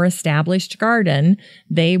older, more established garden,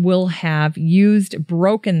 they will have used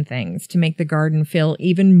broken things to make the garden feel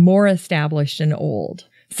even more established and old.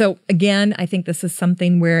 So again, I think this is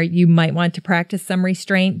something where you might want to practice some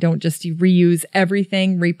restraint. Don't just reuse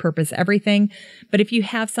everything, repurpose everything. But if you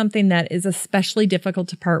have something that is especially difficult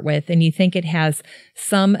to part with and you think it has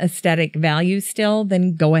some aesthetic value still,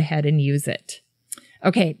 then go ahead and use it.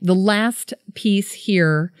 Okay, the last piece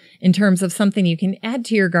here in terms of something you can add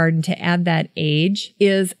to your garden to add that age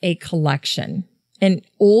is a collection. And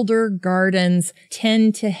older gardens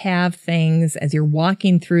tend to have things as you're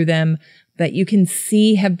walking through them that you can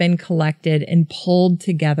see have been collected and pulled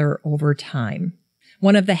together over time.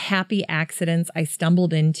 One of the happy accidents I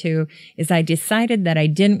stumbled into is I decided that I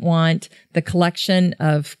didn't want the collection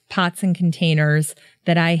of pots and containers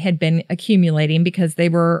that I had been accumulating because they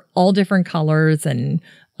were all different colors and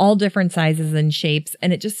all different sizes and shapes,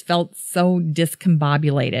 and it just felt so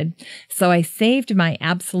discombobulated. So I saved my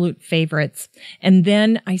absolute favorites, and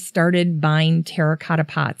then I started buying terracotta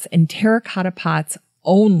pots, and terracotta pots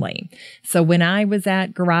only. So when I was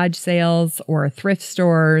at garage sales or thrift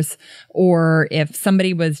stores, or if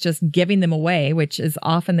somebody was just giving them away, which is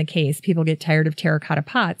often the case, people get tired of terracotta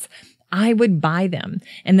pots, I would buy them.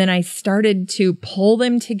 And then I started to pull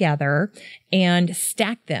them together and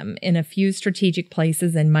stack them in a few strategic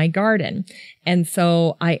places in my garden. And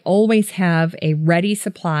so I always have a ready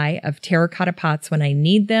supply of terracotta pots when I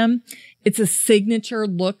need them. It's a signature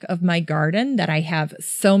look of my garden that I have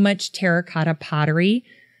so much terracotta pottery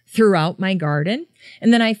throughout my garden.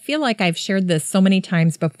 And then I feel like I've shared this so many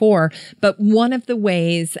times before, but one of the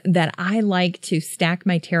ways that I like to stack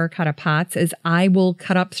my terracotta pots is I will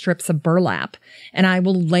cut up strips of burlap and I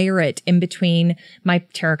will layer it in between my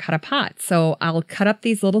terracotta pots. So I'll cut up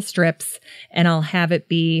these little strips and I'll have it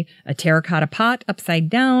be a terracotta pot upside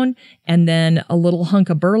down and then a little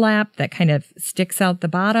hunk of burlap that kind of sticks out the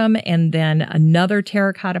bottom and then another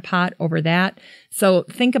terracotta pot over that. So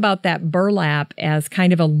think about that burlap as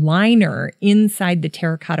kind of a liner inside the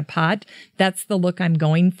terracotta pot. That's the look I'm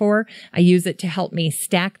going for. I use it to help me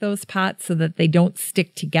stack those pots so that they don't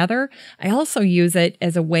stick together. I also use it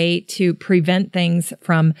as a way to prevent things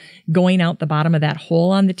from going out the bottom of that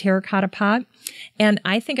hole on the terracotta pot. And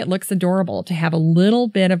I think it looks adorable to have a little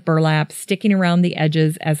bit of burlap sticking around the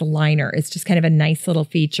edges as a liner. It's just kind of a nice little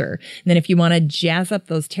feature. And then if you want to jazz up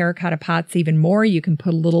those terracotta pots even more, you can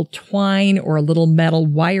put a little twine or a little metal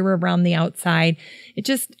wire around the outside. It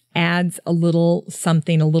just adds a little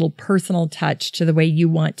something, a little personal touch to the way you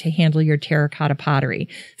want to handle your terracotta pottery.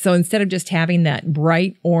 So instead of just having that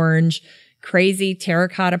bright orange, crazy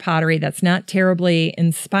terracotta pottery that's not terribly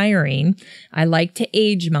inspiring, I like to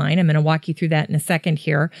age mine. I'm going to walk you through that in a second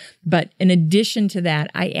here. But in addition to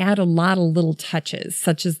that, I add a lot of little touches,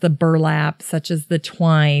 such as the burlap, such as the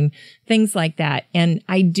twine, things like that. And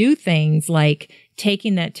I do things like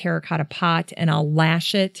taking that terracotta pot and I'll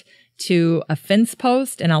lash it to a fence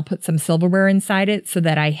post and I'll put some silverware inside it so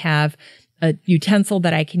that I have a utensil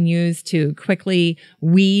that I can use to quickly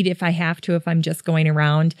weed if I have to, if I'm just going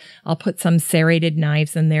around. I'll put some serrated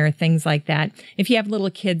knives in there, things like that. If you have little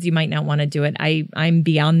kids, you might not want to do it. I'm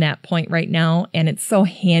beyond that point right now, and it's so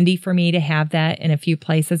handy for me to have that in a few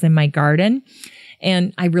places in my garden.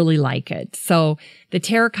 And I really like it. So the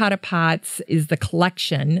terracotta pots is the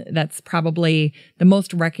collection that's probably the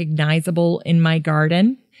most recognizable in my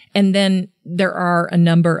garden. And then there are a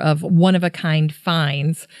number of one-of-a-kind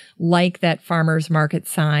finds, like that farmer's market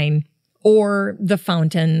sign or the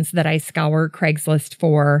fountains that I scour Craigslist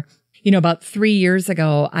for. About 3 years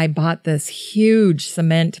ago, I bought this huge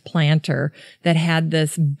cement planter that had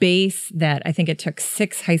this base that I think it took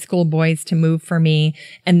 6 high school boys to move for me,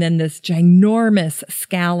 and then this ginormous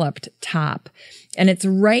scalloped top. And it's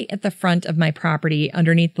right at the front of my property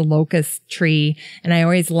underneath the locust tree. And I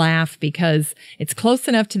always laugh because it's close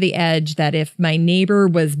enough to the edge that if my neighbor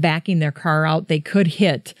was backing their car out, they could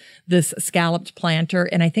hit this scalloped planter.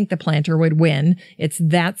 And I think the planter would win. It's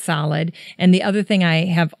that solid. And the other thing I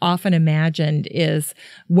have often imagined is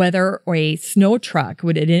whether a snow truck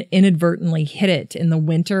would inadvertently hit it in the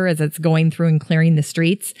winter as it's going through and clearing the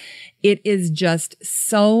streets. It is just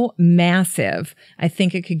so massive. I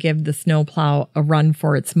think it could give the snowplow a run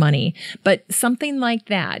for its money. But something like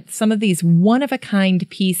that, some of these one-of-a-kind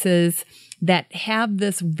pieces that have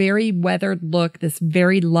this very weathered look, this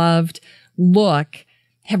very loved look,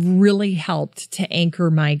 have really helped to anchor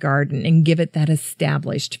my garden and give it that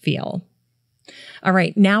established feel. All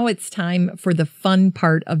right, now it's time for the fun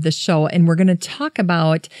part of the show, and we're going to talk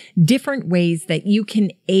about different ways that you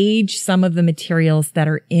can age some of the materials that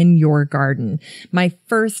are in your garden. My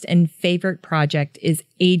first and favorite project is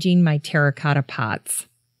aging my terracotta pots.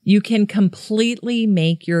 You can completely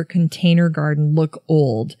make your container garden look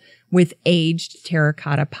old with aged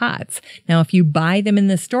terracotta pots. Now, if you buy them in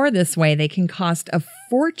the store this way, they can cost a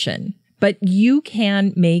fortune. But you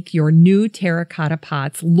can make your new terracotta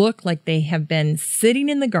pots look like they have been sitting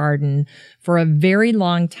in the garden for a very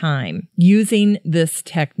long time using this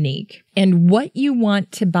technique. And what you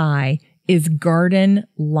want to buy is garden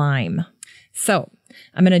lime. So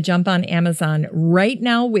I'm going to jump on Amazon right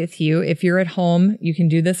now with you. If you're at home, you can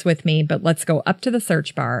do this with me, but let's go up to the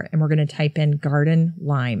search bar and we're going to type in garden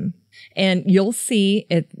lime. And you'll see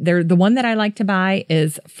it there. The one that I like to buy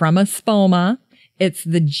is from Espoma. It's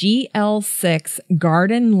the GL6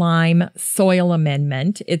 Garden Lime Soil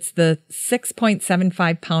Amendment. It's the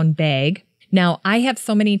 6.75 pound bag. Now, I have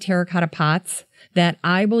so many terracotta pots that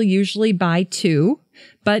I will usually buy 2,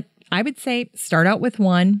 but I would say start out with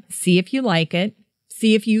 1, see if you like it,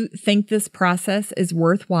 see if you think this process is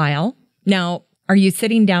worthwhile. Now, are you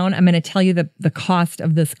sitting down? I'm going to tell you the cost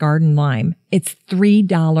of this garden lime. It's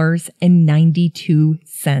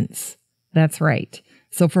 $3.92. That's right.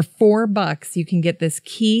 So for $4, you can get this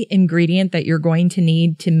key ingredient that you're going to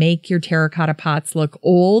need to make your terracotta pots look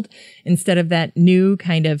old instead of that new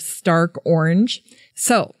kind of stark orange.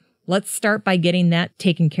 So let's start by getting that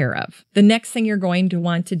taken care of. The next thing you're going to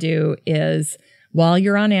want to do is, while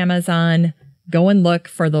you're on Amazon, go and look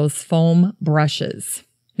for those foam brushes.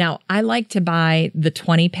 Now, I like to buy the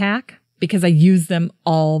 20 pack because I use them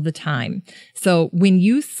all the time. So when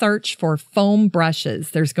you search for foam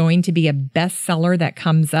brushes, there's going to be a bestseller that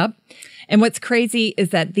comes up. And what's crazy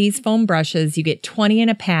is that these foam brushes, you get 20 in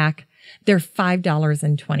a pack. They're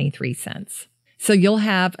 $5.23. So you'll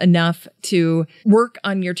have enough to work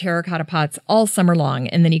on your terracotta pots all summer long.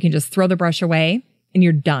 And then you can just throw the brush away and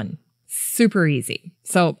you're done. Super easy.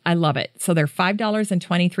 So I love it. So they're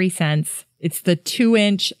 $5.23. It's the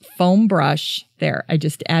 2-inch foam brush. There, I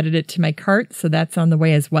just added it to my cart, so that's on the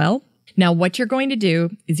way as well. Now, what you're going to do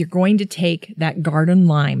is you're going to take that garden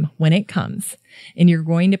lime when it comes, and you're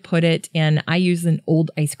going to put it in, I use an old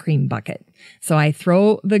ice cream bucket. So I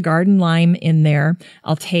throw the garden lime in there.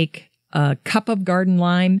 I'll take a cup of garden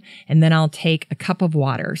lime, and then I'll take a cup of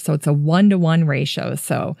water. So it's a 1-to-1 ratio.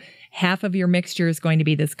 So half of your mixture is going to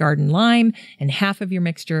be this garden lime and half of your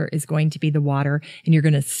mixture is going to be the water. And you're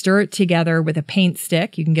going to stir it together with a paint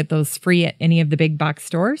stick. You can get those free at any of the big box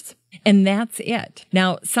stores. And that's it.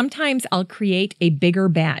 Now, sometimes I'll create a bigger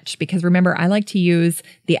batch because remember, I like to use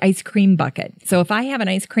the ice cream bucket. So if I have an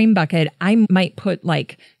ice cream bucket, I might put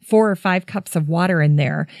like 4 or 5 cups of water in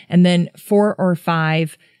there and then 4 or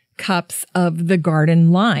 5 cups of the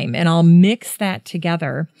garden lime, and I'll mix that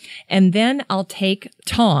together. And then I'll take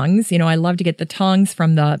tongs. I love to get the tongs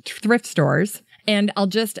from the thrift stores, and I'll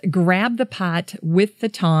just grab the pot with the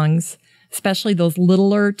tongs, especially those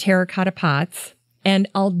littler terracotta pots, and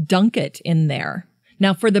I'll dunk it in there.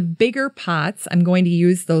 Now, for the bigger pots, I'm going to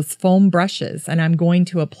use those foam brushes and I'm going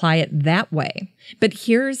to apply it that way. But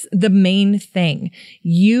here's the main thing.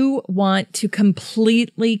 You want to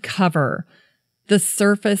completely cover the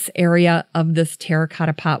surface area of this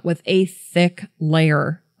terracotta pot with a thick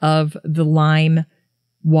layer of the lime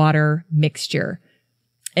water mixture.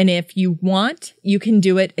 And if you want, you can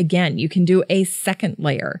do it again. You can do a second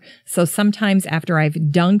layer. So sometimes after I've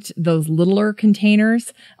dunked those littler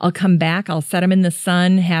containers, I'll come back, I'll set them in the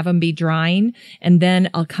sun, have them be drying, and then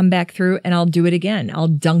I'll come back through and I'll do it again. I'll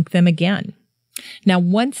dunk them again. Now,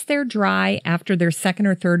 once they're dry after their second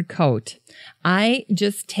or third coat, I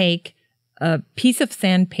just take a piece of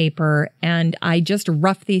sandpaper and I just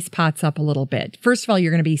rough these pots up a little bit. First of all, you're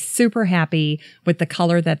going to be super happy with the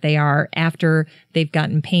color that they are after they've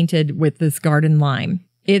gotten painted with this garden lime.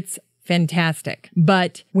 It's fantastic.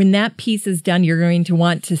 But when that piece is done, you're going to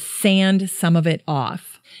want to sand some of it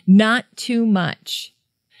off. Not too much,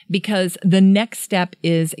 because the next step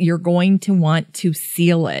is you're going to want to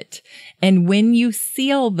seal it. And when you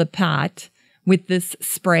seal the pot with this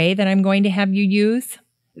spray that I'm going to have you use,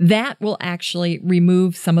 that will actually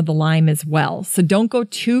remove some of the lime as well. So don't go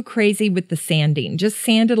too crazy with the sanding. Just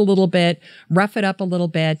sand it a little bit, rough it up a little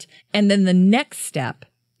bit. And then the next step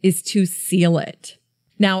is to seal it.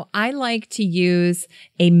 Now, I like to use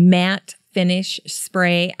a matte finish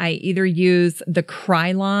spray. I either use the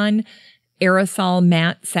Krylon aerosol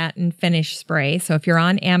matte satin finish spray. So if you're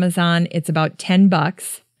on Amazon, it's about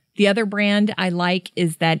 $10. The other brand I like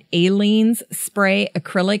is that Aleene's spray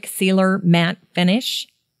acrylic sealer matte finish.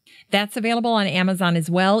 That's available on Amazon as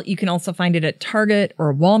well. You can also find it at Target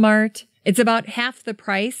or Walmart. It's about half the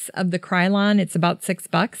price of the Krylon. It's about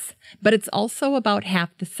 $6, but it's also about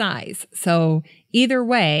half the size. So either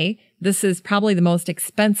way, this is probably the most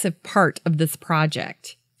expensive part of this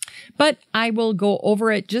project. But I will go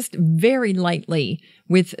over it just very lightly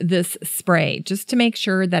with this spray, just to make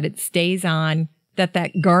sure that it stays on,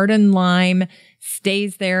 that garden lime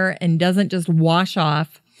stays there and doesn't just wash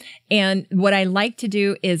off. And what I like to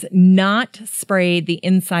do is not spray the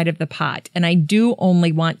inside of the pot. And I do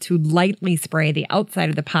only want to lightly spray the outside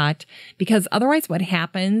of the pot, because otherwise what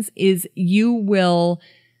happens is you will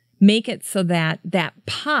make it so that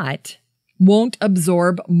pot won't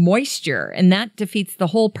absorb moisture, and that defeats the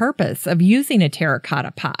whole purpose of using a terracotta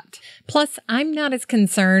pot. Plus, I'm not as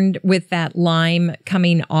concerned with that lime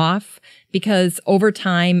coming off, because over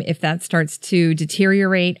time, if that starts to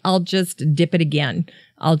deteriorate, I'll just dip it again.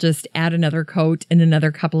 I'll just add another coat in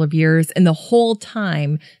another couple of years, and the whole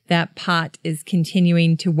time that pot is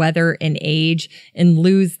continuing to weather and age and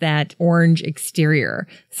lose that orange exterior.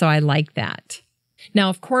 So I like that.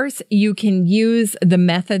 Now, of course, you can use the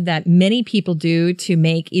method that many people do to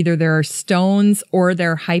make either their stones or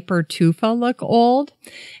their hypertufa look old.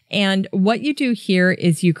 And what you do here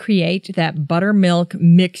is you create that buttermilk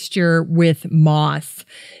mixture with moss.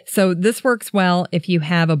 So this works well if you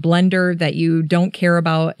have a blender that you don't care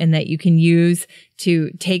about and that you can use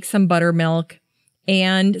to take some buttermilk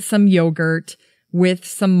and some yogurt with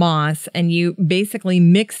some moss, and you basically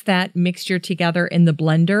mix that mixture together in the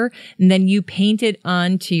blender, and then you paint it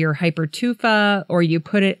onto your hypertufa or you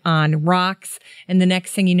put it on rocks, and the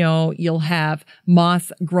next thing you know, you'll have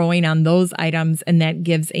moss growing on those items, and that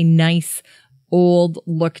gives a nice old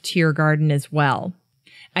look to your garden as well.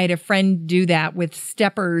 I had a friend do that with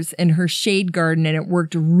steppers in her shade garden, and it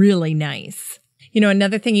worked really nice. You know,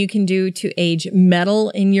 another thing you can do to age metal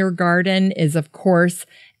in your garden is, of course,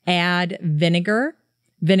 add vinegar.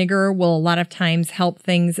 Vinegar will a lot of times help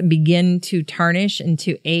things begin to tarnish and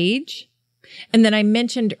to age. And then I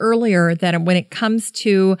mentioned earlier that when it comes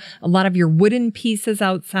to a lot of your wooden pieces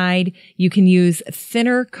outside, you can use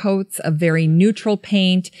thinner coats of very neutral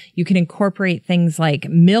paint. You can incorporate things like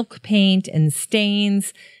milk paint and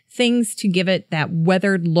stains, things to give it that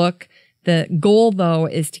weathered look. The goal, though,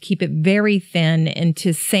 is to keep it very thin and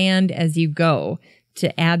to sand as you go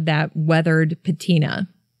to add that weathered patina.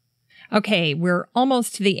 Okay, we're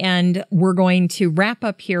almost to the end. We're going to wrap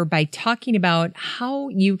up here by talking about how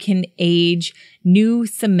you can age new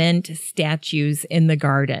cement statues in the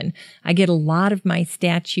garden. I get a lot of my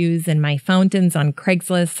statues and my fountains on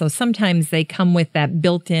Craigslist, so sometimes they come with that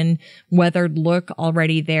built-in weathered look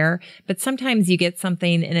already there, but sometimes you get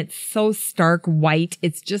something and it's so stark white,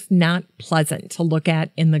 it's just not pleasant to look at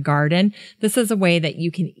in the garden. This is a way that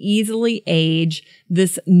you can easily age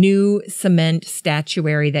this new cement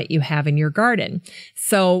statuary that you have in your garden.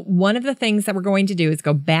 So one of the things that we're going to do is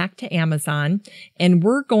go back to Amazon, and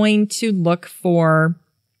we're going to look for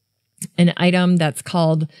an item that's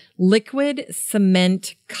called liquid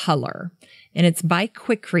cement color, and it's by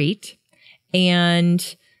Quikrete,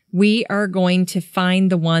 and we are going to find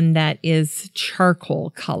the one that is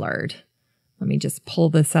charcoal colored. Let me just pull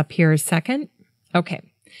this up here a second. Okay.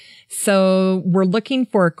 So we're looking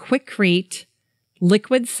for Quikrete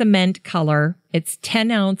liquid cement color. It's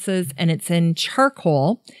 10 ounces and it's in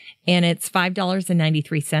charcoal, and it's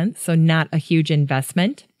 $5.93. So not a huge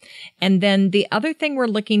investment. And then the other thing we're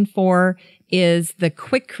looking for is the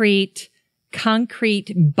Quikrete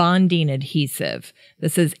concrete bonding adhesive.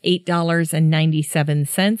 This is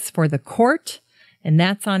 $8.97 for the quart, and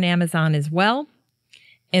that's on Amazon as well.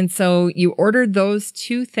 And so you ordered those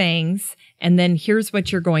two things, and then here's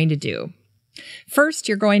what you're going to do. First,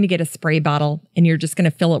 you're going to get a spray bottle and you're just going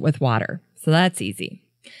to fill it with water. So that's easy.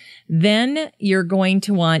 Then you're going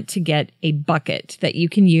to want to get a bucket that you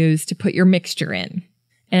can use to put your mixture in.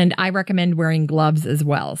 And I recommend wearing gloves as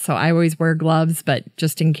well. So I always wear gloves, but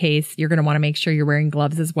just in case, you're going to want to make sure you're wearing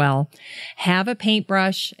gloves as well. Have a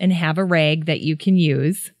paintbrush and have a rag that you can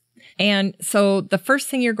use. And so the first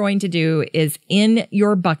thing you're going to do is in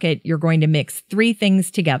your bucket, you're going to mix three things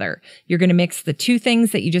together. You're going to mix the two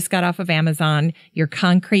things that you just got off of Amazon, your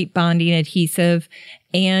concrete bonding adhesive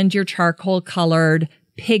and your charcoal colored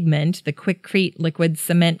pigment, the Quikrete liquid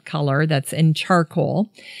cement color that's in charcoal.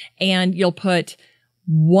 And you'll put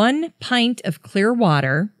 1 pint of clear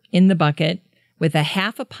water in the bucket with a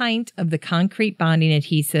half a pint of the concrete bonding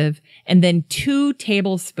adhesive, and then 2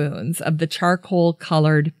 tablespoons of the charcoal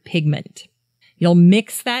colored pigment. You'll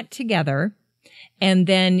mix that together, And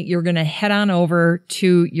then you're going to head on over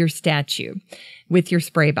to your statue with your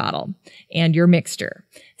spray bottle and your mixture.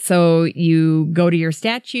 So you go to your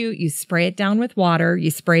statue, you spray it down with water,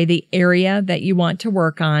 you spray the area that you want to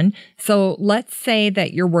work on. So let's say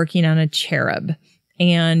that you're working on a cherub,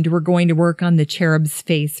 and we're going to work on the cherub's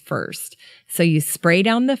face first. So you spray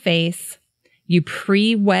down the face, you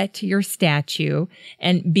pre-wet your statue,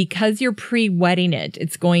 and because you're pre-wetting it,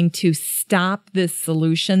 it's going to stop this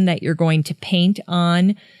solution that you're going to paint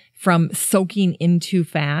on from soaking in too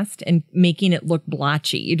fast and making it look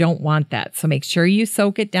blotchy. You don't want that. So make sure you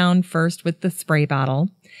soak it down first with the spray bottle.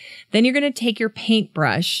 Then you're going to take your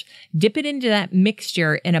paintbrush, dip it into that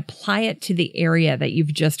mixture, and apply it to the area that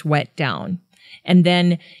you've just wet down. And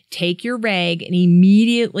then take your rag and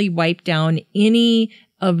immediately wipe down any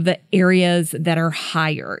of the areas that are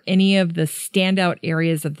higher, any of the standout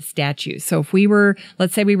areas of the statue. So if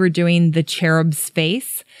let's say we were doing the cherub's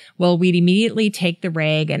face, well, we'd immediately take the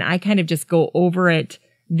rag and I kind of just go over it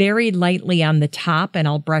very lightly on the top, and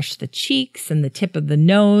I'll brush the cheeks and the tip of the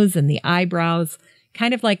nose and the eyebrows.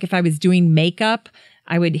 Kind of like if I was doing makeup,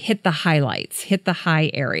 I would hit the highlights, hit the high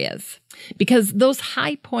areas, because those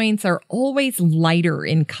high points are always lighter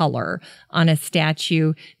in color on a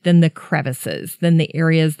statue than the crevices, than the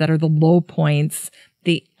areas that are the low points,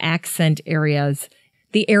 the accent areas,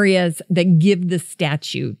 the areas that give the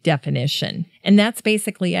statue definition. And that's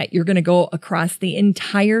basically it. You're going to go across the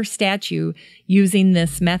entire statue using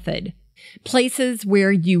this method. Places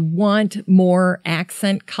where you want more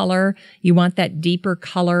accent color, you want that deeper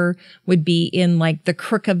color, would be in like the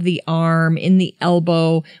crook of the arm, in the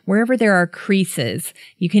elbow, wherever there are creases.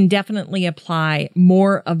 You can definitely apply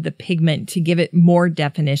more of the pigment to give it more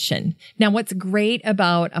definition. Now, what's great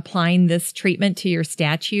about applying this treatment to your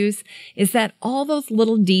statues is that all those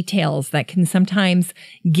little details that can sometimes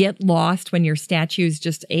get lost when your statue is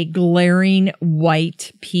just a glaring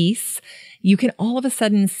white piece, you can all of a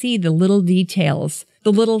sudden see the little details,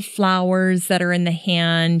 the little flowers that are in the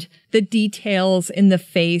hand, the details in the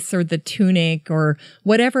face or the tunic or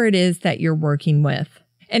whatever it is that you're working with.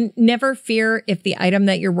 And never fear if the item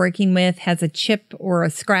that you're working with has a chip or a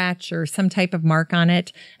scratch or some type of mark on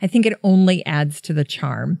it. I think it only adds to the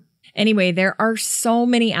charm. Anyway, there are so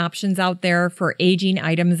many options out there for aging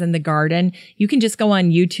items in the garden. You can just go on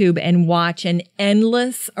YouTube and watch an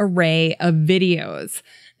endless array of videos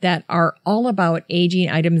that are all about aging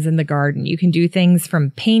items in the garden. You can do things from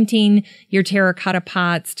painting your terracotta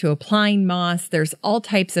pots to applying moss. There's all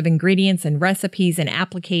types of ingredients and recipes and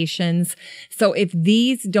applications. So if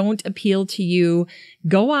these don't appeal to you,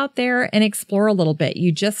 go out there and explore a little bit.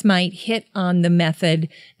 You just might hit on the method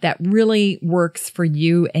that really works for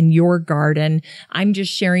you and your garden. I'm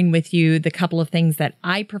just sharing with you the couple of things that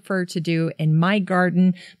I prefer to do in my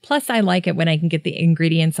garden. Plus, I like it when I can get the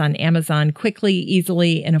ingredients on Amazon quickly,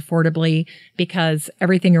 easily, and affordably, because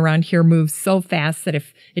everything around here moves so fast that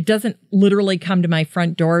if it doesn't literally come to my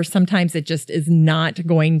front door, sometimes it just is not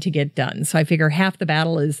going to get done. So I figure half the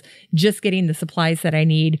battle is just getting the supplies that I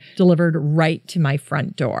need delivered right to my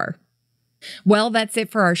front door. Well, that's it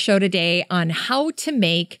for our show today on how to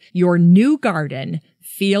make your new garden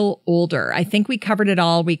feel older. I think we covered it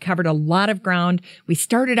all. We covered a lot of ground. We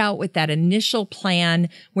started out with that initial plan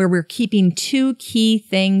where we're keeping two key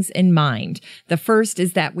things in mind. The first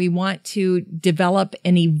is that we want to develop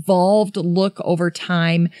an evolved look over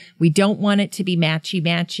time. We don't want it to be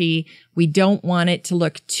matchy-matchy. We don't want it to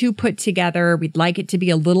look too put together. We'd like it to be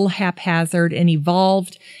a little haphazard and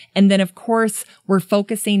evolved. And then, of course, we're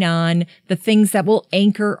focusing on the things that will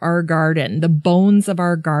anchor our garden, the bones of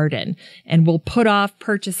our garden, and we'll put off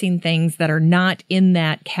purchasing things that are not in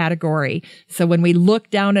that category. So when we look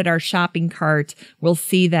down at our shopping cart, we'll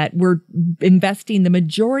see that we're investing the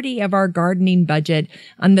majority of our gardening budget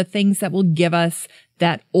on the things that will give us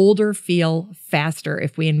that older feel faster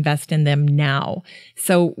if we invest in them now.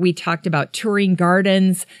 So we talked about touring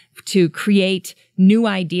gardens to create new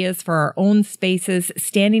ideas for our own spaces,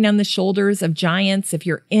 standing on the shoulders of giants. If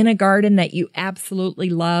you're in a garden that you absolutely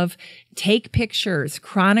love, take pictures,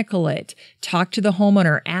 chronicle it, talk to the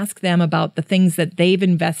homeowner, ask them about the things that they've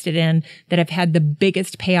invested in that have had the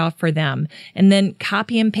biggest payoff for them, and then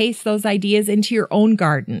copy and paste those ideas into your own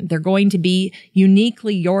garden. They're going to be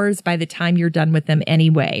uniquely yours by the time you're done with them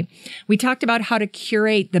anyway. We talked about how to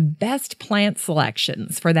curate the best plant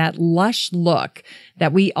selections for that lush look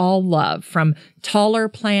that we all love, from taller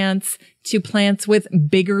plants to plants with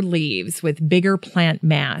bigger leaves, with bigger plant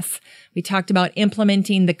mass. We talked about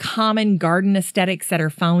implementing the common garden aesthetics that are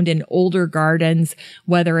found in older gardens,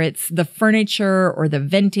 whether it's the furniture or the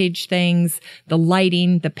vintage things, the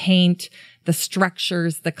lighting, the paint, the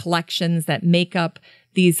structures, the collections that make up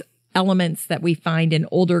these elements that we find in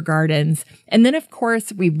older gardens. And then, of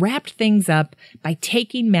course, we wrapped things up by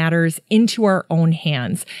taking matters into our own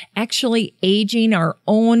hands, actually aging our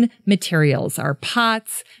own materials, our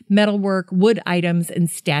pots, metalwork, wood items, and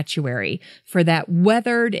statuary for that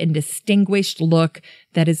weathered and distinguished look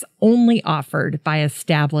that is only offered by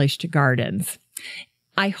established gardens.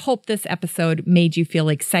 I hope this episode made you feel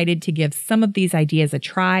excited to give some of these ideas a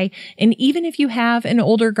try. And even if you have an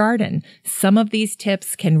older garden, some of these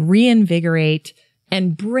tips can reinvigorate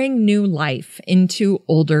and bring new life into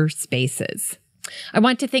older spaces. I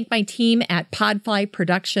want to thank my team at Podfly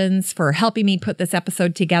Productions for helping me put this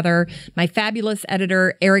episode together, my fabulous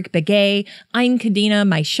editor, Eric Begay, Ayn Kadena,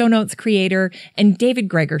 my show notes creator, and David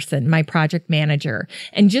Gregerson, my project manager.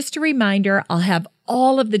 And just a reminder, I'll have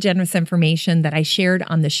all of the generous information that I shared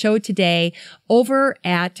on the show today over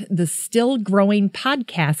at the Still Growing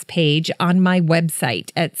podcast page on my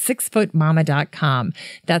website at 6footmama.com.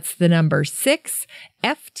 That's the number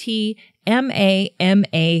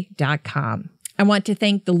 6FTMAMA.com. I want to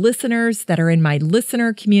thank the listeners that are in my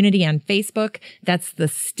listener community on Facebook. That's the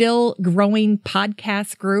Still Growing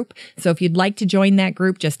Podcast group. So if you'd like to join that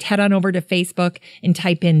group, just head on over to Facebook and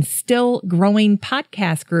type in Still Growing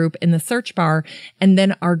Podcast group in the search bar, and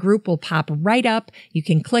then our group will pop right up. You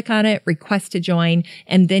can click on it, request to join,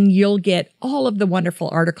 and then you'll get all of the wonderful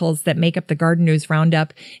articles that make up the Garden News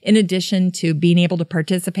Roundup, in addition to being able to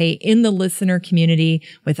participate in the listener community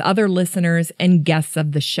with other listeners and guests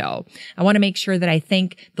of the show. I want to make sure that I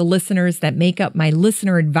thank the listeners that make up my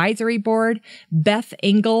listener advisory board: Beth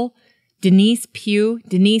Engel, Denise Pugh.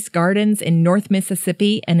 Denise gardens in North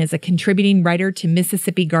Mississippi and is a contributing writer to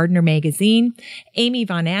Mississippi Gardener magazine; Amy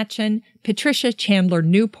Von Atchen, Patricia Chandler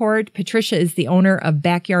Newport. Patricia is the owner of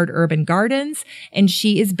Backyard Urban Gardens, and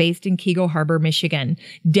she is based in Kego Harbor, Michigan;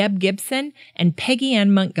 Deb Gibson, and Peggy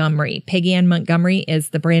Ann Montgomery. Peggy Ann Montgomery is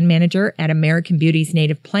the brand manager at American Beauty's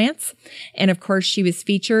Native Plants. And of course, she was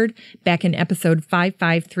featured back in episode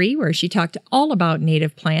 553, where she talked all about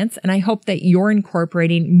native plants. And I hope that you're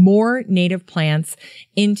incorporating more native plants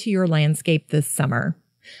into your landscape this summer.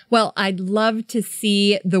 Well, I'd love to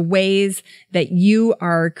see the ways that you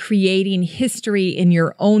are creating history in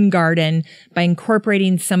your own garden by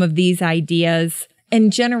incorporating some of these ideas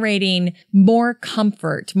and generating more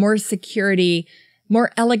comfort, more security,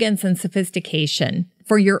 more elegance and sophistication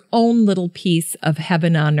for your own little piece of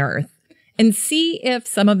heaven on earth. And see if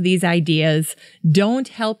some of these ideas don't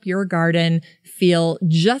help your garden feel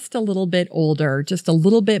just a little bit older, just a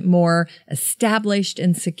little bit more established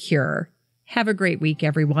and secure. Have a great week,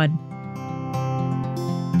 everyone.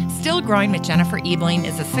 Still Growing with Jennifer Ebling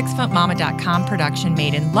is a 6footmama.com production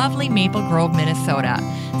made in lovely Maple Grove, Minnesota.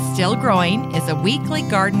 Still Growing is a weekly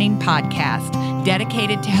gardening podcast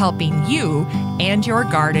dedicated to helping you and your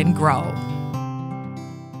garden grow.